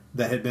screen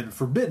that had been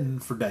forbidden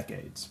for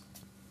decades.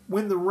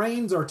 When the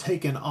reins are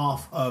taken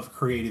off of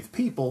creative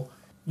people,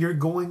 you're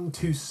going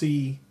to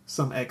see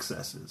some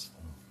excesses.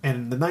 And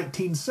in the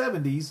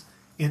 1970s,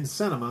 in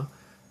cinema,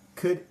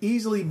 could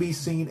easily be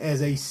seen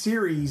as a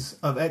series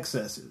of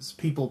excesses.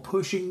 People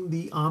pushing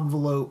the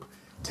envelope,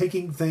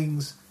 taking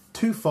things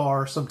too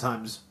far,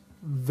 sometimes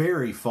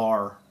very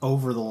far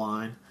over the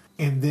line,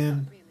 and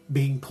then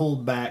being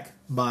pulled back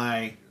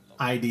by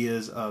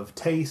ideas of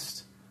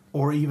taste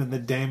or even the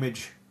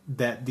damage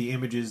that the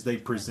images they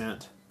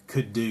present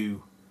could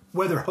do,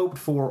 whether hoped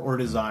for or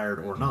desired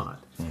or not.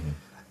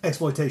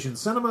 Exploitation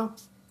cinema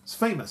is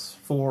famous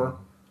for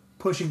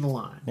pushing the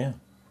line. Yeah.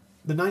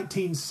 The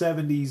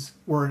 1970s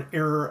were an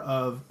era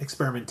of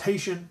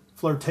experimentation,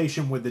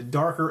 flirtation with the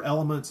darker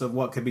elements of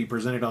what could be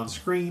presented on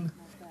screen,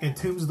 and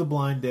Tombs of the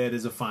Blind Dead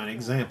is a fine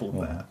example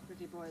of that.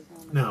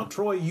 Now,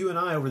 Troy, you and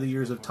I over the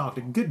years have talked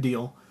a good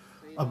deal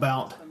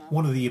about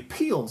one of the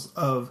appeals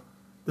of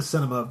the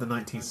cinema of the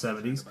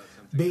 1970s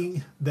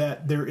being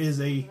that there is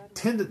a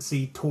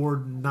tendency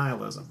toward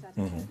nihilism.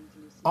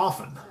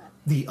 Often,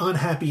 the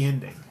unhappy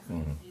ending,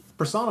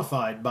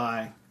 personified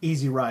by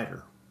Easy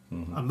Rider,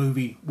 a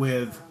movie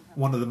with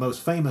one of the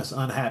most famous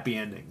unhappy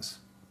endings,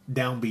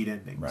 downbeat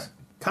endings. Right.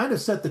 Kind of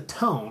set the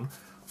tone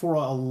for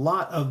a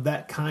lot of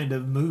that kind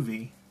of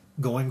movie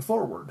going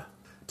forward.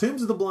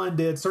 Tombs of the Blind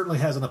Dead certainly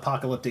has an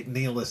apocalyptic,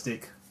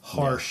 nihilistic,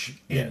 harsh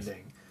Yes.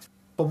 ending.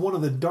 But one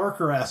of the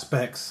darker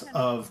aspects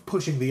of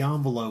pushing the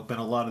envelope in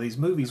a lot of these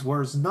movies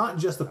was not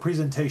just the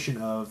presentation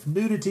of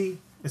nudity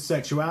and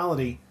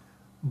sexuality,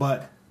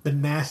 but the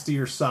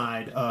nastier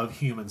side of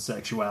human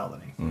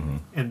sexuality.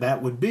 And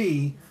that would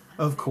be,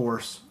 of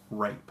course,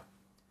 rape.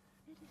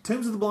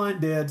 Tombs of the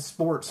Blind Dead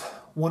sports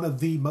one of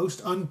the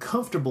most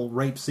uncomfortable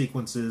rape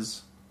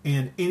sequences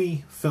in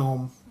any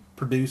film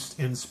produced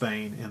in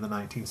Spain in the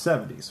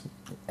 1970s.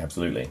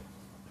 Absolutely.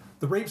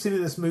 The rape scene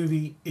in this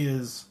movie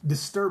is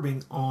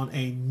disturbing on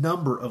a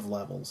number of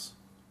levels.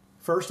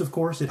 First, of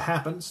course, it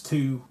happens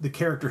to the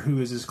character who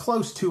is as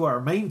close to our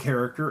main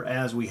character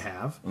as we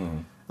have,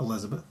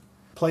 Elizabeth,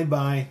 played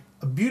by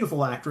a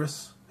beautiful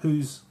actress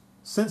whose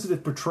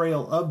sensitive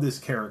portrayal of this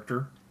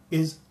character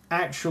is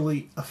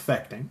actually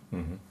affecting.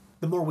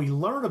 The more we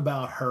learn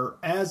about her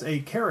as a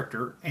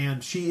character,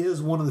 and she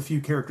is one of the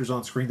few characters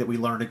on screen that we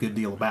learn a good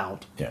deal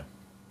about, Yeah.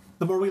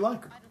 the more we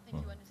like her.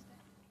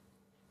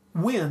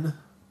 When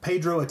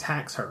Pedro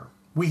attacks her,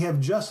 we have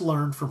just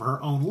learned from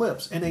her own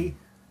lips in a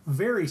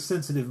very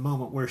sensitive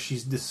moment where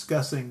she's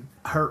discussing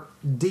her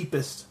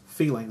deepest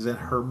feelings and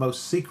her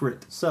most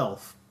secret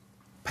self.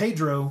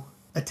 Pedro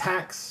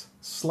attacks,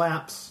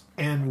 slaps,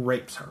 and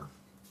rapes her.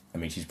 I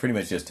mean, she's pretty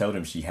much just told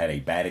him she had a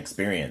bad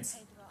experience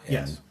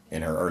Yes.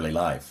 in her early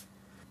life.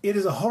 It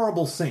is a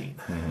horrible scene.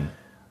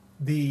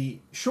 The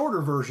shorter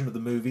version of the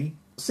movie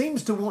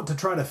seems to want to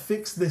try to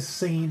fix this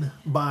scene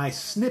by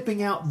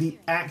snipping out the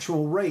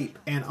actual rape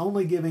and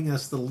only giving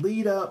us the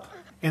lead up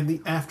and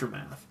the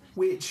aftermath,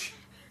 which,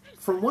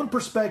 from one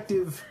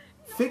perspective,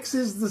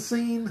 fixes the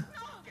scene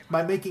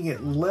by making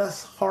it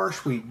less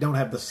harsh. We don't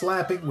have the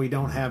slapping, we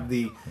don't have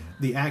the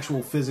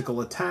actual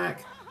physical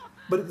attack,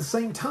 but at the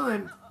same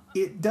time,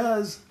 it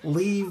does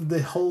leave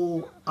the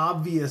whole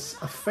obvious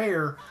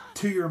affair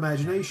to your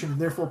imagination,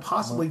 and therefore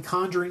possibly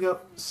conjuring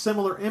up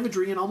similar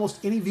imagery in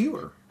almost any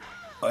viewer.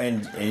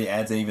 And it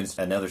adds even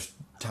another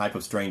type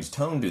of strange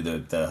tone to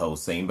the whole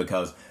scene,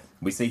 because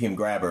we see him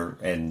grab her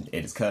and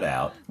it's cut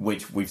out,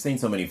 which we've seen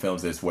so many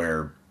films this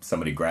where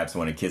somebody grabs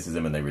someone and kisses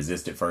them and they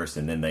resist at first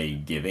and then they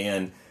give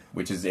in,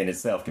 which is in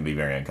itself can be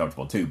very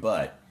uncomfortable too.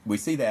 But we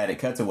see that, it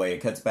cuts away, it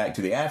cuts back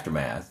to the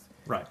aftermath.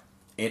 Right.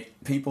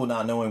 People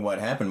not knowing what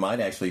happened might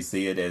actually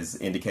see it as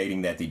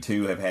indicating that the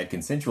two have had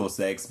consensual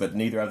sex, but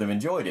neither of them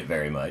enjoyed it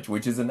very much,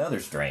 which is another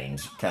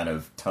strange kind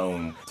of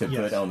tone to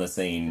put on the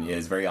scene.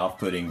 Is very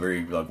off-putting,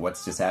 very like,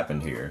 what's just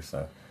happened here?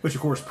 So, which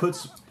of course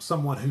puts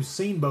someone who's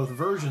seen both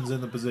versions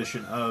in the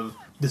position of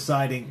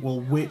deciding,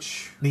 well,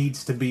 which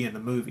needs to be in the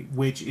movie,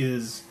 which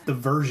is the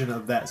version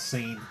of that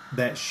scene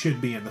that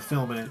should be in the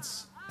film, and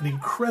it's an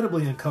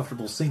incredibly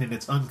uncomfortable scene in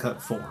its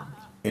uncut form.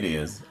 It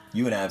is.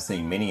 You and I have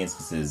seen many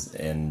instances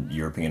in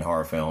European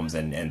horror films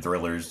and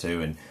thrillers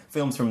too, and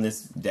films from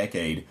this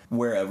decade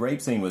where a rape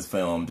scene was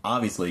filmed,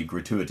 obviously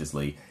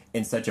gratuitously,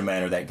 in such a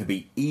manner that could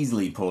be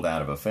easily pulled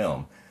out of a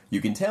film.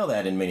 You can tell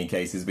that in many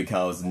cases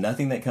because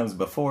nothing that comes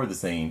before the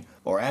scene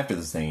or after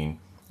the scene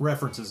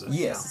references it.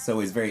 Yes, so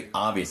it's very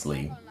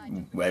obviously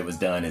what it was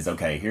done is,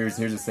 okay, here's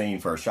a scene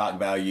for shock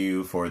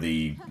value for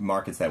the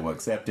markets that will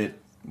accept it.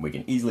 We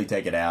can easily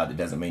take it out. It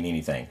doesn't mean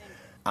anything.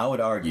 I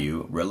would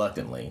argue,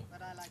 reluctantly,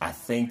 I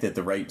think that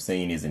the rape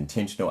scene is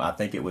intentional. I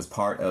think it was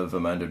part of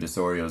Armando de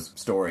Sorio's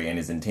story and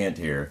his intent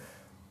here.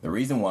 The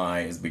reason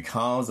why is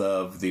because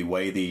of the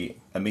way the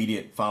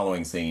immediate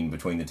following scene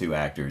between the two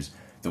actors,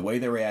 the way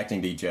they're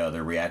reacting to each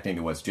other, reacting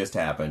to what's just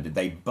happened,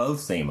 they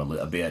both seem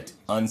a bit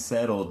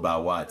unsettled by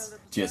what's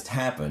just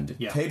happened.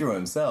 Yeah. Pedro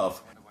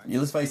himself,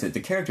 let's face it, the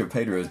character of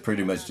Pedro is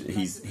pretty much,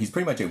 he's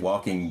pretty much a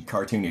walking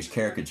cartoonish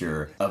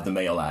caricature of the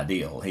male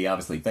ideal. He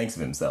obviously thinks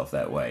of himself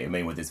that way. I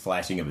mean, with his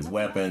flashing of his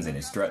weapons and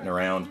his strutting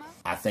around,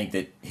 I think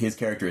that his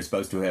character is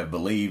supposed to have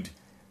believed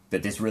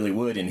that this really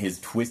would, in his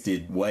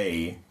twisted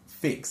way,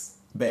 fix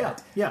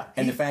Bette. Yeah.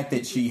 And the fact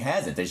that she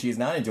hasn't, that she has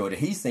not enjoyed it,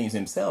 he seems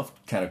himself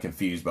kind of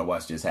confused by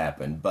what's just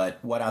happened. But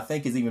what I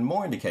think is even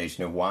more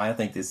indication of why I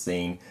think this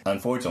scene,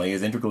 unfortunately,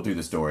 is integral to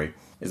the story,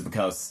 is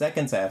because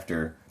seconds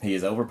after he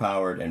is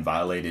overpowered and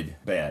violated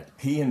Bette,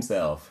 he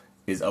himself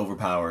is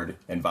overpowered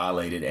and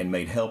violated and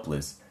made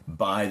helpless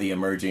by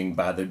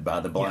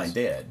the blind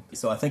dead.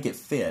 So I think it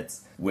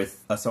fits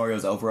with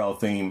Osorio's overall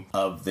theme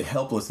of the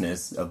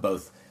helplessness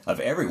of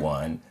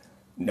everyone,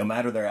 no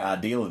matter their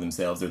ideal of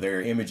themselves or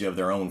their image of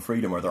their own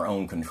freedom or their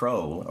own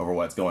control over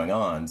what's going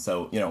on.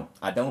 So,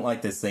 I don't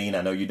like this scene.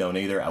 I know you don't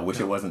either. I wish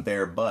it wasn't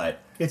there, but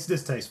it's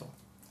distasteful.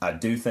 I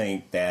do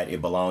think that it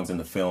belongs in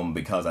the film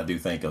because I do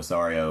think it's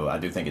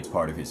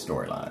part of his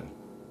storyline.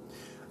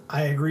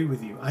 I agree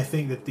with you. I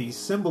think that the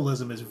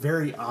symbolism is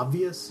very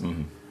obvious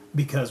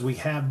because we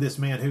have this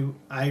man who,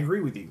 I agree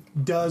with you,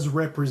 does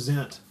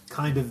represent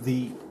kind of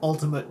the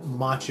ultimate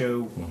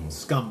macho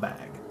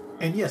scumbag.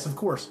 And yes, of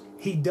course,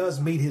 he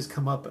does meet his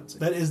comeuppance.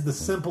 That is the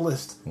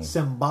simplest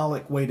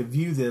symbolic way to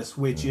view this,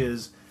 which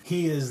is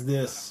he is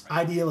this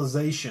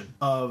idealization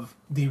of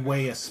the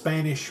way a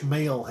Spanish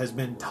male has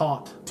been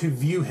taught to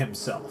view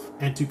himself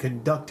and to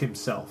conduct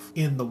himself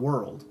in the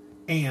world.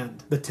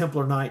 And the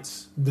Templar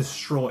Knights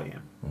destroy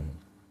him.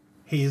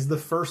 He is the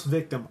first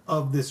victim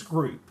of this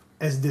group.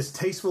 As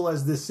distasteful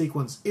as this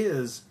sequence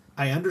is,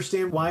 I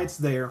understand why it's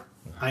there.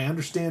 I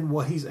understand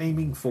what he's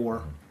aiming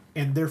for.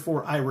 And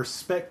therefore, I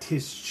respect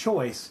his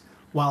choice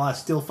while I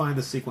still find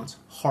the sequence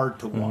hard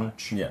to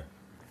watch. Yeah.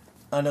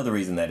 Another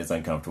reason that it's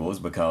uncomfortable is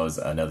because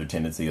another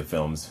tendency of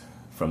films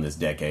from this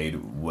decade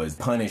was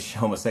punish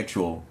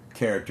homosexual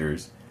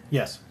characters.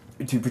 Yes.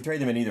 To portray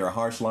them in either a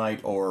harsh light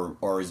or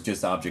as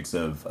just objects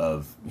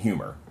of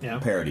humor,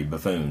 parody,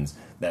 buffoons,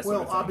 that sort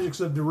of thing. Objects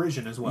of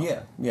derision as well.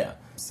 Yeah.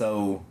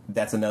 So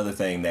that's another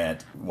thing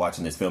that,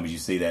 watching this film, is you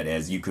see that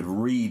as you could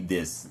read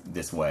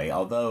this way.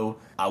 Although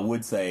I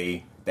would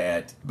say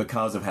that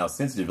because of how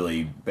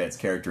sensitively Bette's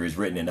character is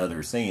written in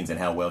other scenes and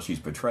how well she's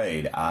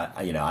portrayed,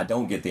 I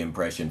don't get the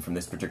impression from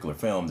this particular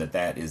film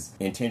that is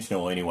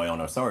intentional anyway on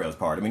Osorio's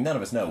part. I mean, none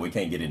of us know. We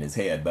can't get in his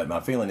head. But my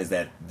feeling is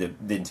that the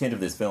intent of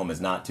this film is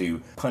not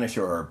to punish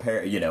her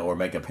or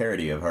make a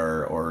parody of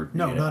her.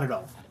 No, not at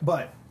all.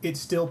 But it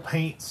still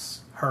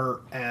paints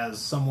her as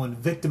someone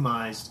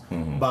victimized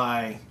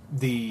by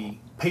the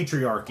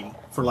patriarchy,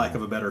 for lack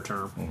of a better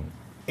term.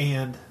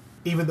 And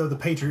even though the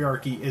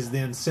patriarchy is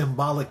then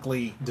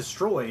symbolically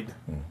destroyed,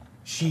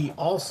 she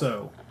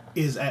also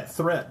is at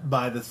threat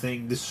by the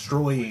thing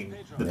destroying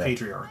the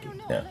patriarchy.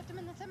 Yeah.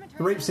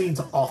 The rape scene's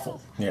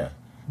awful. Yeah.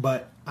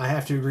 But I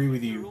have to agree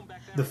with you,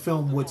 the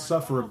film would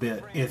suffer a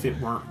bit if it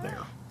weren't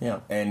there.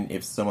 Yeah, and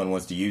if someone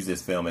wants to use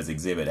this film as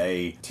Exhibit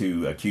A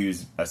to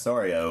accuse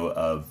Osorio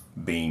of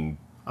being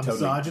a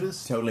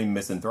misogynist? Totally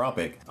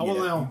misanthropic. Oh,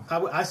 well,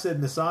 now, I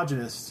said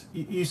misogynist.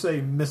 You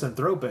say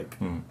misanthropic.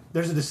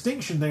 There's a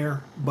distinction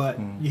there, but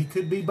you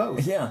could be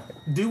both. Yeah.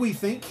 Do we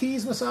think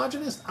he's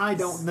misogynist? I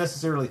don't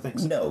necessarily think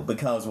so. No,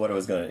 because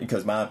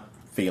because my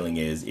feeling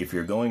is if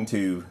you're going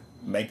to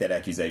make that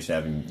accusation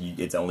of him,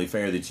 it's only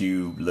fair that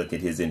you look at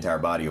his entire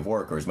body of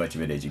work, or as much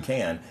of it as you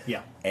can.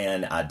 Yeah.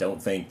 And I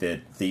don't think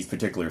that these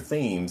particular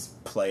themes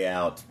play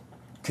out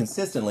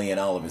consistently in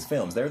all of his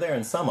films. They're there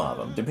in some of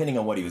them, depending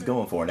on what he was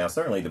going for. Now,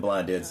 certainly the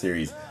Blind Dead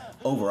series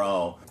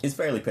overall is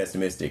fairly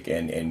pessimistic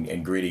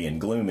and gritty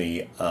and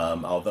gloomy,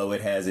 although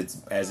it has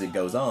as it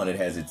goes on, it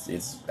has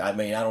its I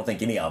mean, I don't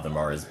think any of them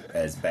are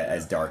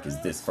as dark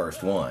as this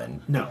first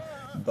one. No.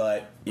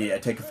 But yeah,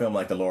 take a film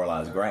like The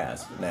Lorelei's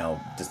Grasp.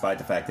 Now, despite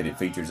the fact that it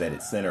features at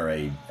its center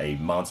a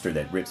monster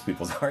that rips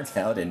people's hearts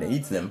out and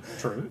eats them,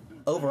 true.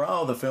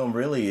 Overall, the film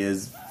really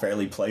is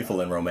fairly playful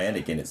and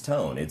romantic in its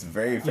tone. It's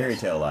very fairy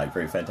tale-like,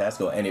 very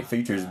fantastical, and it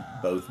features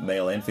both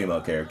male and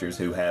female characters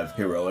who have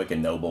heroic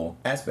and noble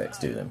aspects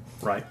to them.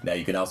 Right. Now,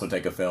 you can also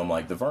take a film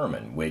like The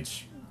Vermin,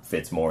 which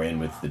fits more in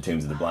with the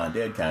Tombs of the Blind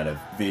Dead kind of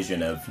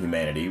vision of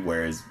humanity,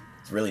 whereas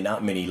there's really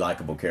not many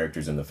likable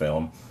characters in the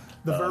film.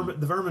 The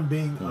Vermin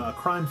being a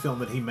crime film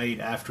that he made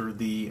after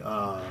the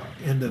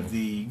end of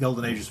the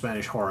Golden Age of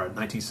Spanish horror in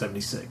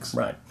 1976.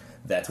 Right.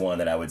 That's one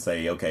that I would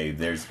say, okay,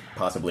 there's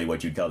possibly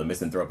what you'd call the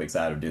misanthropic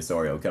side of De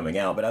Osorio coming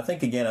out. But I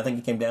think it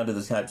came down to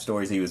the type of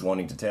stories he was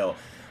wanting to tell.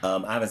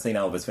 I haven't seen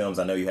all of his films.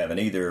 I know you haven't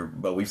either,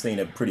 but we've seen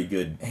a pretty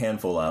good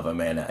handful of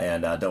them, and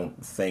I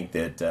don't think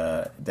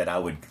that I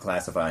would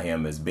classify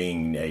him as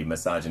being a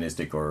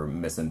misogynistic or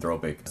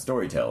misanthropic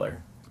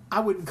storyteller. I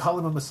wouldn't call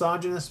him a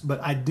misogynist, but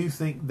I do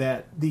think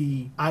that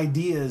the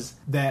ideas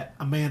that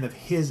a man of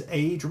his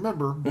age,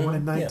 remember, born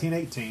in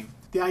 1918,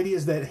 the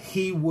ideas that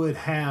he would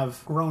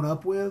have grown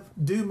up with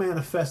do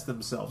manifest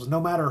themselves. No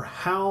matter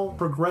how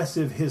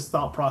progressive his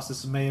thought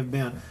process may have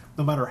been,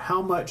 no matter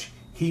how much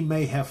he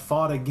may have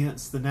fought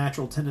against the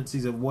natural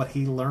tendencies of what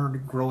he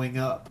learned growing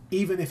up,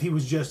 even if he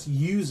was just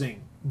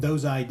using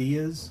those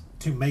ideas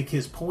to make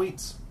his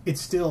points,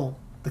 it's still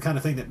the kind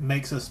of thing that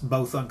makes us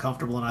both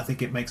uncomfortable, and I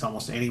think it makes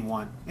almost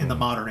anyone in the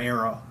modern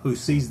era who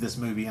sees this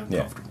movie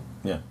uncomfortable.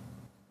 Yeah.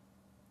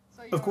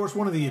 Of course,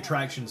 one of the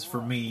attractions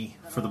for me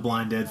for the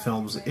Blind Dead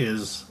films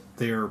is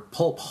their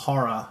pulp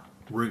horror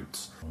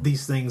roots.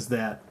 These things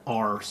that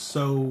are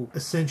so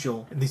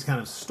essential in these kind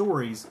of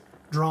stories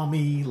draw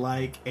me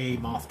like a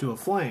moth to a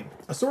flame.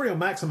 Osorio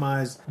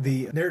maximized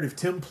the narrative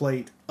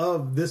template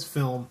of this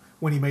film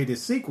when he made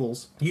his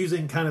sequels,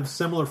 using kind of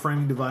similar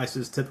framing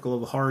devices typical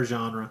of the horror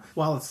genre,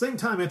 while at the same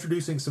time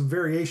introducing some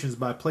variations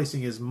by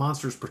placing his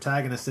monster's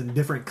protagonists in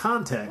different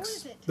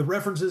contexts. The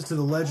references to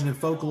the legend and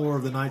folklore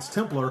of the Knights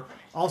Templar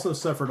also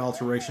suffered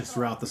alterations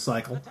throughout the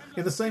cycle,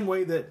 in the same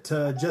way that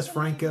Jess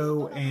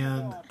Franco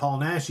and Paul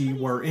Naschy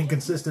were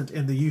inconsistent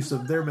in the use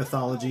of their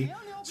mythology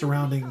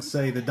surrounding,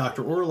 say, the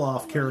Dr.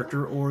 Orloff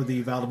character or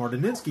the Valdemar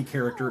Daninsky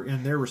character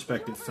in their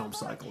respective film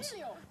cycles.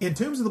 In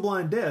Tombs of the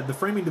Blind Dead, the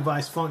framing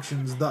device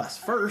functions thus.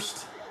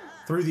 First,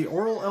 through the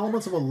oral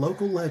elements of a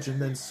local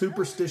legend and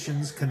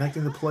superstitions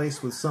connecting the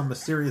place with some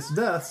mysterious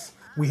deaths,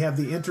 we have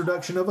the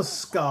introduction of a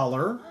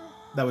scholar,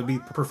 that would be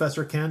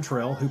Professor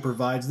Cantrell, who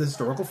provides the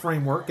historical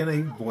framework and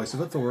a voice of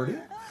authority.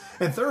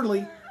 And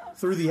thirdly,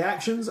 through the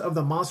actions of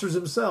the monsters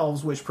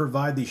themselves, which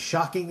provide the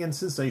shocking and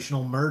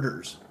sensational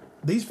murders.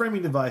 These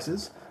framing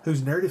devices,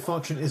 whose narrative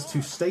function is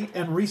to state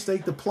and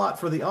restate the plot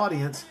for the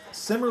audience,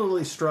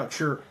 similarly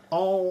structure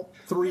all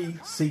three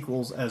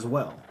sequels as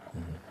well.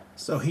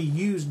 So he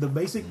used the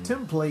basic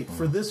template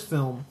for this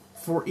film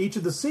for each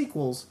of the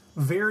sequels,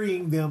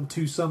 varying them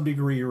to some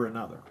degree or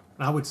another.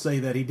 I would say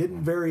that he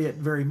didn't vary it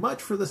very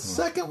much for the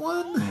second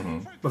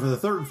one, but for the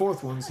third and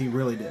fourth ones, he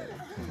really did.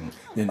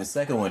 In the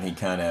second one, he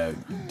kind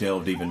of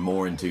delved even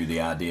more into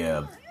the idea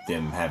of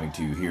them having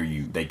to hear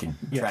you. They can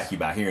track you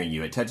by hearing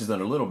you. It touches on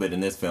it a little bit in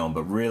this film,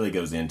 but really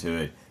goes into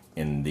it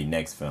in the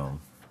next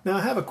film. Now,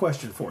 I have a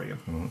question for you.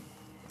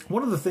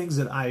 One of the things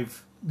that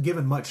I've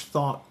given much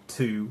thought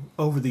to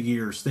over the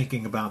years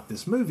thinking about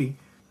this movie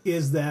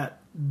is that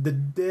the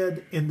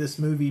dead in this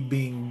movie,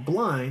 being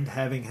blind,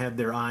 having had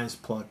their eyes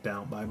plucked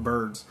out by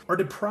birds, are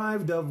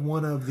deprived of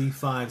one of the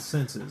five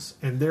senses,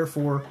 and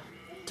therefore,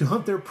 to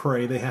hunt their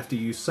prey, they have to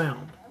use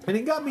sound. And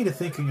it got me to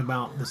thinking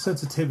about the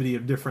sensitivity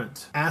of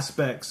different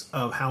aspects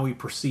of how we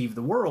perceive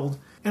the world,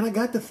 and I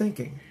got to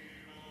thinking,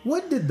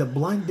 what did the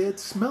Blind Dead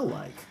smell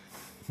like?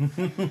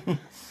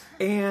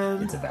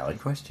 And it's a valid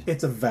question.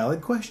 It's a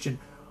valid question.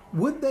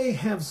 Would they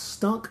have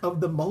stunk of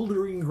the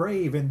moldering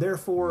grave and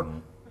therefore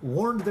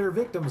warned their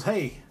victims,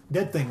 hey,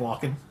 dead thing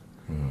walking?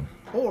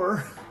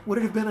 Or would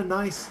it have been a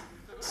nice...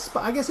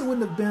 I guess it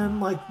wouldn't have been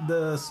like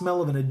the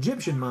smell of an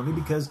Egyptian mummy,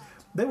 because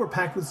they were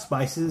packed with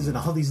spices and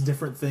all these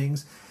different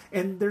things.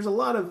 And there's a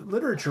lot of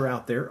literature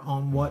out there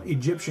on what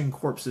Egyptian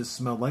corpses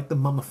smell like, the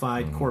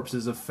mummified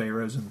corpses of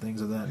pharaohs and things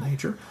of that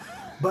nature.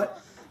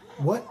 But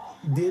what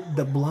did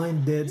the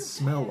Blind Dead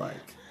smell like?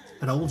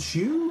 An old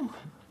shoe?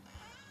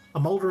 A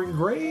moldering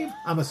grave?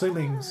 I'm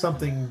assuming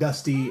something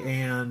dusty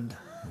and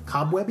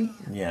cobwebby?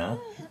 Yeah.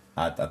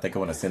 I think I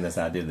want to send this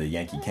idea to the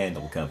Yankee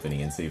Candle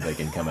Company and see if they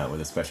can come out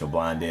with a special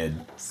Blind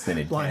Dead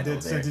scented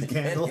candle. Scented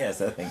candle? Yes,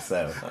 I think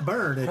so.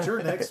 Burn at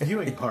your next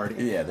viewing party.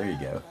 Yeah, there you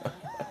go.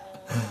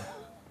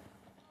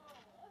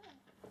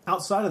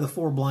 Outside of the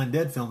 4 Blind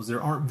Dead films,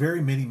 there aren't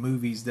very many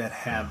movies that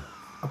have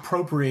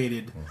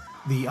appropriated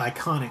the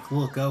iconic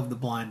look of the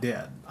Blind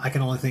Dead. I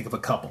can only think of a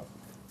couple.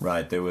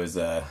 Right, there was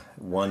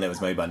one that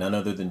was made by none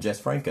other than Jess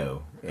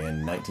Franco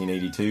in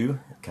 1982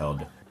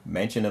 called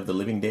Mansion of the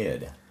Living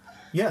Dead.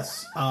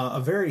 Yes, a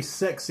very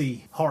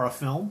sexy horror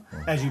film,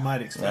 as you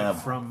might expect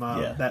from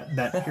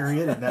that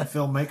period and that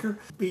filmmaker.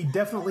 He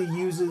definitely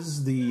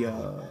uses the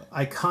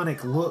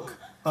iconic look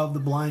of the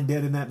Blind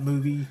Dead in that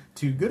movie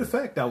to good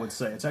effect, I would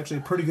say. It's actually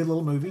a pretty good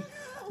little movie.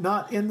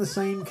 Not in the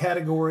same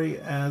category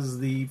as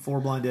the 4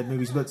 Blind Dead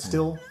movies, but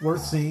still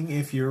worth seeing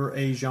if you're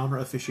a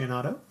genre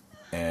aficionado.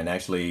 And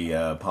actually,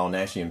 Paul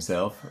Naschy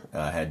himself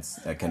had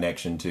a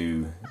connection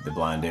to the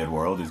Blind Dead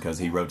world because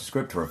he wrote a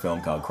script for a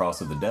film called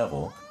Cross of the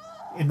Devil.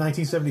 In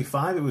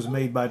 1975, it was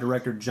made by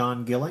director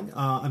John Guinn.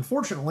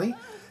 Unfortunately,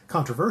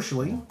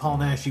 controversially, Paul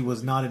Naschy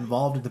was not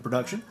involved in the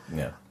production.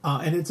 Yeah.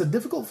 And it's a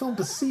difficult film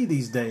to see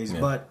these days,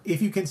 but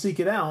if you can seek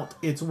it out,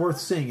 it's worth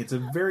seeing. It's a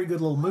very good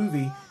little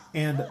movie,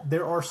 and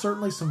there are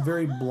certainly some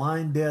very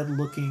Blind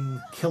Dead-looking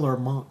killer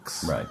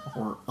monks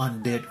or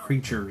undead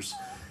creatures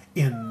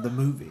in the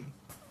movie.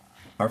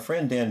 Our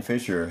friend Dan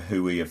Fisher,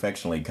 who we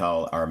affectionately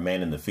call our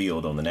man in the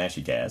field on the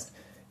NaschyCast,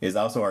 is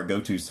also our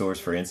go-to source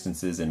for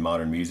instances in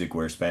modern music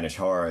where Spanish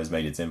horror has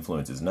made its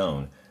influences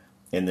known.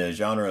 In the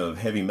genre of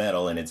heavy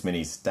metal and its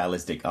many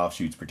stylistic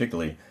offshoots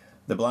particularly,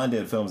 the Blind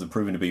Dead films have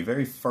proven to be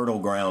very fertile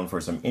ground for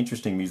some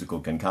interesting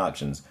musical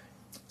concoctions.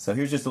 So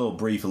here's just a little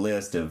brief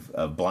list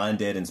of Blind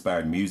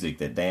Dead-inspired music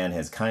that Dan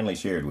has kindly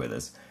shared with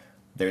us.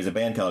 There's a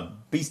band called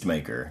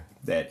Beastmaker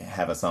that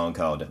have a song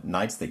called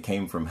Nights That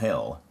Came From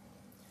Hell.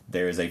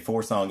 There's a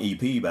 4-song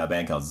EP by a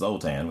band called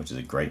Zoltan, which is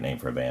a great name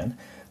for a band.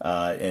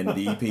 And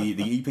the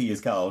EP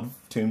is called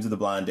Tombs of the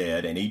Blind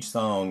Dead, and each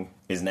song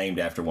is named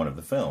after one of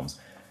the films.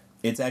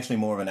 It's actually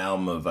more of an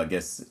album of, I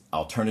guess,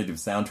 alternative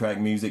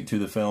soundtrack music to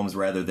the films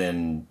rather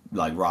than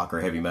like rock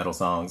or heavy metal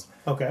songs.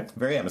 Okay.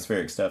 Very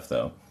atmospheric stuff,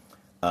 though.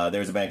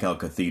 There's a band called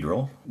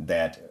Cathedral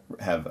that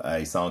have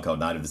a song called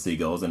Night of the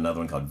Seagulls and another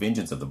one called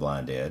Vengeance of the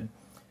Blind Dead.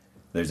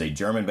 There's a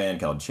German band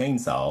called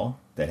Chainsaw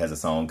that has a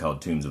song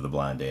called Tombs of the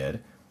Blind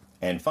Dead.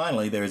 And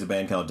finally, there's a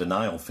band called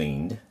Denial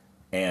Fiend,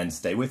 and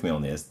stay with me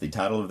on this, the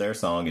title of their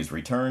song is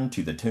Return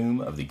to the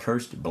Tomb of the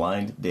Cursed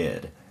Blind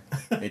Dead.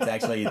 It's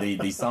actually,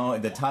 the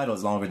song, the title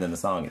is longer than the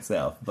song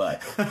itself,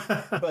 but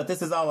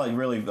this is all like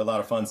really a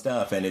lot of fun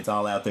stuff, and it's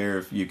all out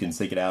there. You can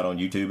seek it out on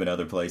YouTube and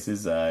other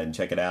places and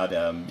check it out.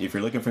 If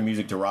you're looking for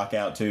music to rock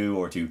out to,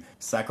 or to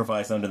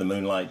sacrifice under the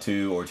moonlight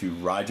to, or to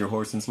ride your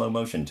horse in slow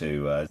motion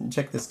to,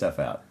 check this stuff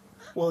out.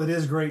 Well, it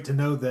is great to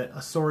know that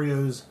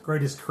Osorio's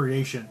greatest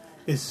creation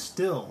is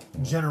still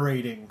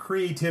generating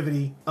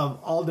creativity of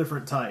all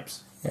different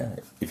types. Yeah,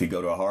 if you go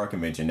to a horror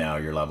convention now,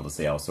 you're liable to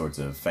see all sorts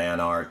of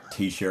fan art,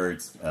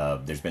 T-shirts.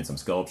 There's been some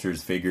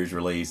sculptures, figures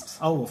released.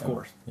 Oh, of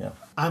course. Yeah.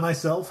 I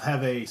myself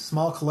have a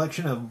small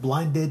collection of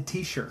Blind Dead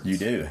T-shirts. You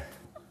do.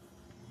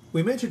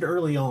 We mentioned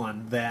early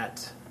on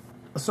that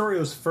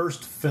Osorio's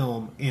first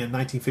film in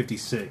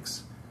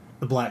 1956,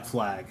 The Black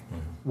Flag,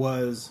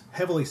 was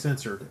heavily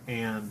censored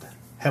and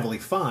heavily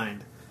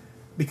fined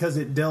because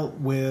it dealt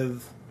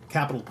with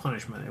capital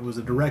punishment. It was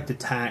a direct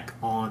attack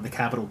on the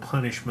capital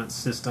punishment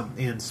system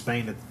in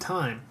Spain at the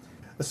time.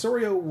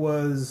 Osorio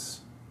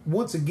was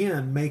once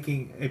again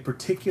making a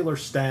particular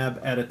stab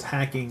at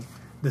attacking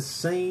the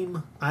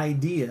same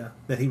idea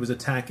that he was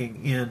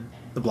attacking in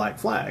The Black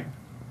Flag.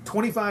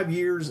 25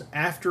 years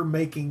after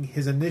making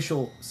his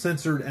initial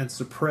censored and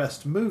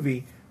suppressed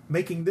movie,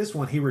 making this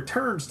one, he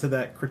returns to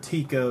that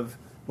critique of,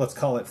 let's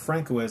call it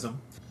Francoism,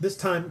 this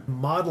time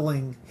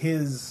modeling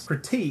his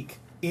critique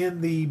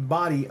in the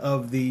body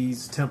of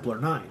these Templar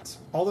Knights.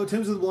 Although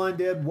Tombs of the Blind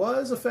Dead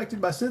was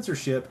affected by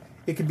censorship,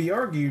 it can be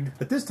argued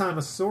that this time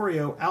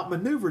Osorio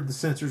outmaneuvered the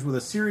censors with a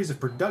series of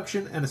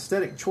production and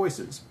aesthetic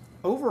choices.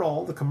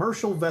 Overall, the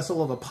commercial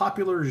vessel of a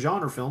popular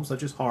genre film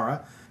such as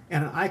horror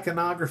and an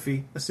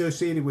iconography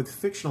associated with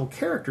fictional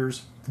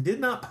characters did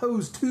not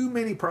pose too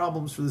many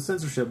problems for the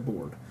censorship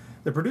board.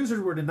 The producers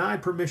were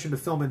denied permission to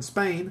film in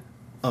Spain,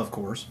 of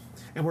course,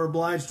 and were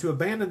obliged to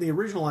abandon the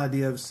original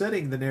idea of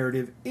setting the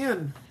narrative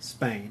in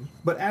Spain.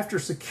 But after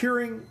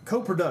securing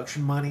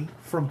co-production money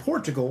from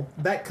Portugal,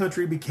 that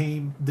country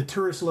became the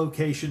tourist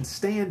location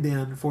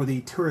stand-in for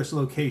the tourist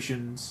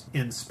locations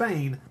in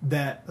Spain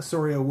that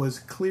Osorio was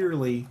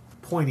clearly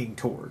pointing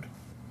toward.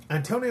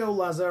 Antonio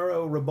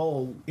Lazaro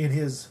Ribol, in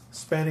his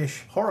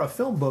Spanish horror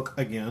film book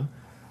again,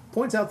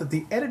 points out that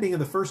the editing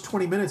of the first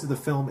 20 minutes of the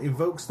film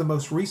evokes the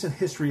most recent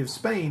history of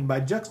Spain by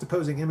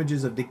juxtaposing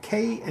images of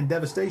decay and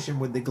devastation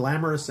with the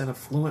glamorous and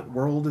affluent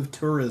world of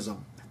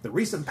tourism. The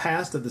recent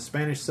past of the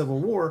Spanish Civil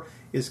War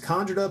is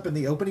conjured up in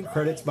the opening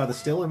credits by the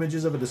still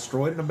images of a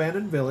destroyed and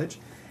abandoned village,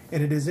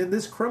 and it is in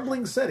this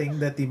crumbling setting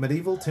that the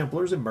medieval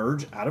Templars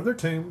emerge out of their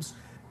tombs,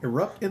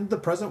 erupt into the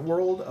present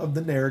world of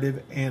the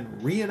narrative,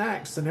 and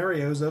reenact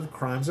scenarios of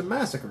crimes and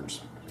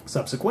massacres.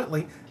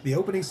 Subsequently, the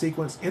opening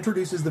sequence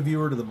introduces the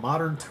viewer to the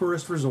modern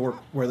tourist resort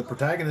where the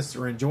protagonists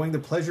are enjoying the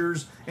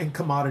pleasures and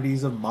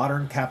commodities of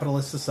modern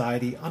capitalist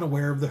society,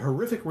 unaware of the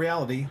horrific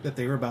reality that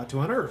they are about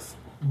to unearth.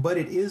 But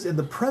it is in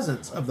the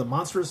presence of the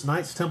monstrous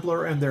Knights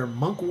Templar and their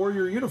monk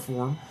warrior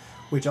uniform,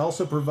 which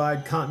also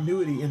provide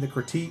continuity in the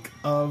critique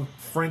of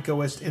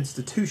Francoist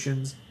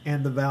institutions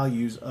and the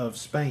values of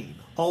Spain.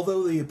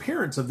 Although the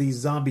appearance of these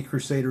zombie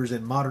crusaders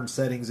in modern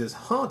settings is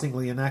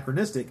hauntingly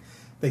anachronistic,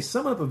 they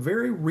sum up a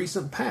very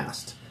recent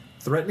past,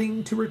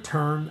 threatening to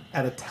return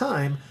at a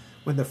time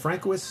when the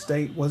Francoist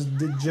state was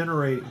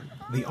degenerating.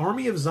 The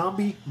army of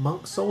zombie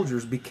monk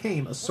soldiers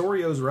became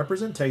Osorio's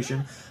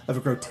representation of a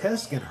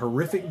grotesque and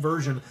horrific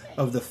version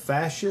of the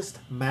fascist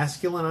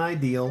masculine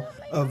ideal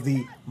of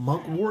the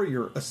monk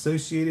warrior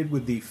associated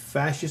with the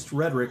fascist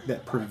rhetoric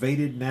that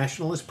pervaded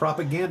nationalist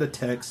propaganda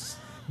texts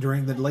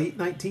during the late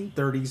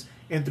 1930s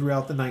and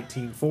throughout the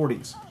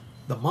 1940s.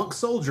 The monk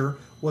soldier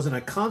was in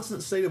a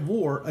constant state of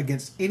war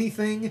against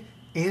anything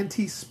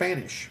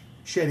anti-Spanish,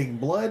 shedding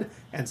blood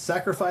and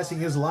sacrificing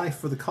his life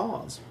for the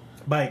cause.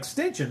 By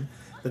extension,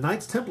 the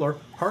Knights Templar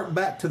hark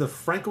back to the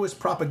Francoist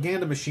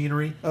propaganda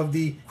machinery of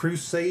the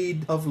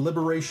Crusade of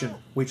Liberation,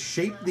 which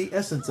shaped the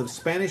essence of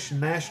Spanish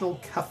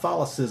national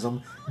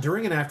Catholicism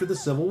during and after the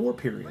Civil War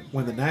period,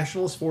 when the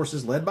nationalist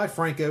forces led by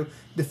Franco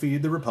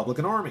defeated the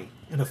Republican Army.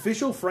 In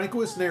official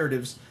Francoist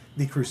narratives,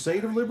 the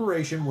Crusade of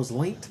Liberation was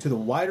linked to the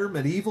wider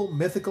medieval,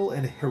 mythical,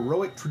 and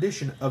heroic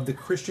tradition of the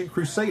Christian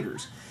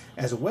Crusaders,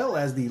 as well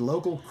as the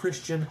local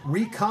Christian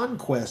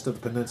reconquest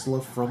of the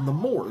peninsula from the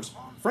Moors.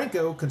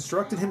 Franco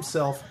constructed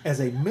himself as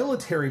a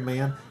military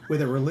man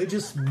with a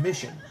religious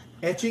mission,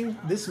 etching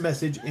this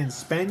message in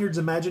Spaniards'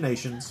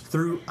 imaginations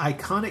through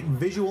iconic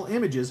visual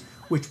images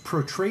which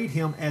portrayed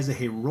him as a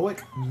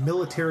heroic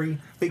military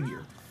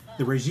figure.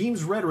 The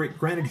regime's rhetoric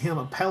granted him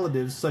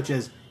appellatives such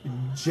as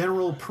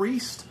General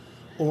Priest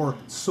or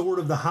Sword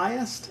of the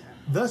Highest,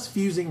 thus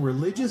fusing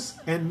religious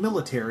and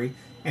military,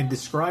 and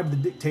described the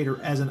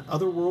dictator as an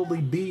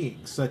otherworldly being,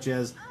 such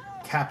as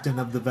Captain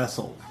of the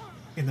Vessel.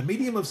 In the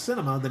medium of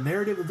cinema, the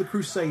narrative of the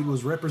Crusade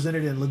was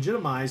represented and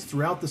legitimized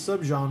throughout the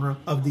subgenre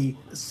of the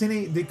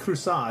Cine de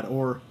Crusade,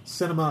 or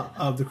Cinema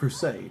of the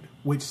Crusade,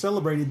 which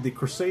celebrated the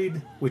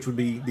Crusade, which would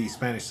be the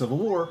Spanish Civil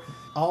War,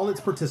 all its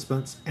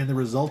participants, and the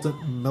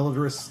resultant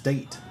militarist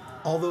state.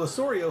 Although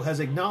Osorio has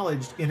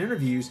acknowledged in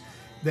interviews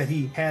that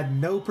he had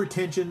no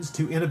pretensions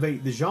to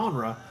innovate the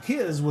genre,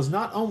 his was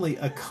not only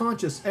a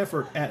conscious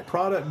effort at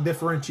product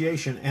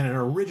differentiation and an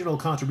original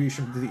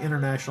contribution to the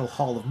International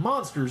Hall of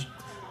Monsters,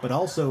 but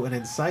also an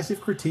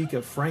incisive critique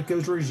of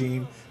Franco's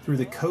regime through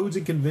the codes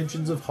and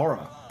conventions of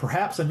horror.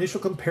 Perhaps initial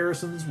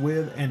comparisons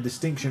with and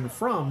distinction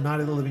from Night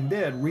of the Living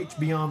Dead reach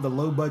beyond the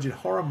low-budget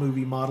horror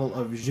movie model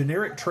of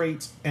generic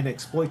traits and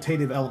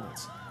exploitative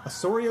elements.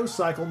 Osorio's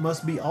cycle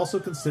must be also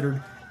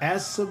considered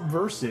as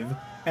subversive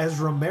as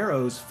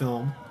Romero's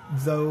film,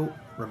 though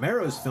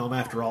Romero's film,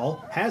 after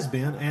all, has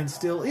been and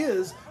still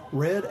is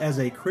read as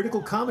a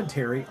critical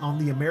commentary on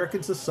the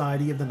American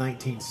society of the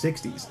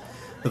 1960s.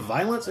 The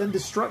violence and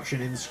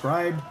destruction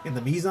inscribed in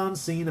the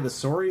mise-en-scene of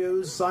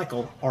Osorio's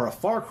cycle are a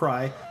far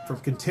cry from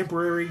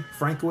contemporary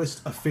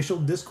Francoist official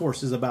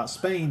discourses about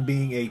Spain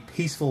being a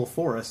peaceful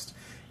forest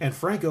and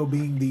Franco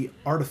being the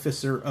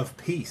artificer of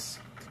peace.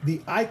 The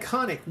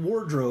iconic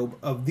wardrobe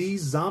of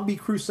these zombie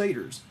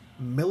crusaders,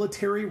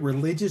 military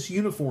religious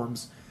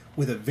uniforms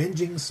with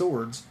avenging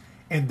swords,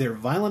 and their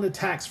violent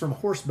attacks from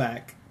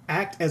horseback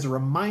act as a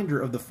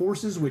reminder of the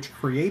forces which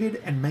created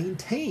and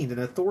maintained an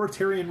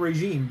authoritarian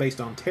regime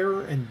based on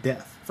terror and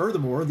death.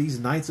 Furthermore, these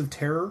Knights of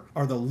Terror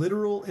are the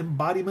literal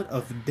embodiment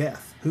of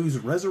death, whose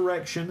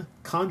resurrection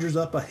conjures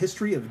up a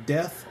history of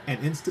death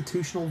and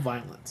institutional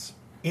violence.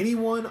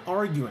 Anyone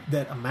arguing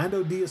that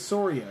Armando de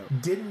Osorio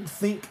didn't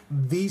think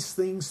these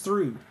things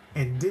through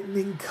and didn't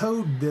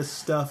encode this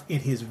stuff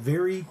in his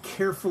very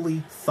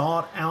carefully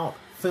thought out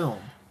film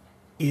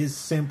is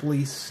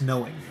simply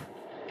snowing.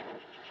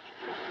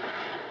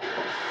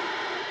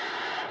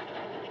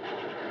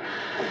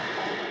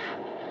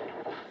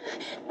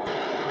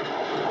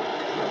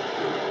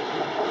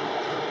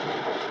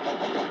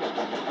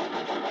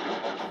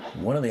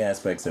 One of the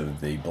aspects of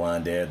The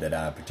Blind Dead that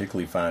I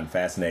particularly find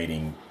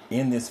fascinating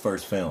in this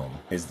first film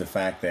is the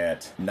fact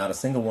that not a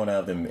single one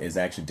of them is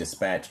actually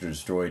dispatched or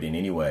destroyed in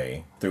any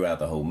way throughout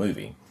the whole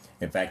movie.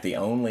 In fact, the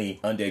only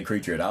undead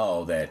creature at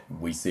all that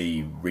we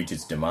see reach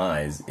its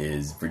demise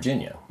is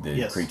Virginia,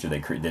 the creature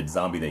the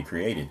zombie they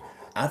created.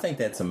 I think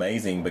that's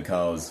amazing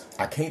because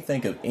I can't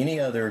think of any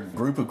other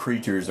group of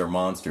creatures or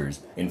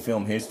monsters in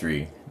film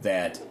history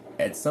that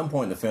at some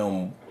point in the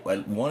film,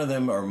 one of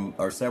them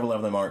or several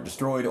of them aren't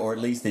destroyed, or at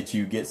least that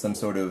you get some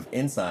sort of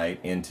insight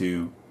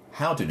into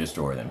how to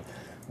destroy them.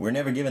 We're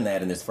never given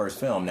that in this first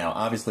film. Now,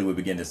 obviously, we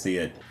begin to see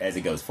it as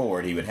it goes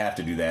forward. He would have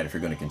to do that if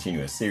you're going to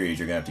continue a series.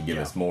 You're going to have to give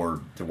us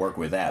more to work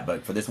with that.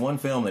 But for this one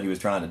film that he was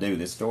trying to do,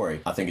 this story,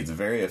 I think it's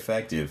very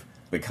effective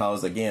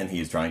because, again, he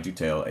is trying to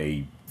tell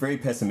a very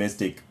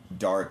pessimistic,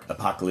 dark,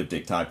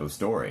 apocalyptic type of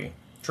story.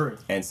 True.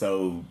 And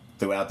so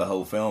throughout the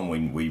whole film,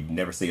 we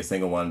never see a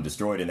single one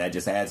destroyed, and that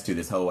just adds to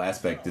this whole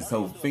aspect, this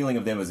whole feeling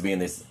of them as being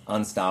this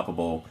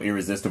unstoppable,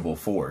 irresistible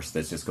force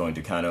that's just going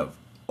to kind of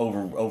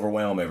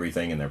overwhelm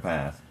everything in their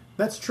path.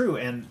 That's true,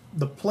 and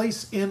the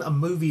place in a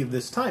movie of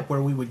this type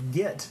where we would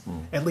get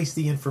at least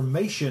the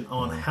information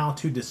on how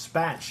to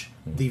dispatch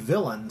the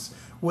villains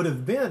would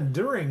have been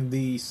during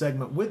the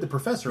segment with the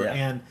professor,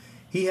 and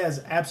he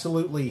has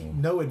absolutely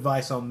no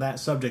advice on that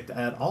subject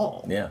at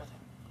all. Yeah.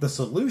 The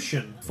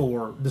solution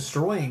for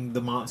destroying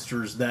the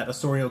monsters that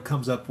Osorio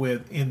comes up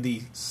with in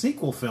the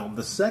sequel film,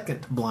 the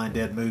second Blind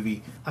Dead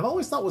movie, I've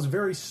always thought was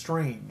very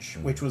strange,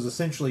 which was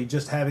essentially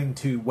just having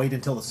to wait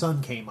until the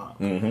sun came up.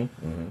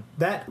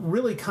 That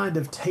really kind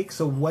of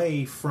takes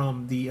away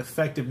from the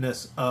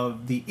effectiveness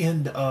of the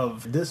end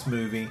of this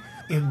movie,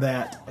 in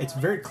that it's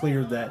very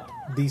clear that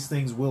these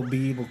things will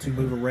be able to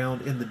move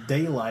around in the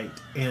daylight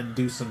and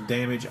do some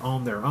damage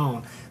on their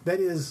own.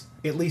 That is,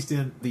 at least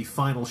in the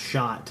final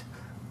shot.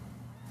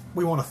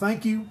 We want to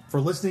thank you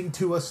for listening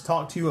to us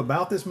talk to you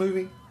about this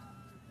movie.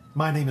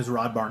 My name is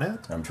Rod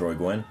Barnett. I'm Troy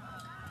Guinn.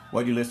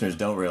 What you listeners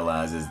don't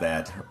realize is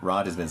that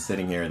Rod has been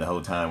sitting here the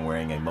whole time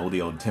wearing a moldy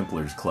old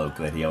Templar's cloak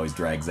that he always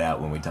drags out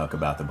when we talk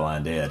about the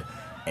Blind Dead.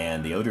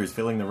 And the odor is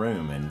filling the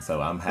room, and so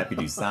I'm happy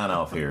to sign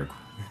off here.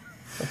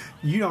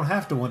 You don't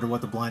have to wonder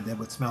what the Blind Dead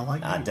would smell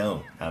like. I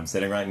don't. I'm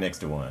sitting right next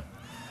to one.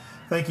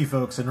 Thank you,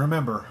 folks, and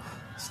remember,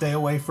 stay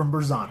away from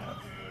Berzano.